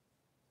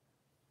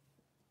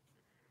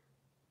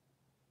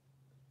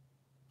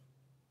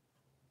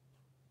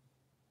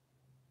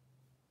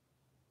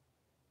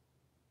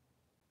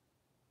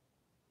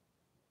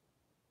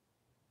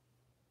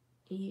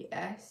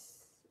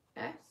 ESS.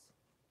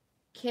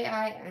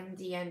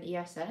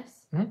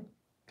 KINDNESS.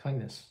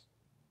 Kindness.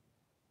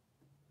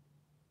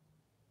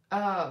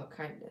 Oh,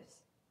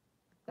 kindness.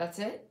 That's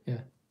it?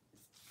 Yeah.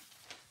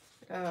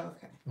 Oh,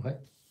 okay. Okay.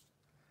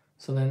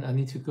 So then I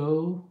need to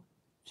go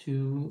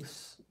to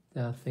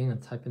that thing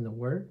and type in the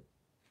word.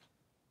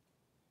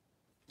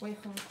 Wait,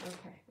 hold on.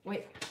 Okay.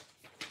 Wait.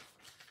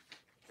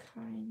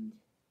 Kind.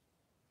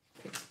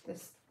 It's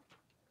this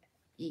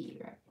E,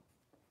 right?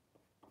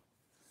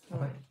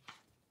 Hold Okay. on.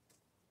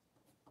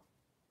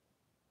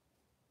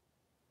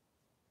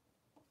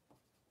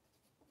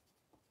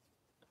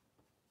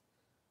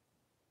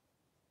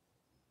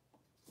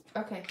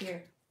 Okay,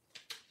 here.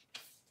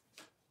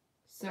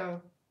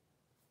 So.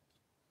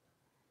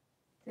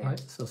 There. Alright,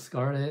 so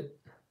Scarlet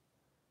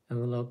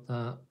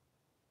envelope.ca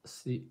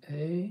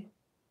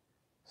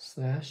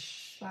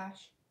slash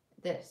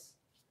this.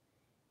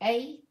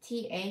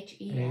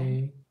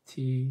 ATHEN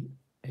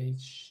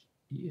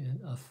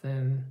ATHEN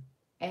Athen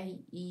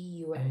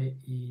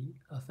AEUN.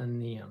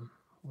 Athenium,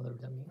 whatever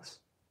that means.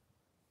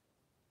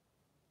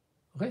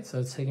 Okay, so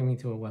it's taking me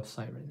to a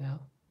website right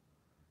now.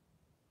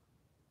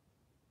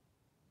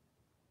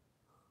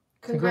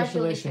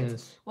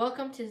 Congratulations.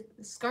 Welcome to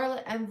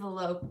Scarlet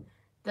Envelope,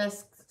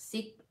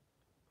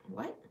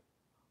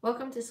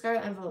 Welcome to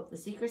Scarlet Envelope, the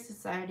secret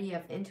society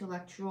of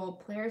intellectual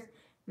players,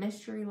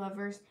 mystery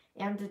lovers,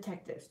 and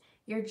detectives.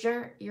 Your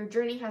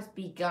journey has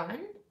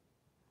begun?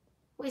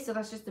 Wait, so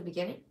that's just the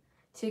beginning?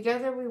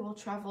 Together we will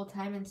travel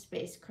time and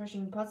space,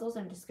 crushing puzzles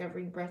and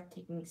discovering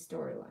breathtaking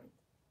storylines.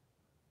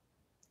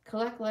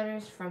 Collect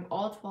letters from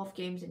all 12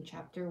 games in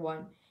Chapter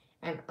 1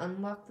 and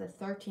unlock the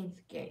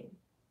 13th game.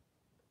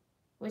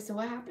 Wait, so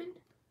what happened?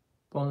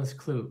 Bonus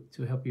clue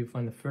to help you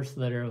find the first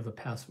letter of the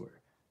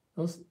password.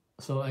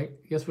 So I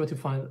guess we have to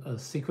find a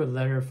secret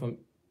letter from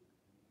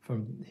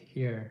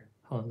here.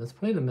 Hold on, let's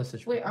play the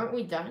message. Wait, aren't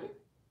we done?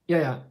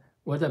 Yeah,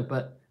 we're done.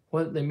 But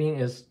what they mean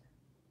is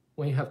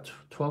when you have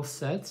 12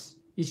 sets,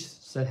 each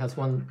set has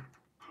one.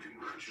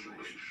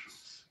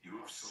 Congratulations, you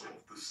have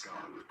solved the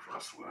Scarlet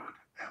crossword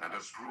and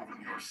have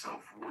proven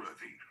yourself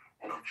worthy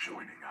of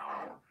joining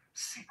our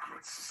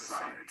secret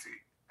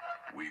society.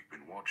 We've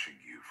been watching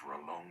you for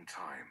a long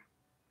time.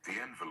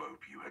 The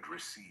envelope you had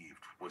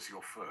received was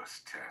your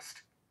first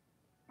test.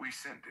 We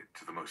sent it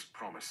to the most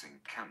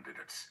promising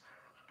candidates,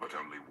 but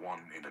only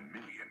 1 in a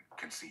million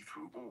can see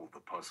through all the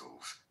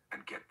puzzles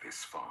and get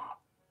this far.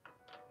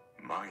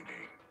 My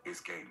name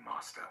is Game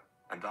Master,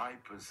 and I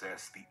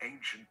possess the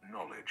ancient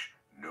knowledge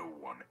no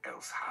one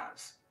else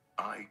has.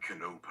 I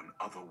can open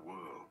other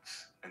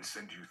worlds and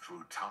send you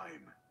through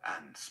time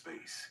and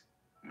space.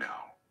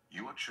 Now,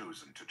 you are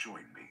chosen to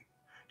join me.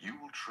 You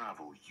will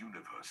travel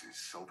universes,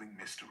 solving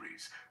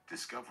mysteries,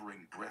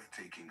 discovering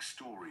breathtaking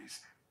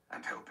stories,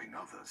 and helping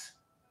others.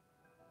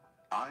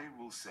 I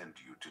will send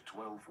you to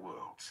 12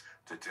 worlds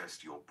to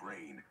test your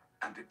brain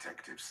and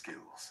detective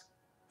skills.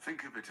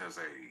 Think of it as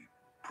a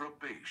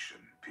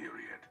probation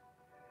period.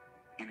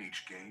 In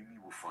each game,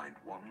 you will find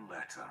one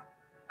letter,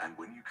 and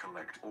when you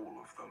collect all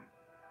of them,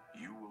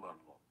 you will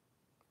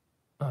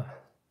unlock.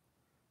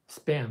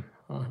 Spam.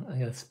 Oh, I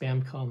got a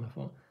spam call on my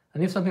phone. I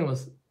knew something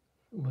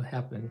would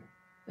happen.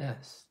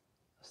 Yes.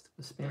 That's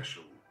the spam.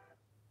 Special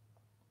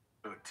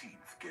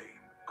 13th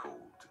game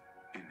called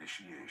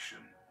Initiation.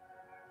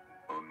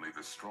 Only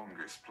the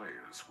strongest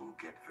players will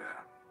get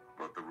there,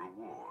 but the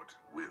reward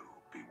will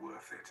be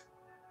worth it.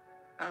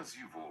 As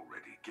you've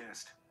already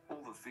guessed,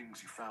 all the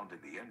things you found in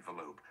the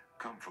envelope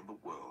come from the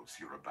worlds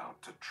you're about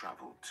to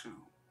travel to.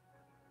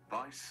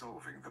 By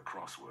solving the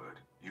crossword,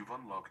 you've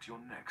unlocked your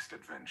next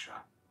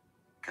adventure.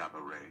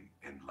 Cabaret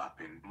in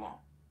Lapin Blanc.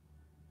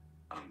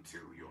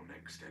 Until your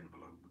next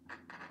envelope.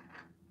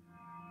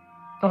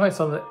 Okay,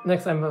 so the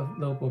next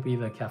envelope will be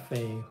the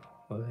cafe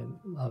with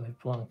Lapin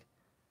Blanc.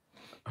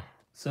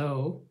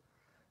 So,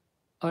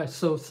 alright,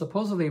 so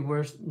supposedly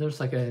there's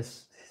like a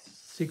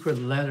secret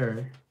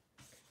letter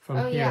from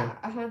here.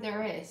 Oh yeah,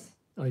 there is.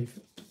 Oh,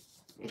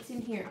 It's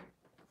in here.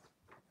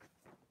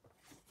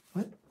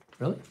 What?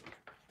 Really?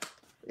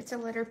 It's a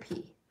letter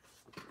P.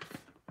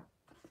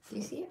 Do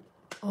you see it?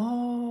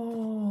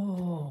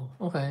 Oh,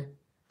 okay.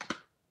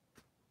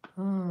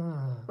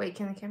 Wait,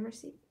 can the camera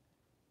see?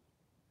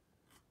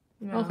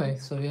 No. Okay,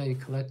 so yeah, you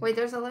collect. Wait,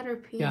 there's a letter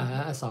P.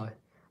 Yeah, I saw it.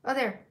 Oh,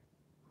 there.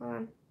 Hold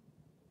on.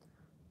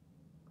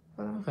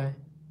 Okay.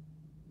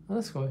 Oh,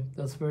 that's cool.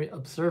 That's very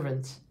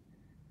observant.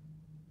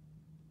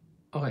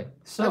 Okay,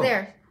 so. Oh,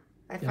 there.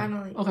 I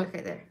finally.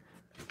 Okay, there.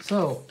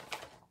 So.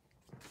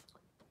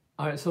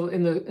 All right. So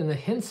in the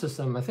hint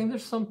system, I think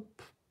there's some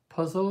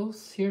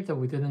puzzles here that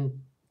we didn't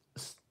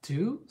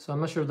do. So I'm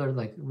not sure they're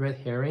like red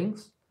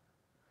herrings.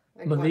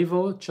 Like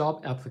Medieval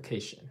job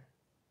application.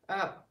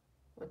 Oh,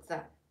 what's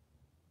that?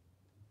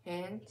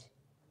 Hint.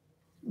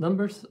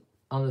 Numbers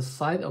on the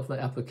side of the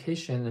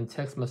application and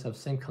text must have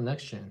same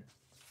connection.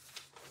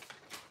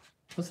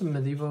 What's a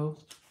medieval?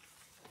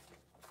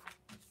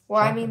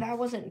 Well, I mean, that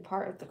wasn't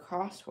part of the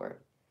crossword.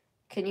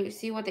 Can you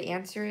see what the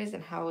answer is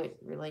and how it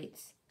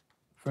relates?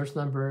 First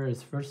number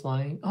is first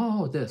line.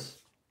 Oh,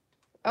 this.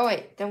 Oh,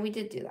 wait. Then we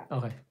did do that.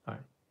 Okay, all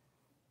right.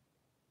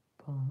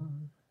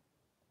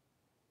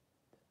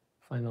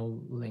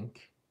 Final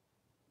link.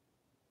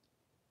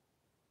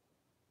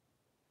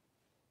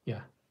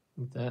 Yeah,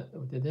 we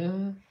did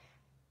that.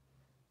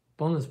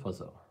 Bonus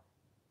puzzle.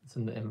 It's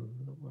in the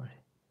envelope, right?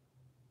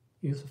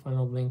 Use the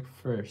final link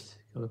first.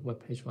 Go to the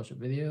webpage, watch a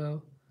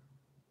video.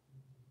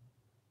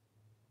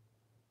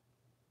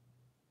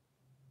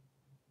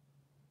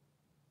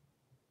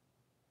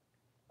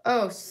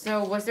 Oh,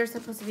 so was there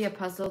supposed to be a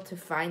puzzle to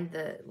find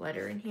the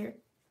letter in here?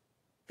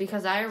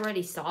 Because I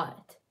already saw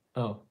it.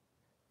 Oh,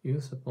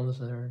 use the bonus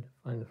letter to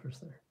find the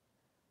first letter.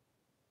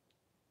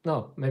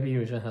 No, maybe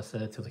you should have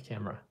said it to the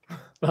camera.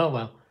 Oh,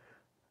 well.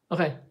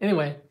 Okay,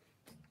 anyway.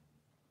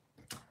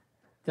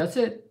 That's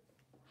it.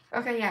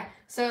 Okay, yeah.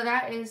 So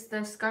that is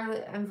the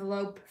Scarlet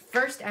envelope,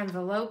 first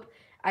envelope.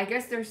 I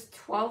guess there's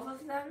 12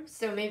 of them.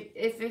 So maybe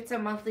if it's a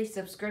monthly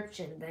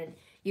subscription, then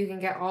you can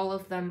get all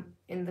of them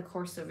in the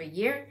course of a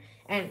year.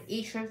 And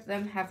each of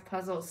them have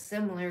puzzles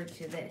similar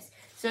to this.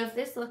 So if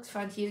this looks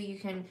fun to you, you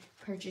can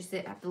purchase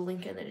it at the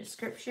link in the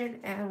description.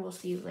 And we'll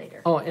see you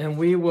later. Oh, and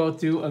we will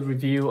do a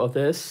review of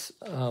this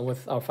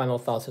with our final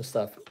thoughts and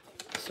stuff.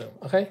 So,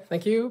 okay,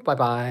 thank you.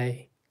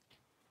 Bye-bye.